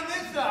everybody doing on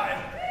this side?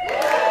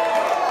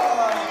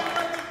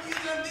 You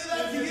gonna do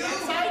that to you? That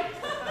side?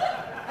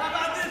 How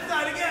about this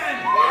side again?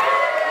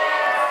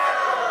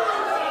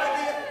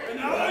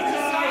 Another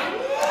side.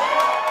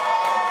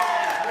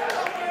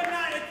 We're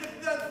not. It's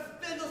the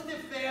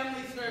Bindlestiff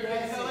Family Cirkus.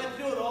 Yes. So let's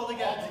do it all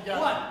together. All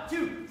together. 1,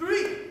 2, 3.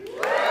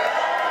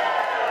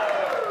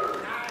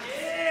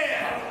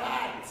 Yeah. All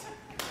right.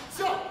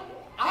 So,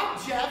 I'm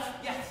Jeff.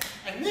 Yes.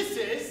 And this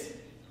is...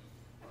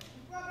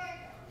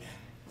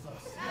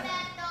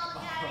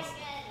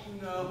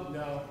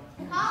 No.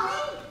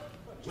 Holly?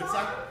 What's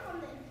that?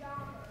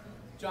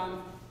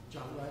 John.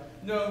 John, what?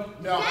 No.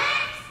 No.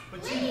 Max?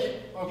 But you did.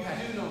 Okay.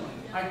 You do know me.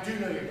 I do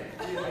know your name.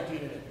 I do know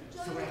your name.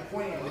 So when I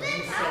point at it, you say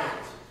it.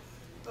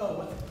 Oh,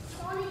 what?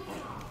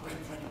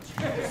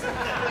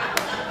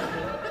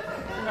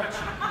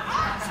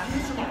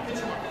 Excuse your mom. Get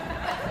your mom.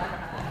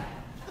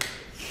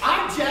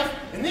 I'm Jeff,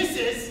 and this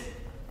is...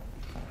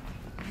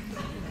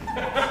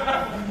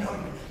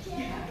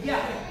 Yeah.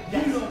 Yes.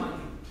 You know my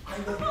name. I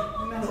know you.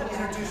 No,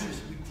 introduce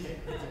yourself. We did.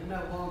 We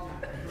met a long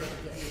time ago.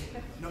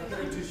 No,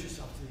 introduce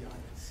yourself to the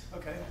audience.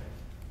 Okay.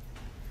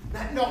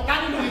 No, not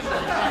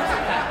individually.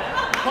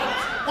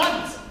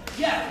 Buttons.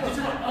 Yeah. Get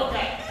your mom.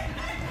 Okay.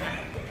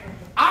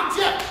 I'm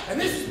Jeff, and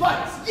this is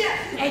Buttons. Yes.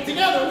 And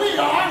together we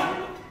are...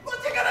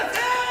 What you gonna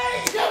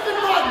say? Jeff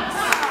and Buttons.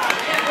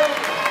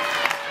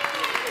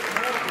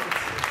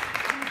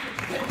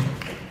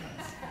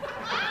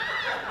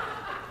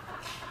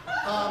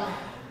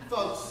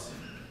 Folks,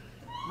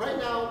 right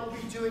now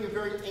we're doing a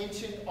very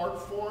ancient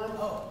art form.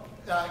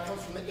 It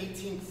comes from the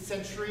 18th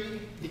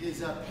century. It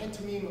is a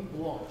pantomime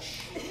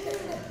blanche.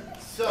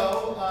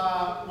 So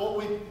what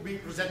we're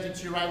presenting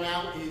to you right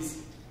now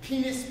is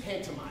penis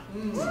pantomime.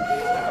 It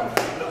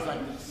goes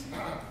like this.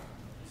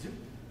 Zoop,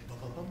 bum,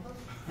 bum, bum, bum.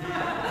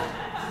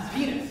 This is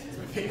penis. It's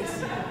my penis.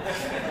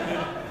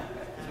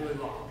 It's really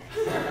long.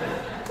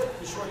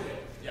 The short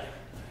bit. Yeah.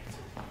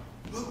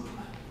 Boop.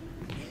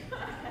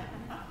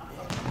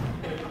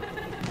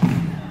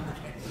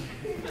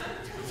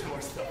 Some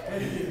more stuff.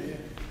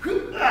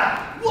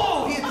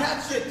 Whoa! He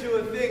attached it to a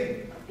thing.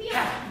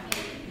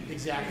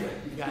 Exactly.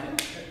 You got it.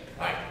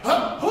 All right.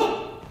 Hup, hup.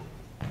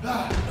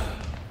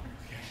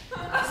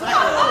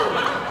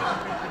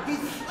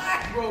 He's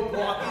slack rope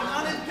walking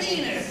on his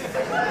penis.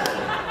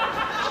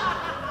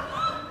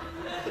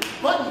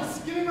 Buttons,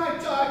 give me my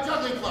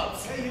juggling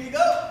clubs. Hey, here you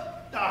go.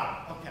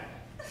 Okay.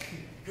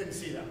 Couldn't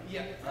see them.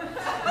 Yeah.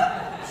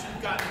 Should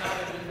have gotten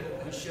out of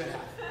it. We should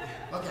have.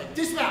 Okay,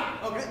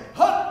 dismount. Okay.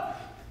 Hup.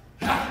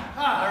 All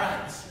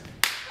right.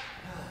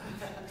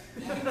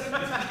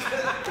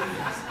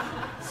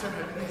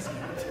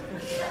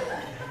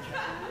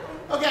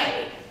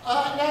 Okay,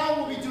 now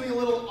we'll be doing a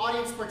little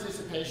audience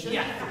participation.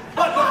 Yeah.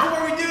 But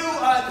before we do,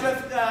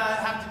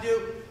 have to do,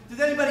 does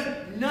anybody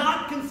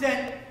not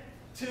consent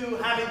to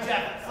having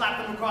Jeff slap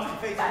them across the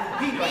face with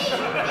his penis?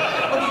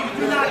 Okay, you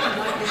do not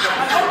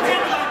consent.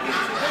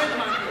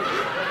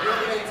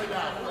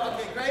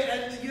 Okay, great.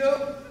 And you?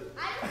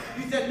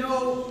 You said no.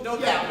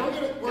 Yeah, we're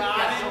gonna. Got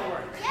it. Don't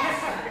worry.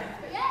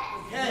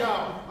 Okay. No.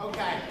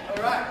 Okay.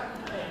 All right.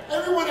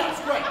 Everyone else,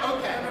 great.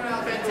 Okay. Everyone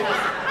else,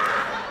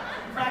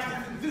 Fantastic.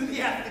 Practice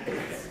enthusiastic.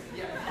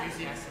 Yeah,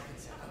 enthusiastic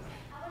consent.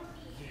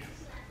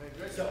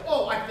 Okay. So,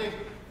 I think,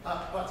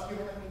 Butts, you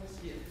want to this?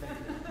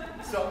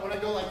 Yeah. So when I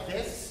go like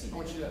this, I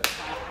want you to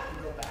clap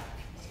and go back.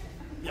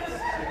 Yes.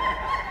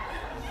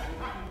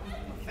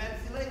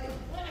 Fancy lady.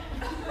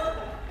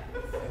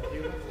 Thank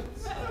you.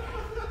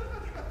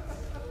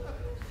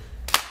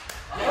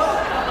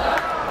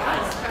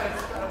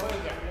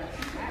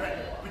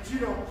 But you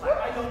don't clap.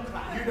 I don't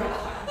clap. You don't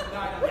clap. No,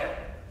 I don't. Yeah.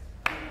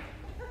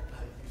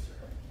 You, sir.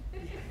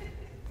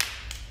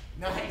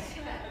 Nice. Okay,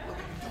 you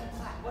don't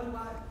clap. What do I?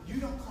 You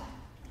don't clap.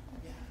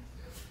 Yeah.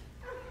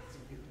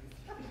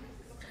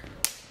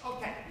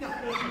 Okay. No.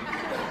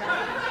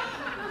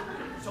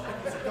 So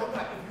don't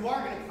clap. If you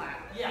are going to clap,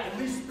 Yeah. at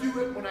least do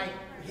it when I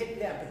hit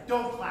them, but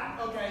don't clap.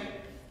 Okay.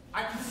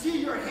 I can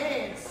see your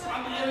hands.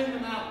 I'm airing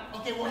them out.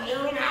 Okay, well,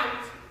 air them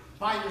out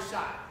by your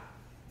side.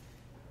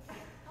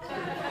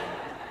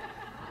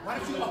 Why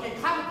don't you, okay,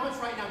 clap a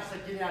bunch right now, just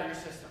like get it out of your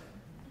system.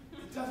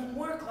 It doesn't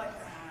work like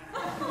that.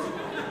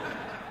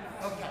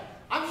 Okay,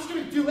 I'm just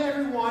gonna do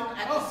everyone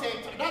at the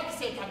same time. Not at the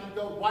same time, I'm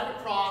gonna go right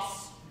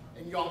across,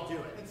 and y'all do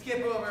it. And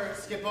skip over.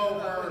 Skip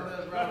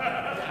over. The rubber.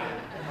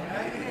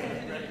 Yeah.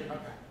 Okay. Ready?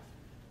 Okay.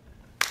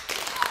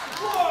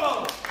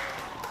 Whoa!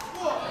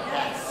 Whoa!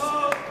 Yes.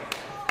 Oh.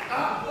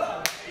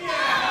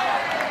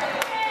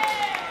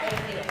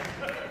 Thank you.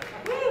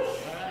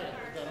 All right,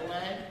 put that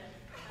away.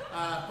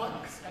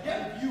 Buttons, I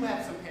think you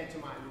have some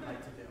pantomime you'd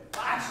like to do.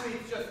 Actually,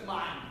 it's just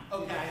mine.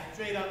 Okay.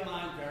 Straight up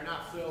mine. Fair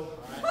enough. So,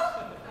 All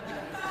right.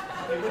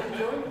 Okay, what are you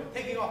doing?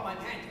 taking off my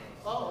pantyhose.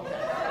 Oh, okay.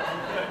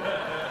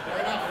 Very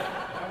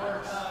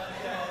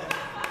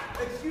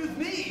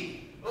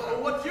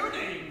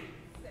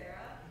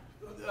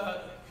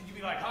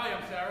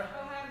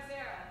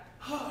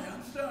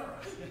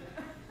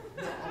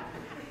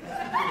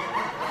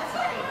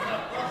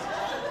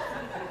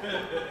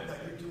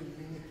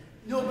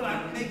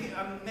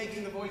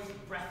making the voice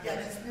breathless. Yeah,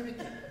 that's mimic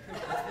it.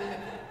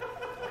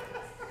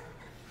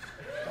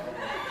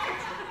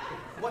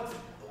 What's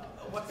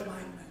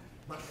mine?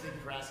 Thank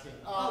you for asking.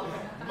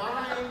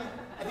 Mine,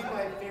 I think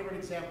my favorite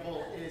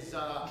example is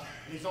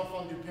Les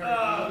Enfants du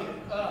Père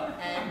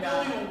and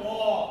building a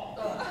wall.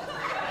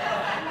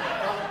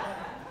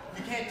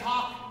 You can't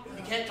talk.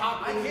 You can't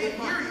talk. I can't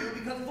hear you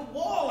because the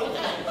wall is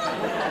there.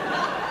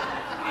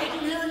 I can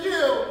hear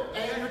you,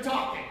 and you're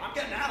talking. I'm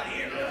getting out of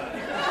here.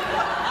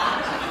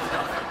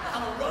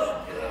 I'm a road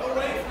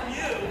away from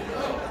you.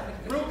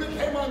 Real good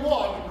came my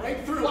wall. I went right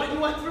through. What, you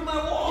went through my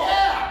wall?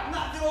 Yeah. I'm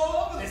not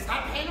all over this. It's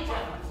not paying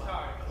attention.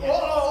 Sorry. Yeah.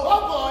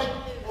 Oh boy.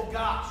 Oh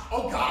gosh.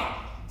 Oh God.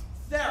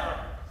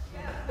 Sarah.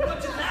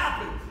 What just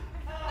happened?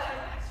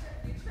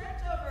 You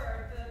tripped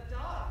over the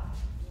dog.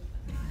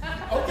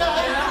 Okay.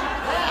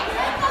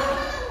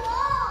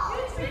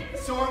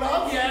 Sort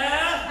of.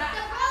 Yeah.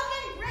 The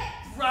broken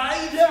bricks.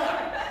 Right?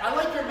 Yeah. I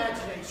like your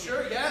imagination.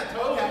 Sure, yeah,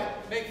 totally. Okay.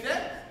 Makes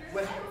sense.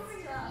 What?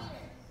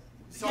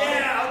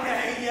 Yeah,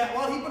 okay, yeah.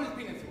 Well, he put his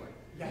penis away.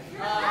 Yeah.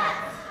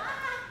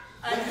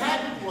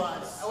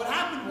 What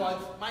happened was,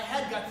 my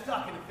head got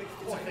stuck in a fixed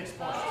point. It's a fixed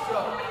point. So,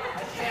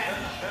 I can't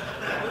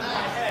move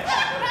my head.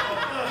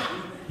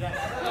 Yes.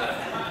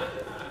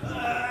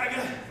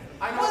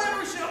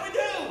 Whatever shall we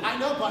do? I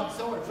know, but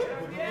so are you.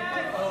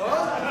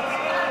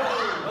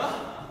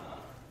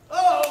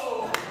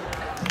 Oh!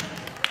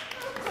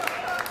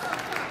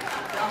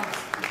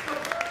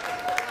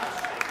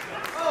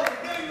 Oh,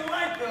 we're getting the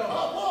light though.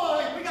 Oh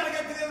boy. We gotta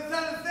get to the other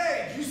side of the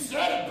stage. You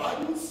said it,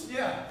 Buttons.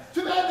 Yeah.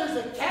 Too bad there's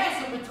a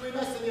chasm between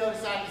us and the other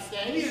side of the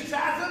stage. You need a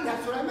chasm?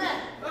 That's what I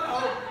meant.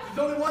 Uh-oh. There's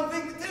only one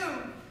thing to do.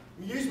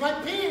 Use my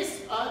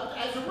penis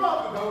as a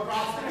rope and go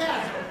across the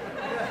chasm.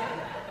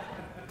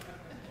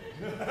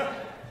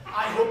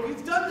 I hope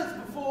you've done this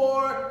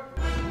before.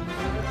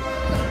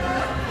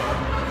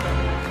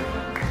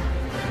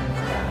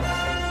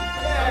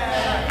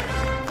 Yeah.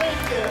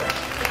 Thank you.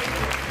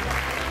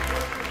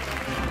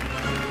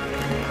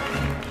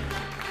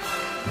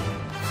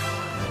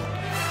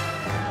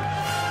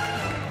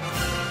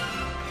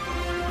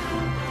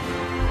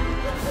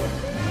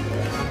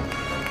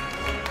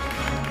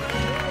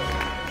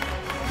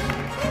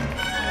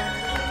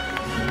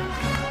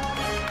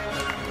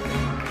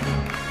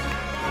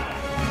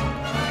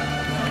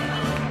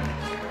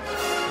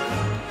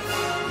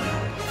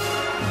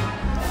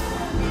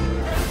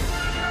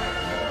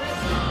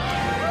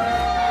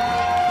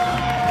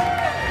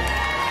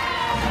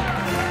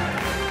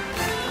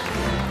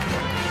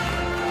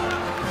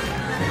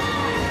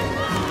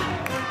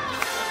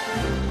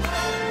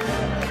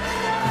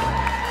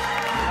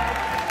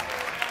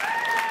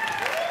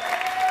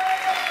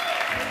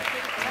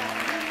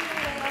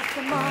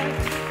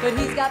 But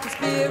he's got the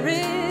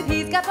spirit,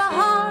 he's got the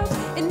heart.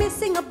 In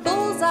missing a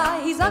bullseye,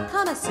 he's a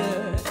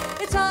connoisseur.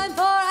 It's time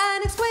for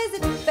an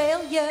exquisite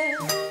failure.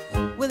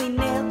 Will he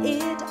nail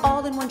it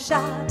all in one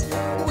shot?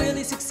 Will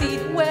he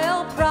succeed?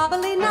 Well,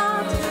 probably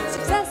not.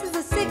 Success is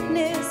a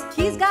sickness,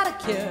 he's got a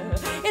cure.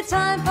 It's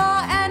time for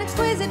an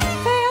exquisite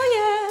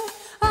failure.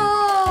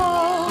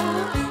 Oh,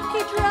 he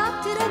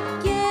dropped it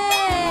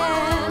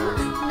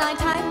again. 9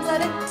 times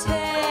out of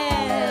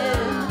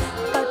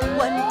 10. But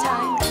one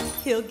time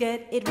he'll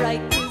get it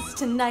right. Is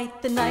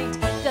tonight the night?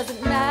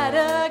 Doesn't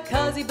matter,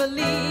 cause he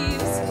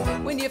believes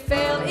when you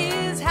fail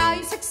is how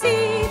you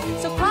succeed.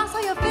 So cross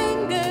all your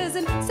fingers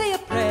and say a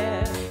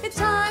prayer. It's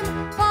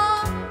time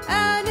for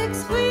an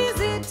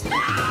exquisite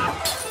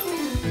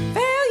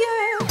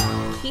failure.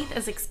 Keith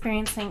is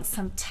experiencing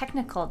some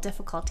technical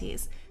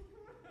difficulties.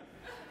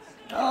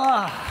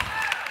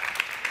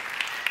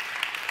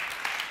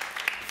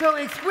 So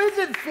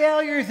exquisite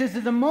failures is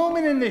the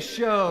moment in the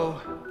show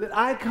that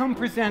I come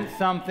present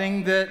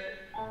something that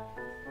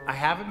I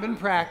haven't been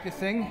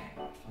practicing.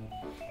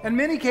 In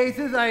many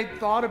cases, I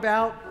thought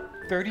about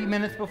 30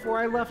 minutes before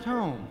I left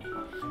home.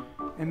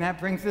 And that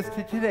brings us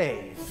to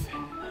today's.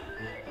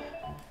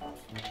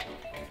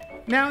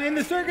 Now, in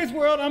the circus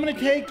world, I'm going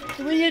to take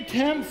 3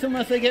 attempts,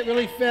 unless I get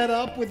really fed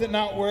up with it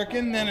not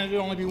working, then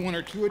it'll only be 1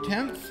 or 2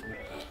 attempts.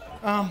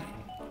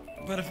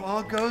 But if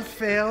all goes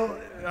fail,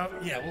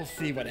 yeah, we'll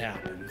see what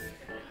happens.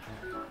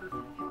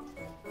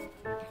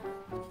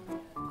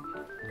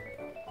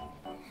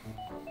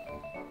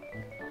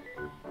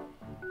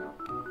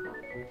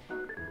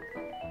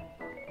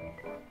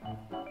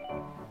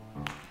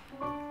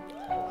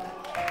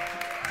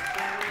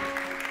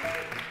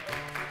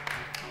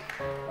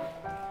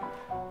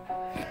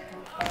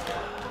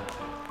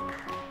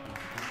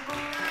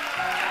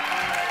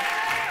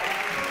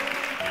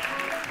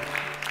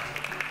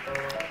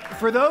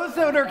 For those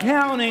that are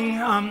counting,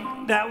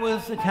 that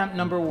was attempt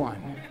number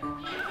 1.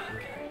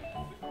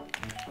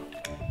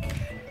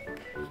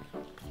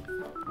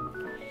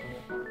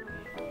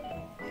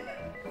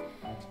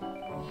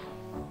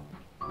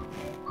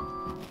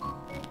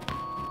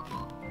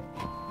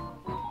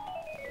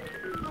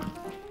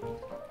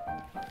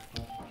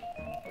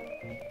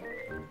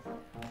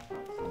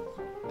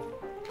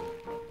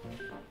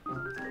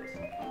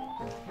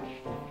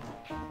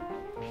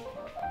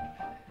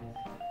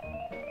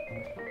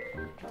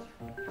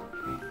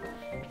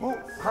 I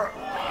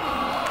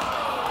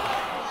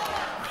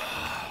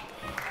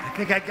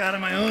think I got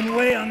in my own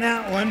way on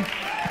that one.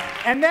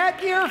 And that,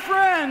 dear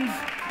friends,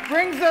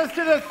 brings us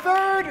to the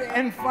third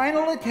and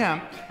final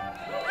attempt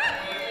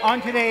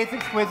on today's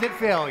exquisite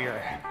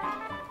failure.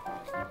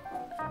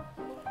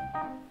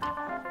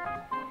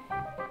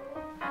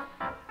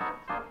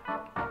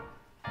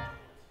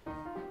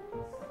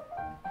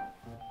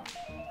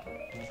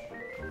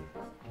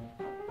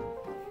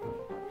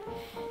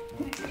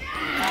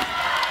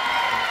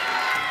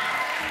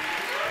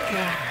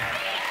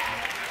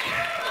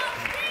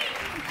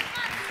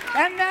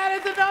 And that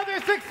is another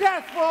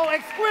successful,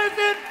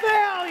 exquisite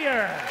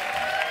failure.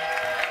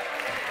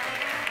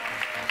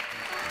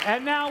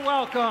 And now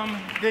welcome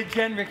the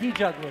Jen Ricky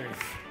Jugglers.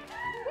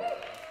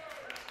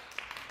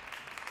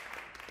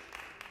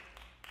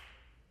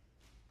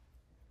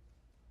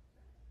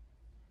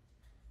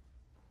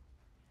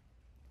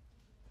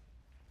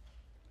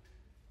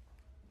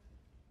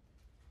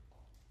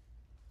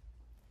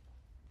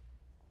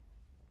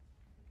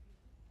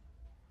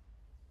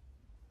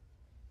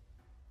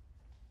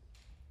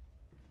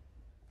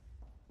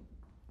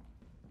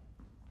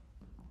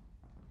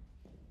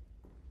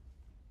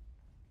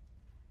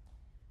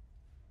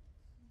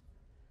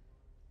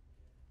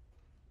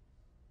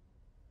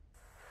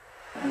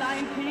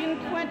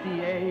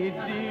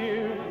 Dear.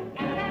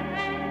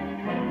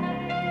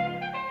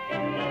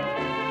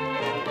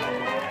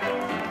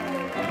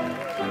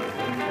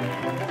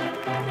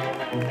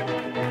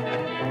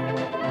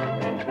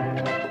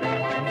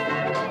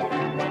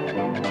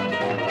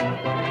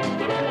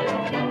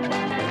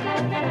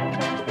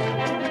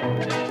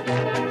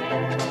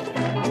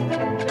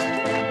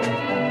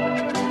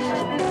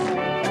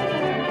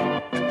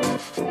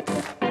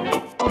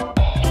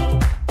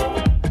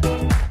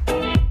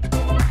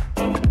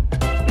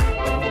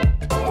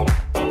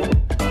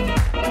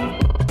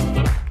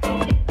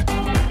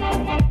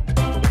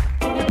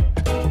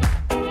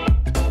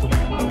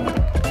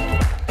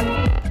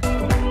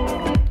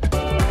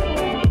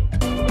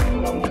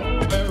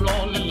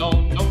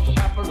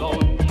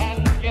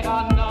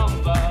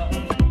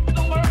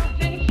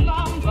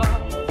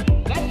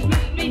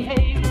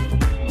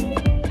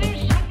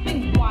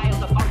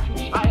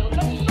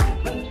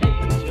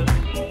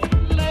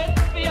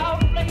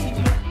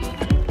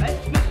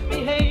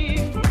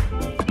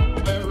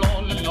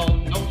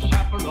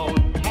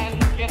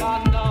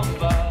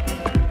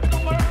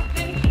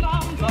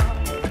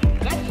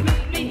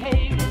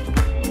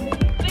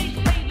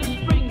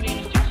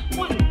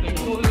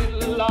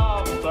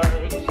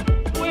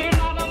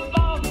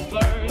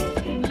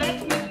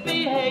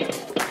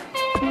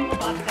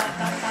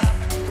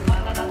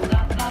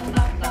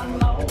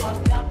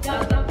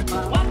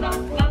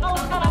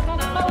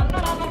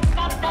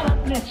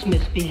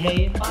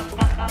 Misbehave.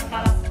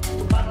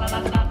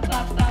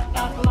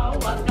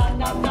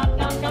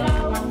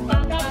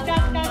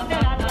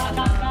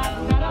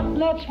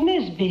 Let's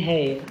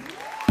misbehave.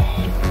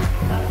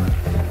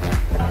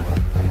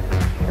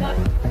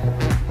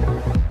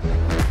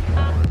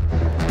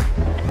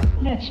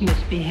 Let's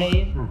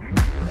misbehave.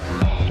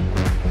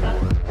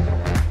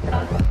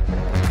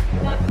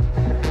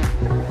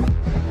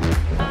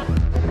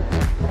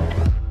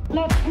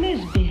 Let's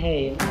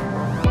misbehave.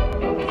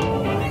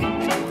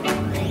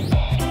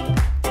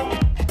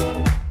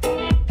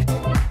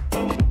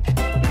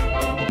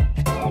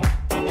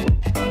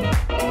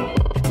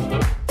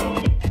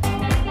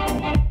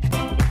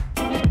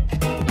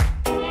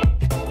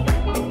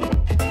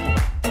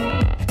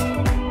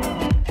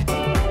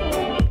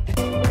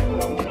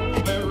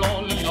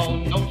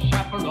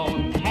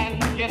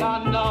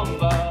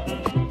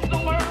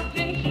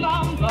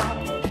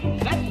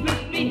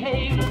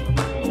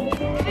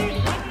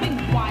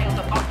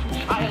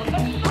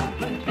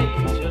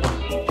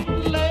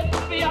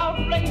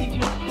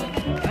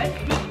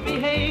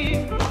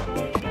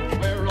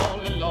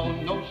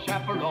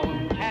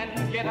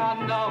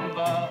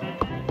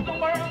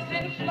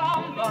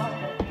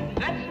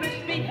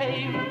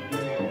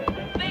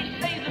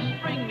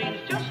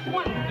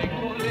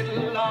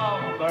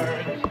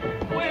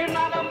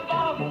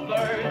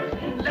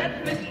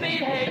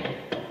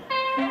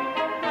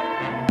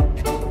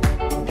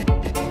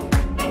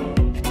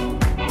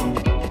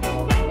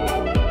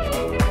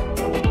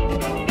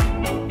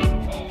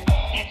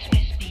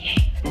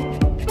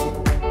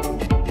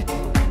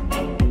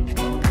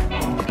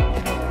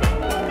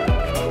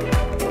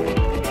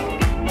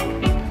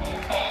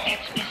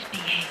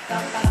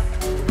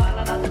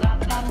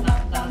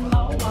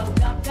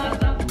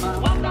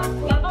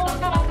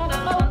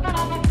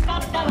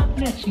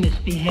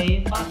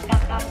 Misbehave.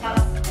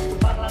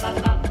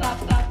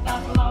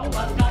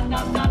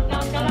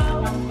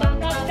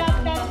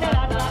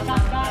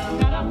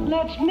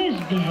 Let's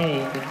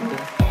misbehave.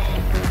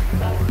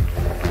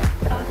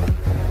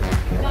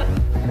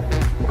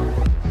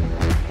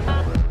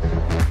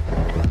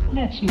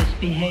 Let's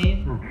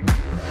misbehave.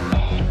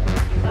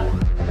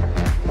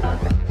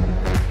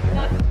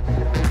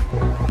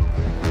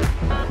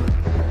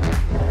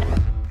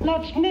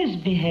 Let's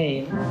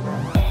misbehave.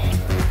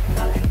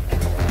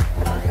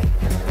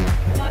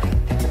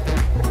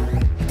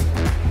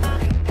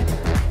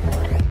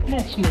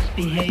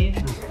 misbehave.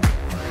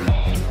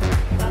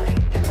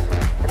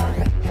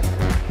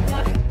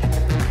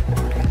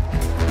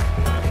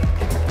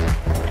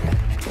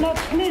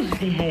 Let's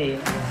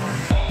misbehave.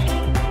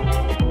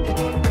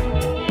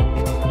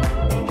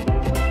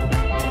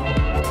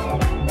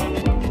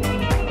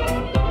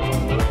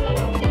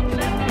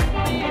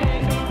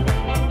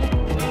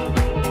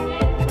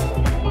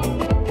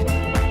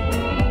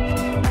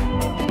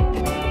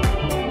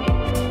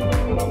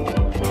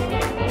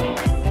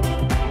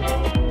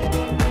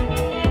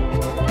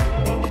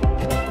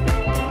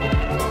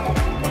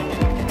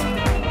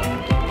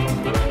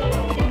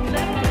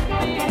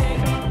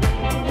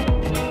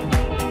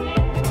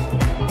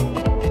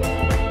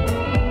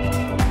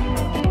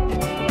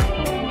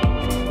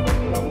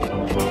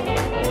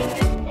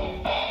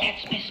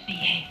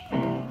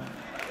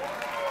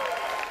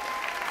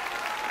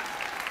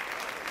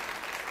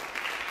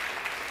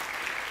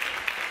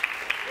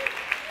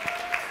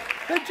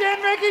 The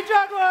Gin Mickey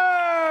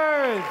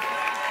Jugglers!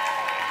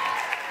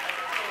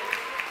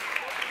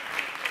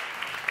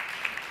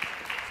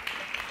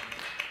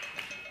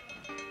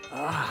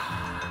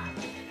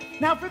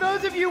 Now, for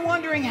those of you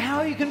wondering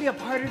how you can be a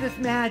part of this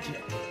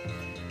magic,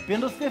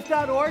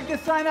 Bindlestiff.org to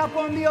sign up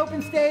on the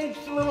open stage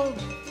little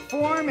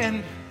form,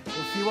 and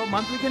we'll see what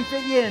month we can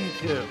fit you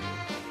into.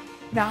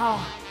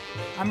 Now,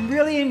 I'm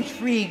really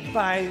intrigued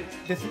by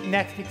this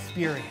next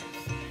experience.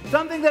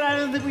 Something that I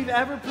don't think we've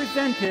ever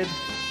presented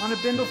on a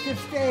Bindlestiff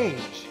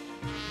stage.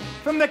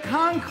 From the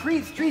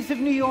concrete streets of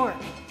New York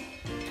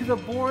to the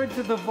boards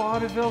of the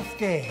vaudeville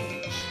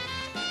stage.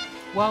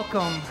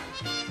 Welcome,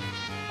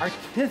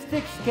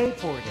 artistic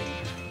skateboarding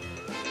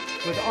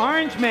with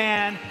Orange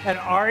Man and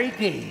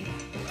R.E.D.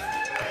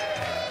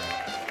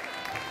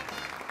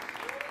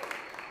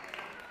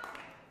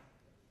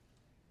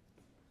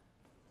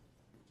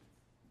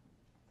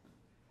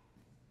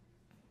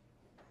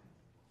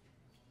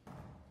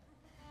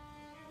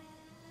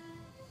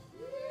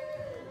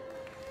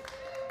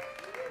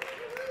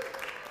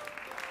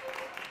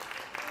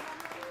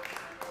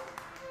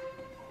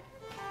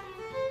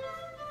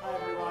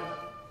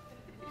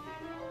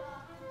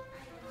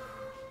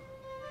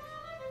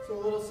 So a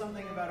little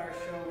something about our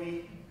show.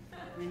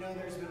 We know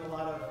there's been a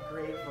lot of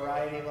great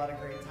variety, a lot of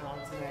great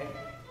talent tonight.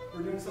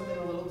 We're doing something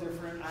a little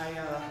different.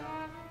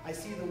 I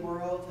see the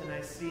world and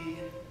I see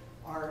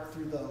art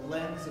through the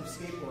lens of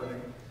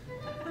skateboarding.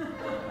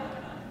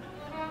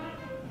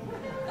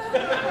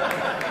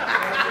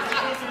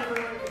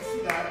 Everyone can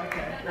see that.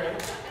 Okay, great.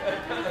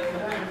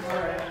 All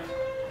right.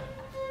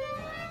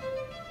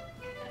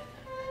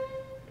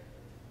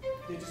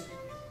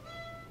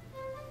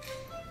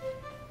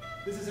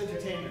 This is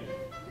entertainment.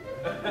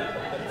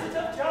 It's a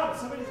tough job.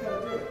 Somebody's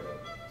got to do it.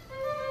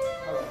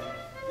 All right.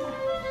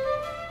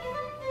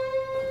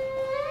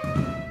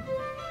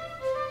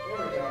 There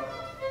we go.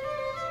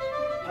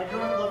 I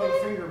grew up loving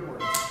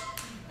fingerboards.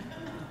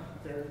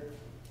 They're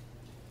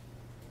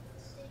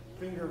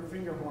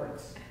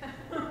fingerboards.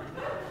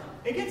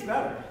 It gets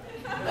better.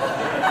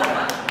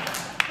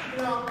 You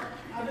know,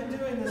 I've been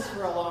doing this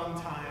for a long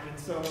time, and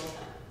so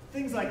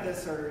things like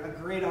this are a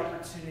great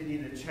opportunity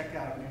to check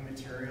out new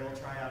material,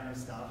 try out new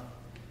stuff.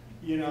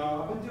 You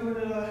know, I've been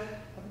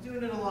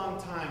doing it a long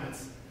time.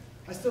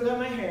 I still got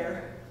my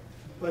hair,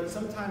 but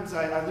sometimes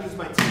I lose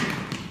my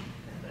teeth.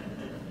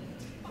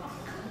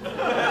 The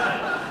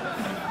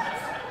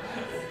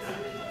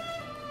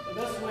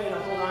best way to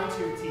hold on to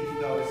your teeth,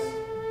 though, is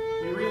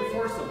you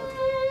reinforce them.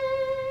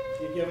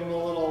 You give them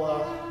a little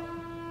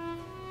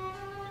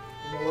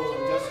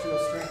industrial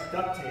strength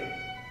duct tape.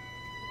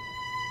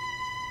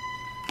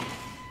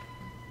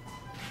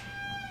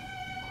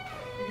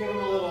 You give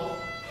them a little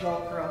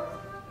Velcro.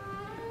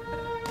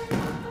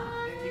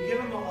 And you give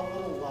them a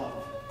little love.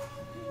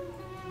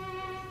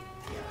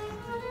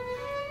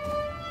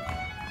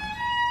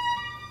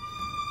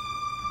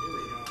 Here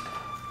we go.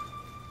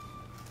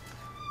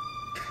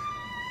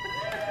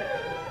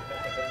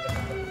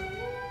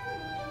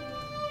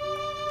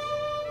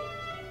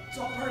 It's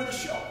all part of the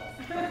show.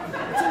 It's a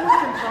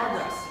work in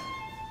progress.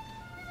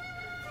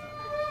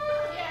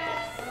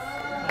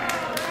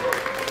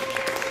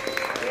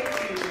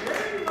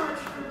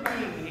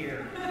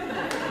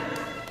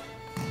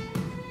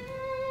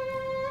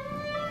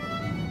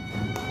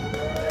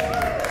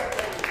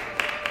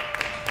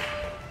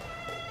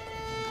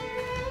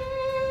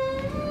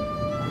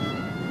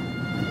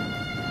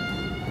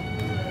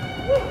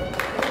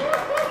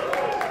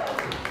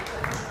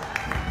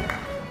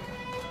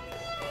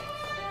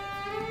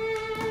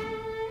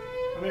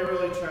 Let me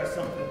really try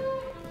something.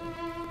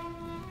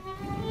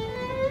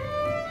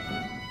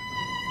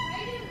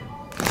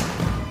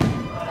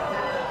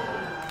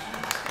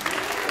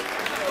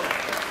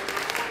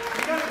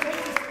 You gotta take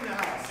this in the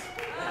house.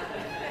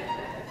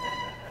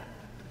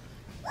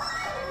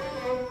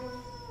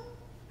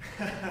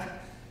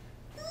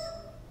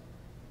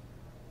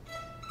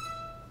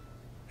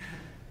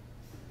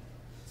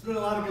 It's been a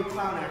lot of good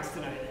clown acts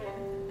tonight.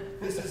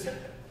 This is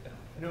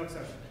no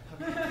exception.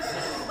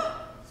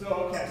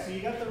 Okay. So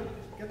you got the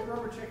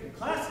rubber chicken.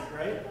 Classic,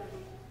 right?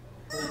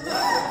 You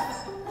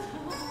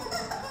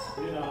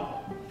know?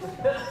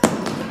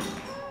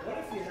 What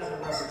if you had a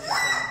rubber chicken?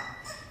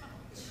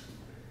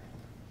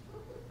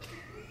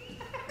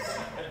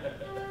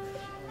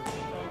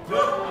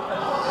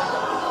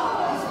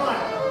 He's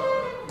fine.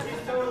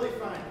 He's totally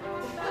fine.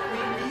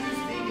 We use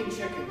vegan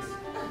chickens.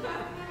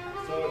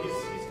 So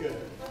he's good.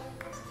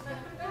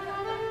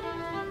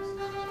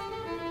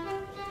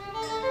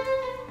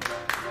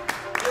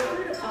 Feel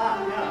free to clap,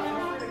 yeah.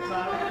 Feel free to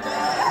clap.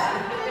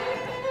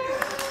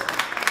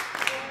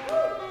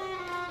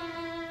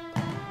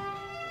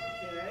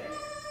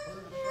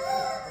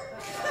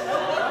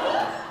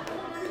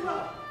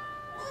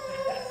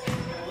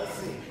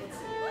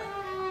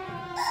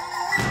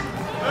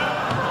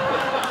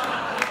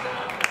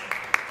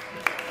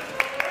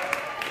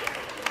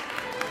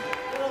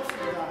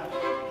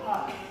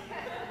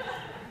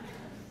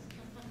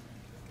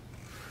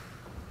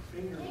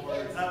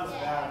 Fingerboards. That was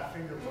bad.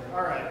 Fingerboard.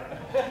 All right.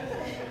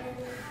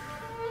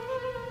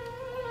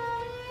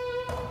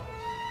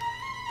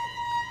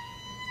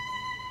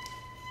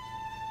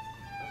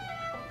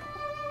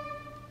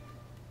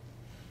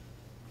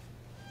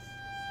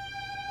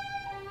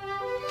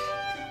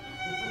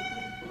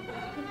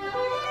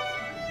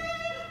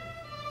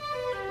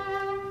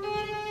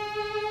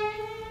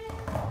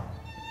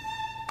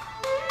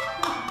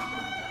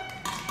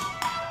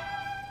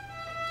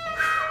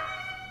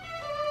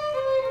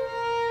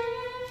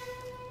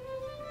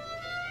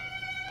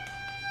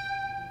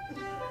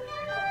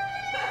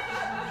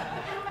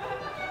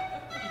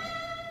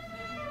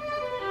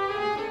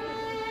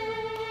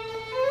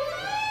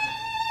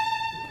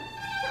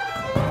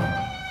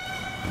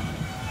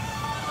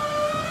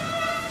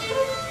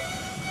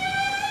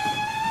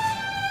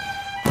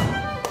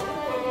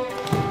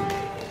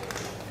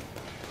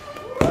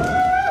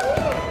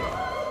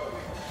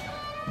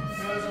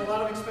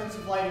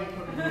 Expensive lighting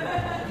equipment here.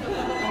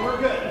 But we're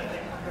good. I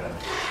think we're good.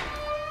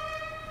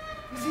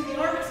 You see, the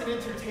arts and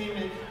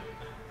entertainment,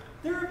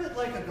 they're a bit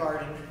like a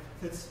garden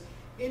that's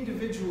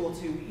individual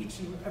to each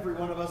and every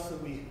one of us,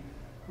 that we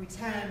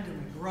tend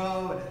and we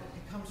grow, and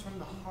it comes from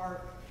the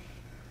heart.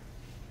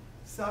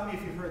 Stop me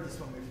if you've heard this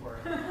one before.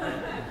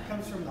 It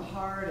comes from the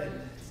heart,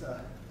 and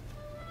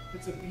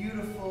it's a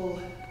beautiful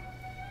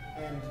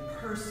and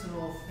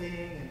personal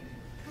thing,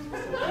 and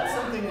it's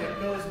something that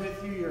goes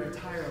with you your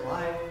entire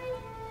life.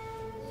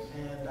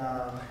 And,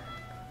 well,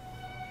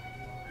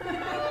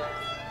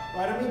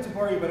 I don't mean to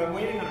bore you, but I'm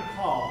waiting on a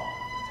call.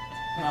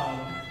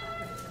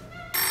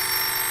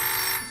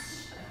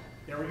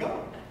 There we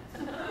go.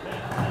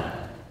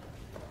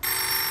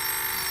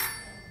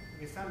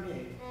 It's not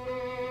me.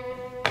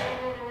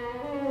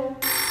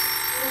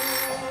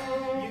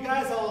 You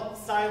guys all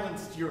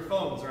silenced your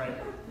phones, right?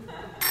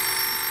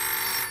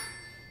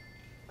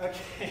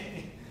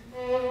 Okay.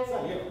 It's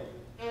not you.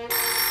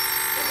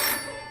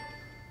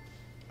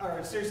 All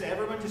right, seriously,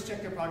 everyone just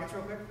check their pockets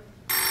real quick.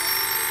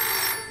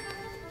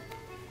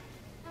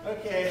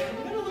 Okay, I'm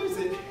gonna lose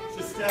it.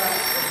 Just,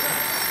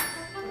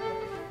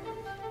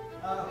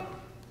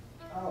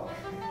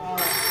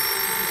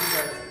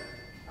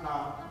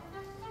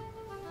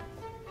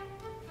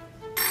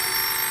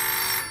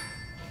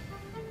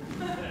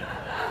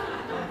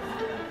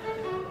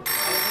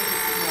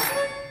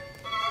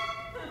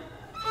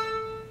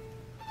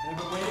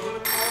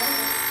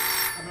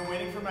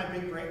 my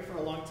big break for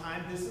a long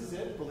time. This is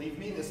it, believe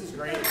me, this is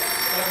great. But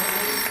I've been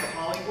waiting for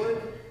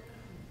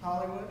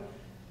Hollywood.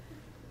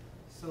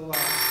 So,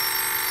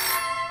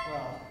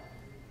 well,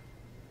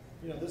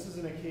 you know, this is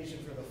an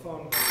occasion for the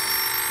phone.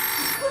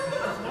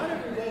 It's not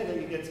every day that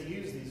you get to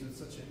use these with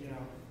such a, you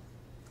know,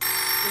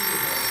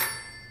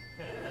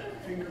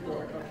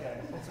 fingerboard.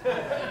 Okay.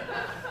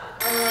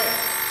 All right.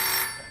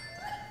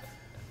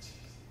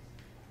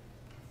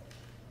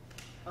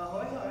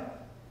 Ahoy, hoy.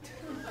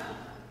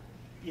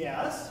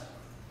 Yes.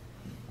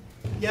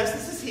 Yes,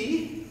 this is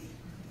he.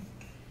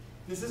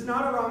 This is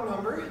not a wrong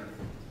number.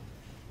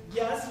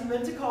 Yes, you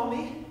meant to call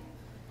me.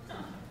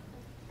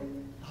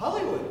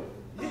 Hollywood.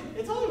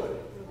 It's Hollywood.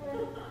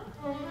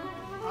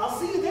 I'll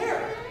see you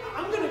there.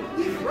 I'm going to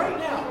leave right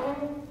now.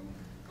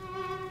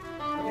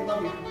 Okay,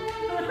 love you.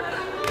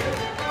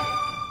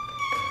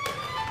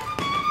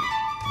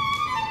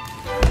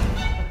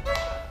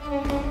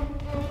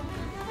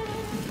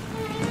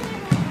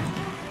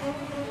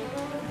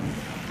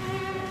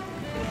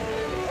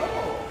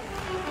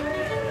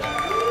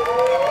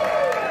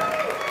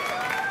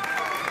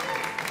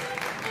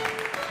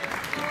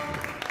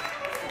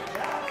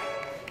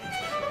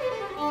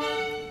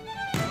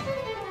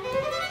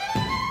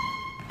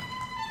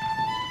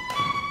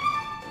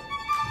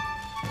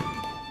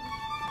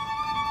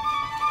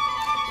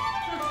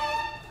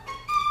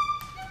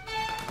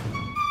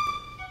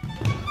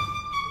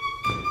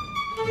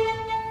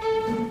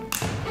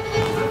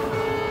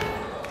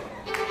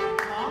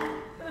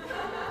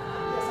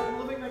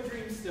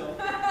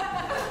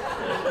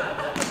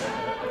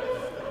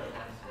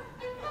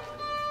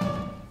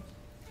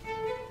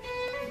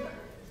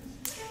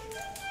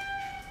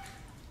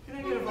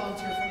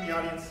 From the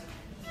audience.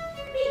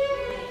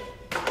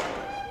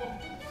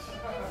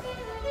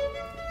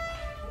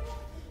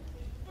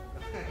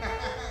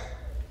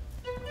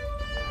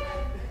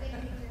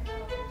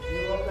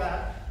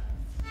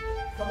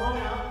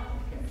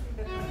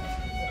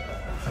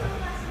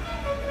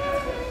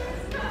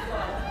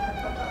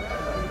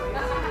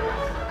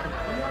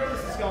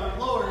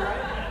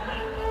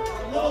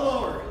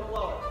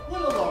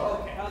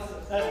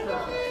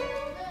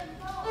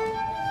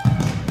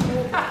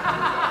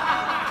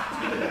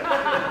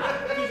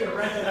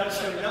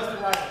 so he knows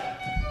the right.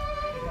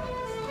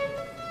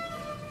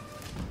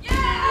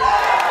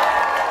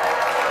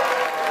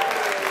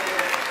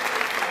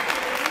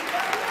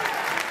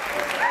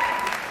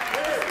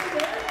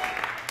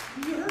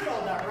 You heard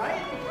all that,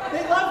 right?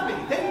 They love me.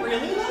 They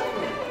really love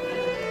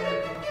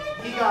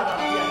me. He got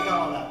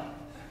all that.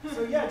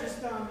 So yeah,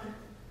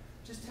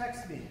 just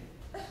text me.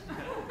 All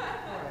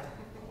right.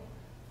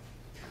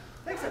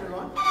 Thanks,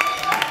 everyone.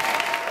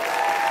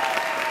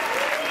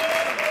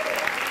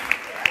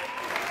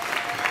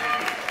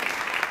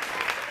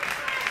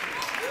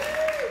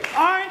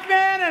 Orange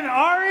Man and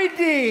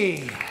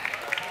R.E.D.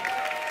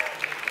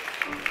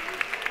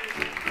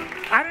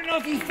 I don't know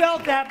if you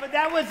felt that, but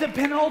that was the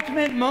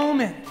penultimate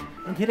moment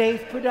in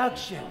today's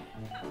production.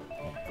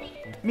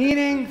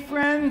 Meaning,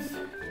 friends,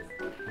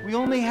 we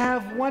only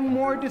have one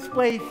more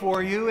display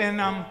for you,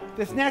 and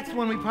this next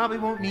one we probably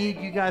won't need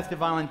you guys to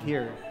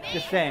volunteer.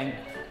 Just saying.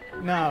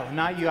 No,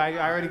 not you. I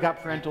already got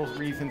parental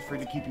reasons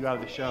to keep you out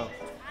of the show.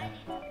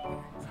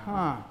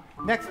 Huh.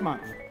 Next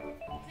month.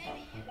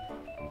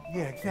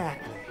 Yeah,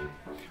 exactly.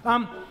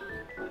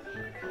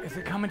 Is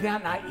it coming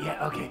down? Not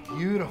yet. Okay,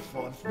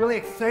 beautiful. I'm really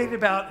excited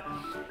about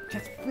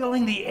just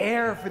filling the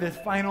air for this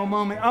final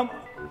moment.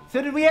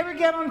 So did we ever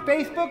get on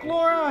Facebook,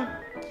 Laura?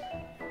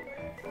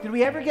 Did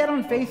we ever get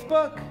on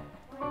Facebook?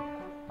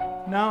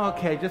 No?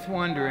 Okay, just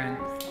wondering.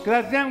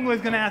 Because I was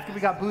going to ask if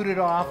we got booted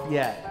off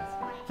yet.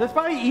 So it's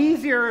probably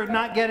easier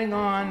not getting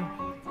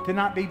on to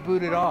not be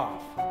booted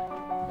off.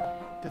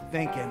 Just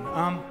thinking.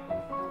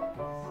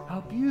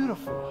 How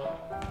beautiful.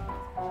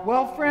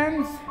 Well,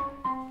 friends,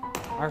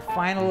 our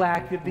final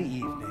act of the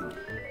evening.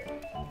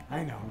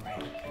 I know,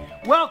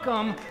 right?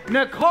 Welcome,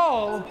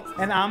 Nicole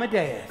and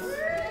Amadeus.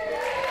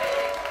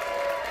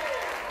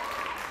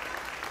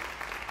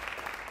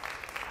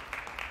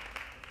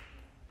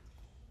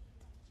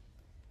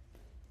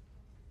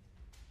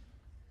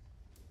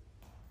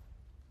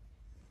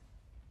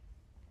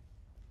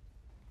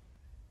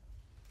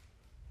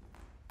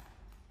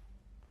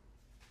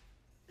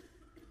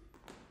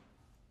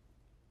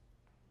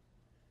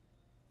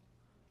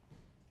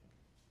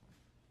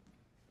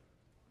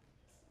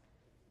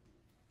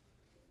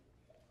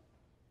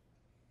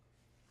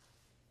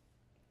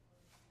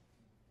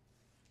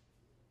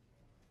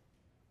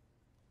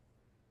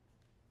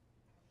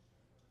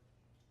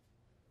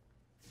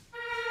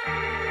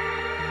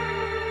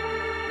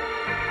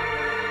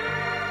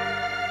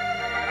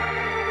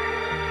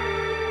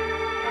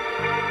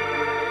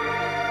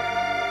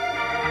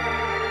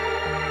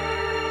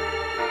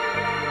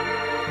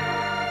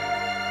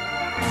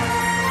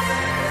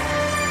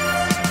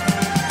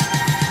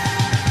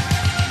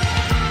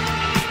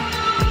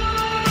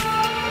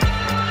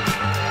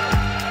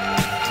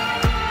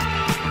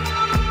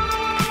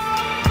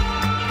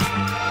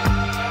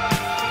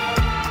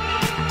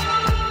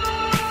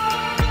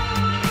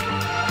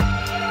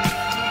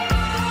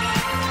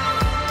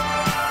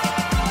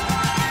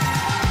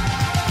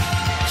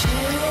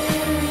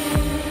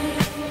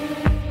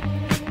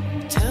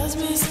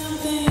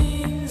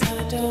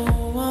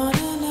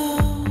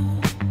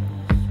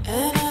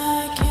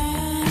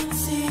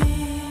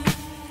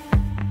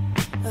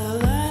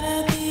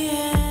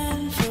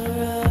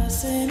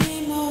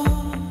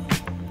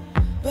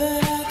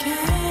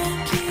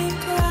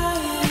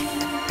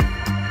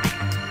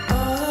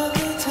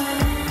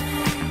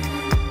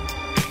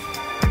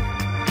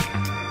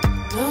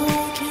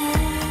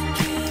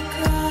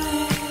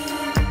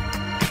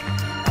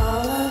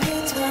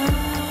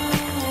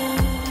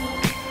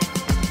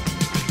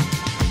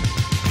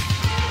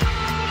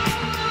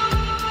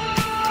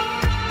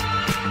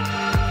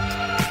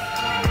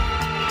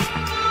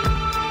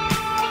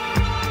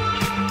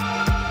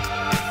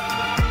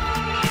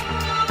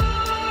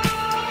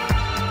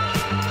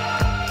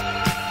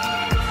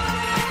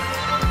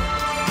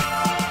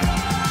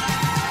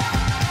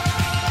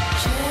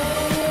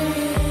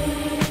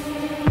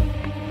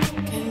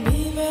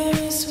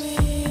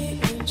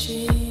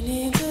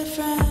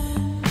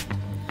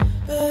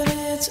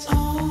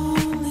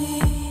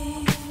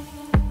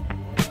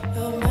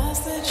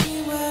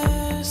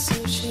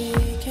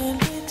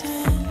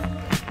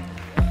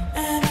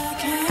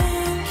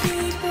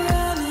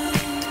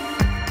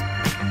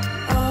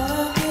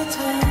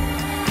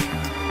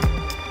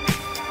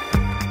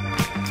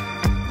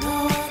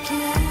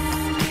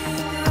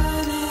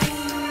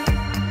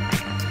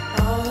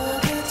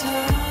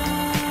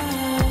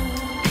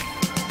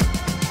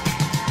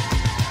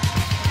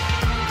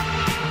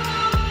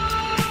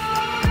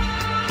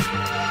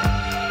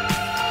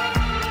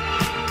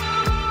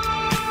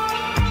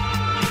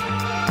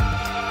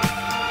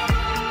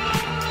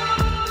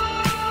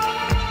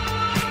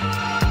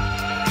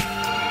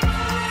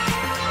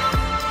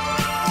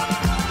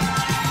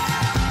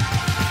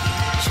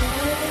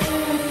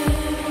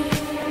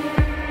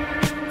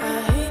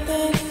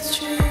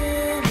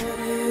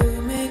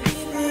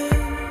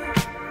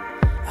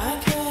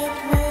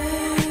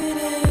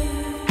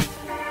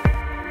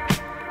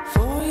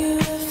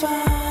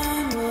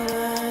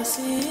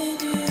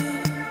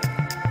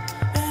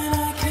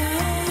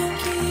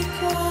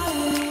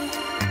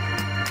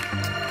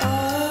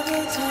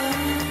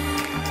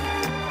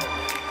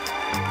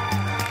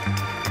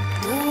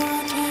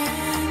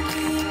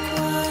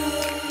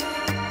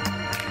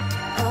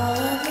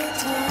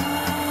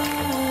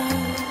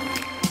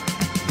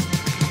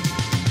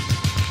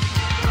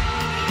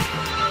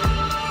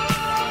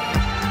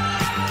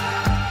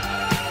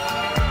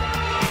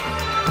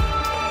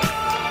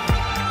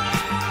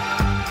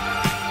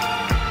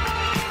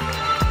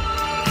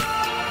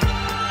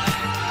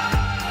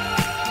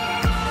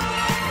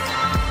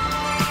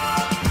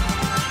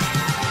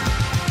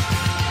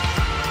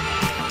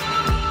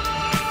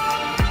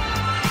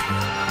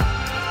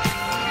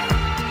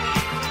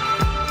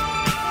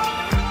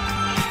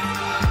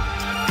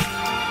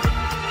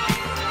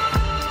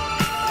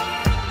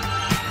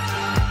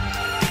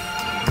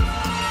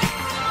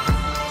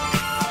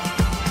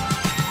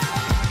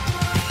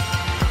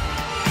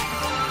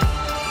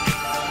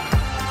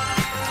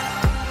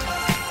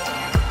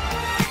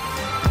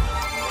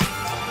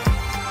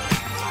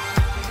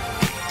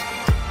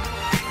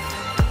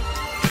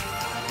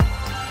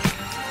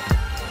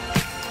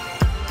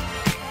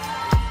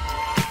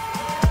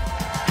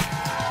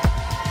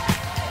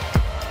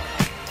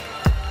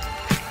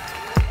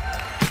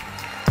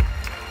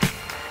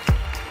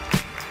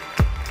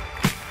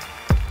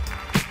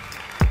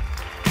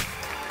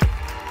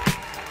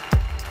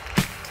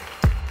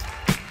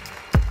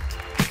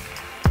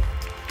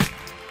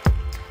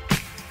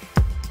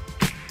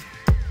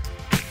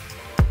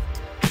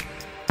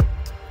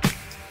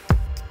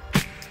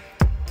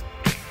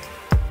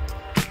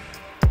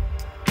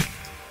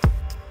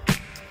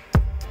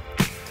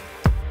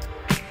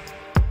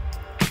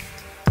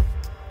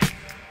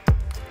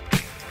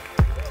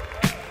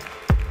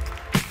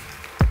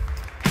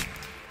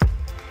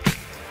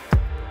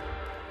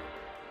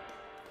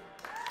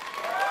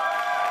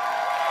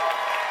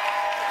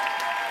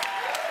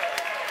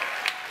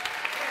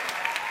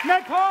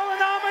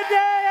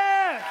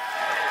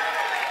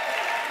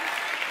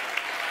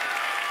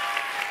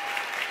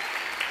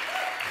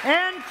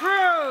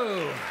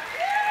 crew.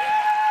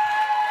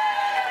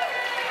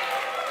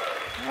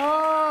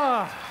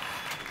 Oh,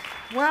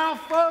 well,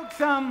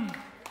 folks,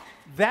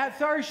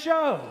 that's our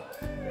show.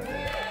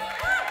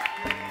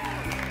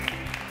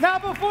 Now,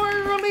 before we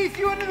release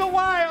you into the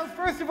wilds,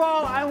 first of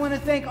all, I want to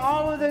thank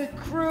all of the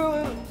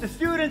crew, the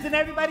students, and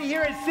everybody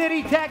here at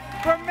City Tech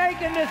for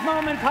making this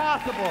moment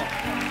possible.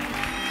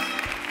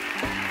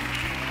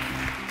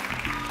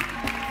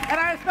 And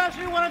I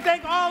especially want to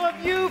thank all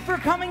of you for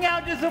coming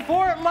out to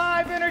support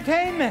live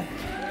entertainment.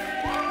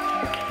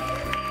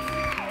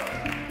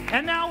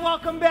 And now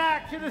welcome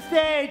back to the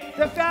stage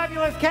the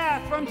fabulous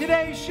cast from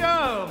today's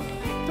show,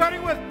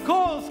 starting with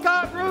Cole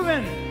Scott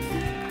Rubin,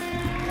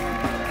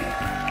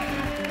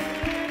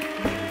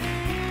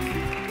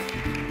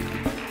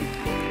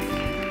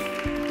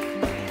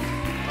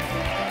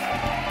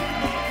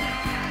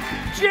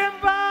 Jim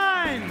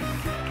Vines.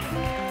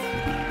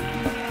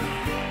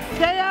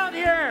 Stay out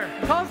here.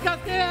 Cole Scott,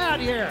 stay out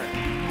here.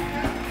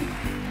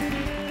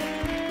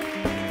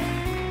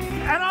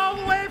 And all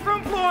the way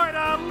from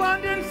Florida,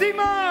 London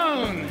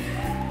Simone.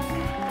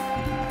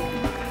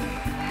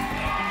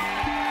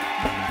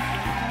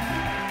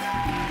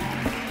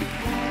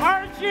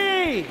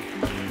 Archie.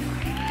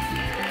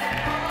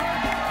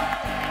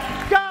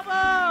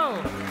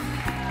 Gabo.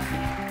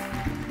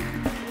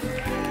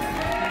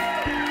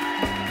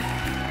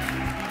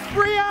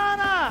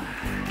 Brianna.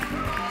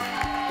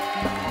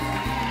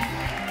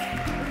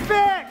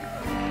 Vic.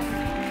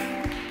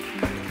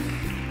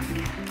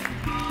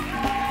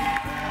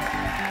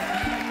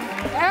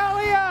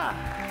 Elia.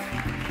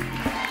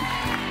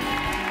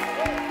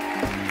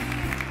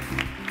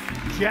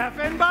 Jeff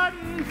and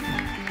Buttons.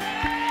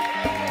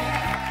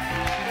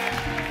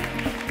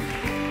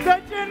 The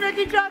Gin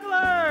Ricky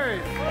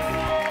Jugglers.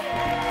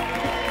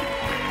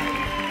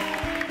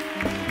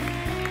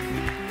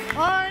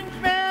 Orange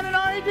Man and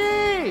ID.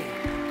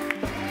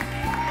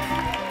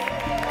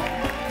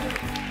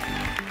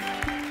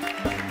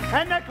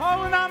 And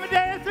Nicole and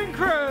Amadeus and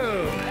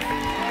crew.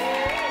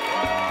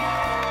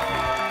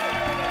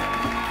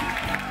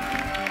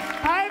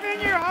 I've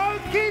been your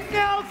host, Keith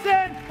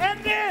Nelson,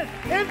 and this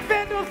is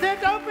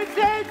Bindlestiff's Open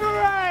Stage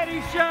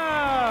Variety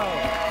Show.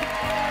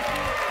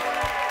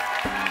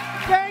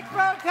 Thanks,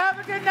 folks. Have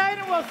a good night,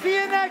 and we'll see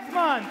you next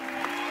month.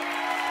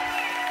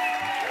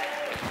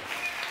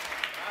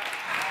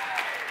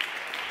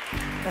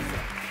 That's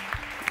it.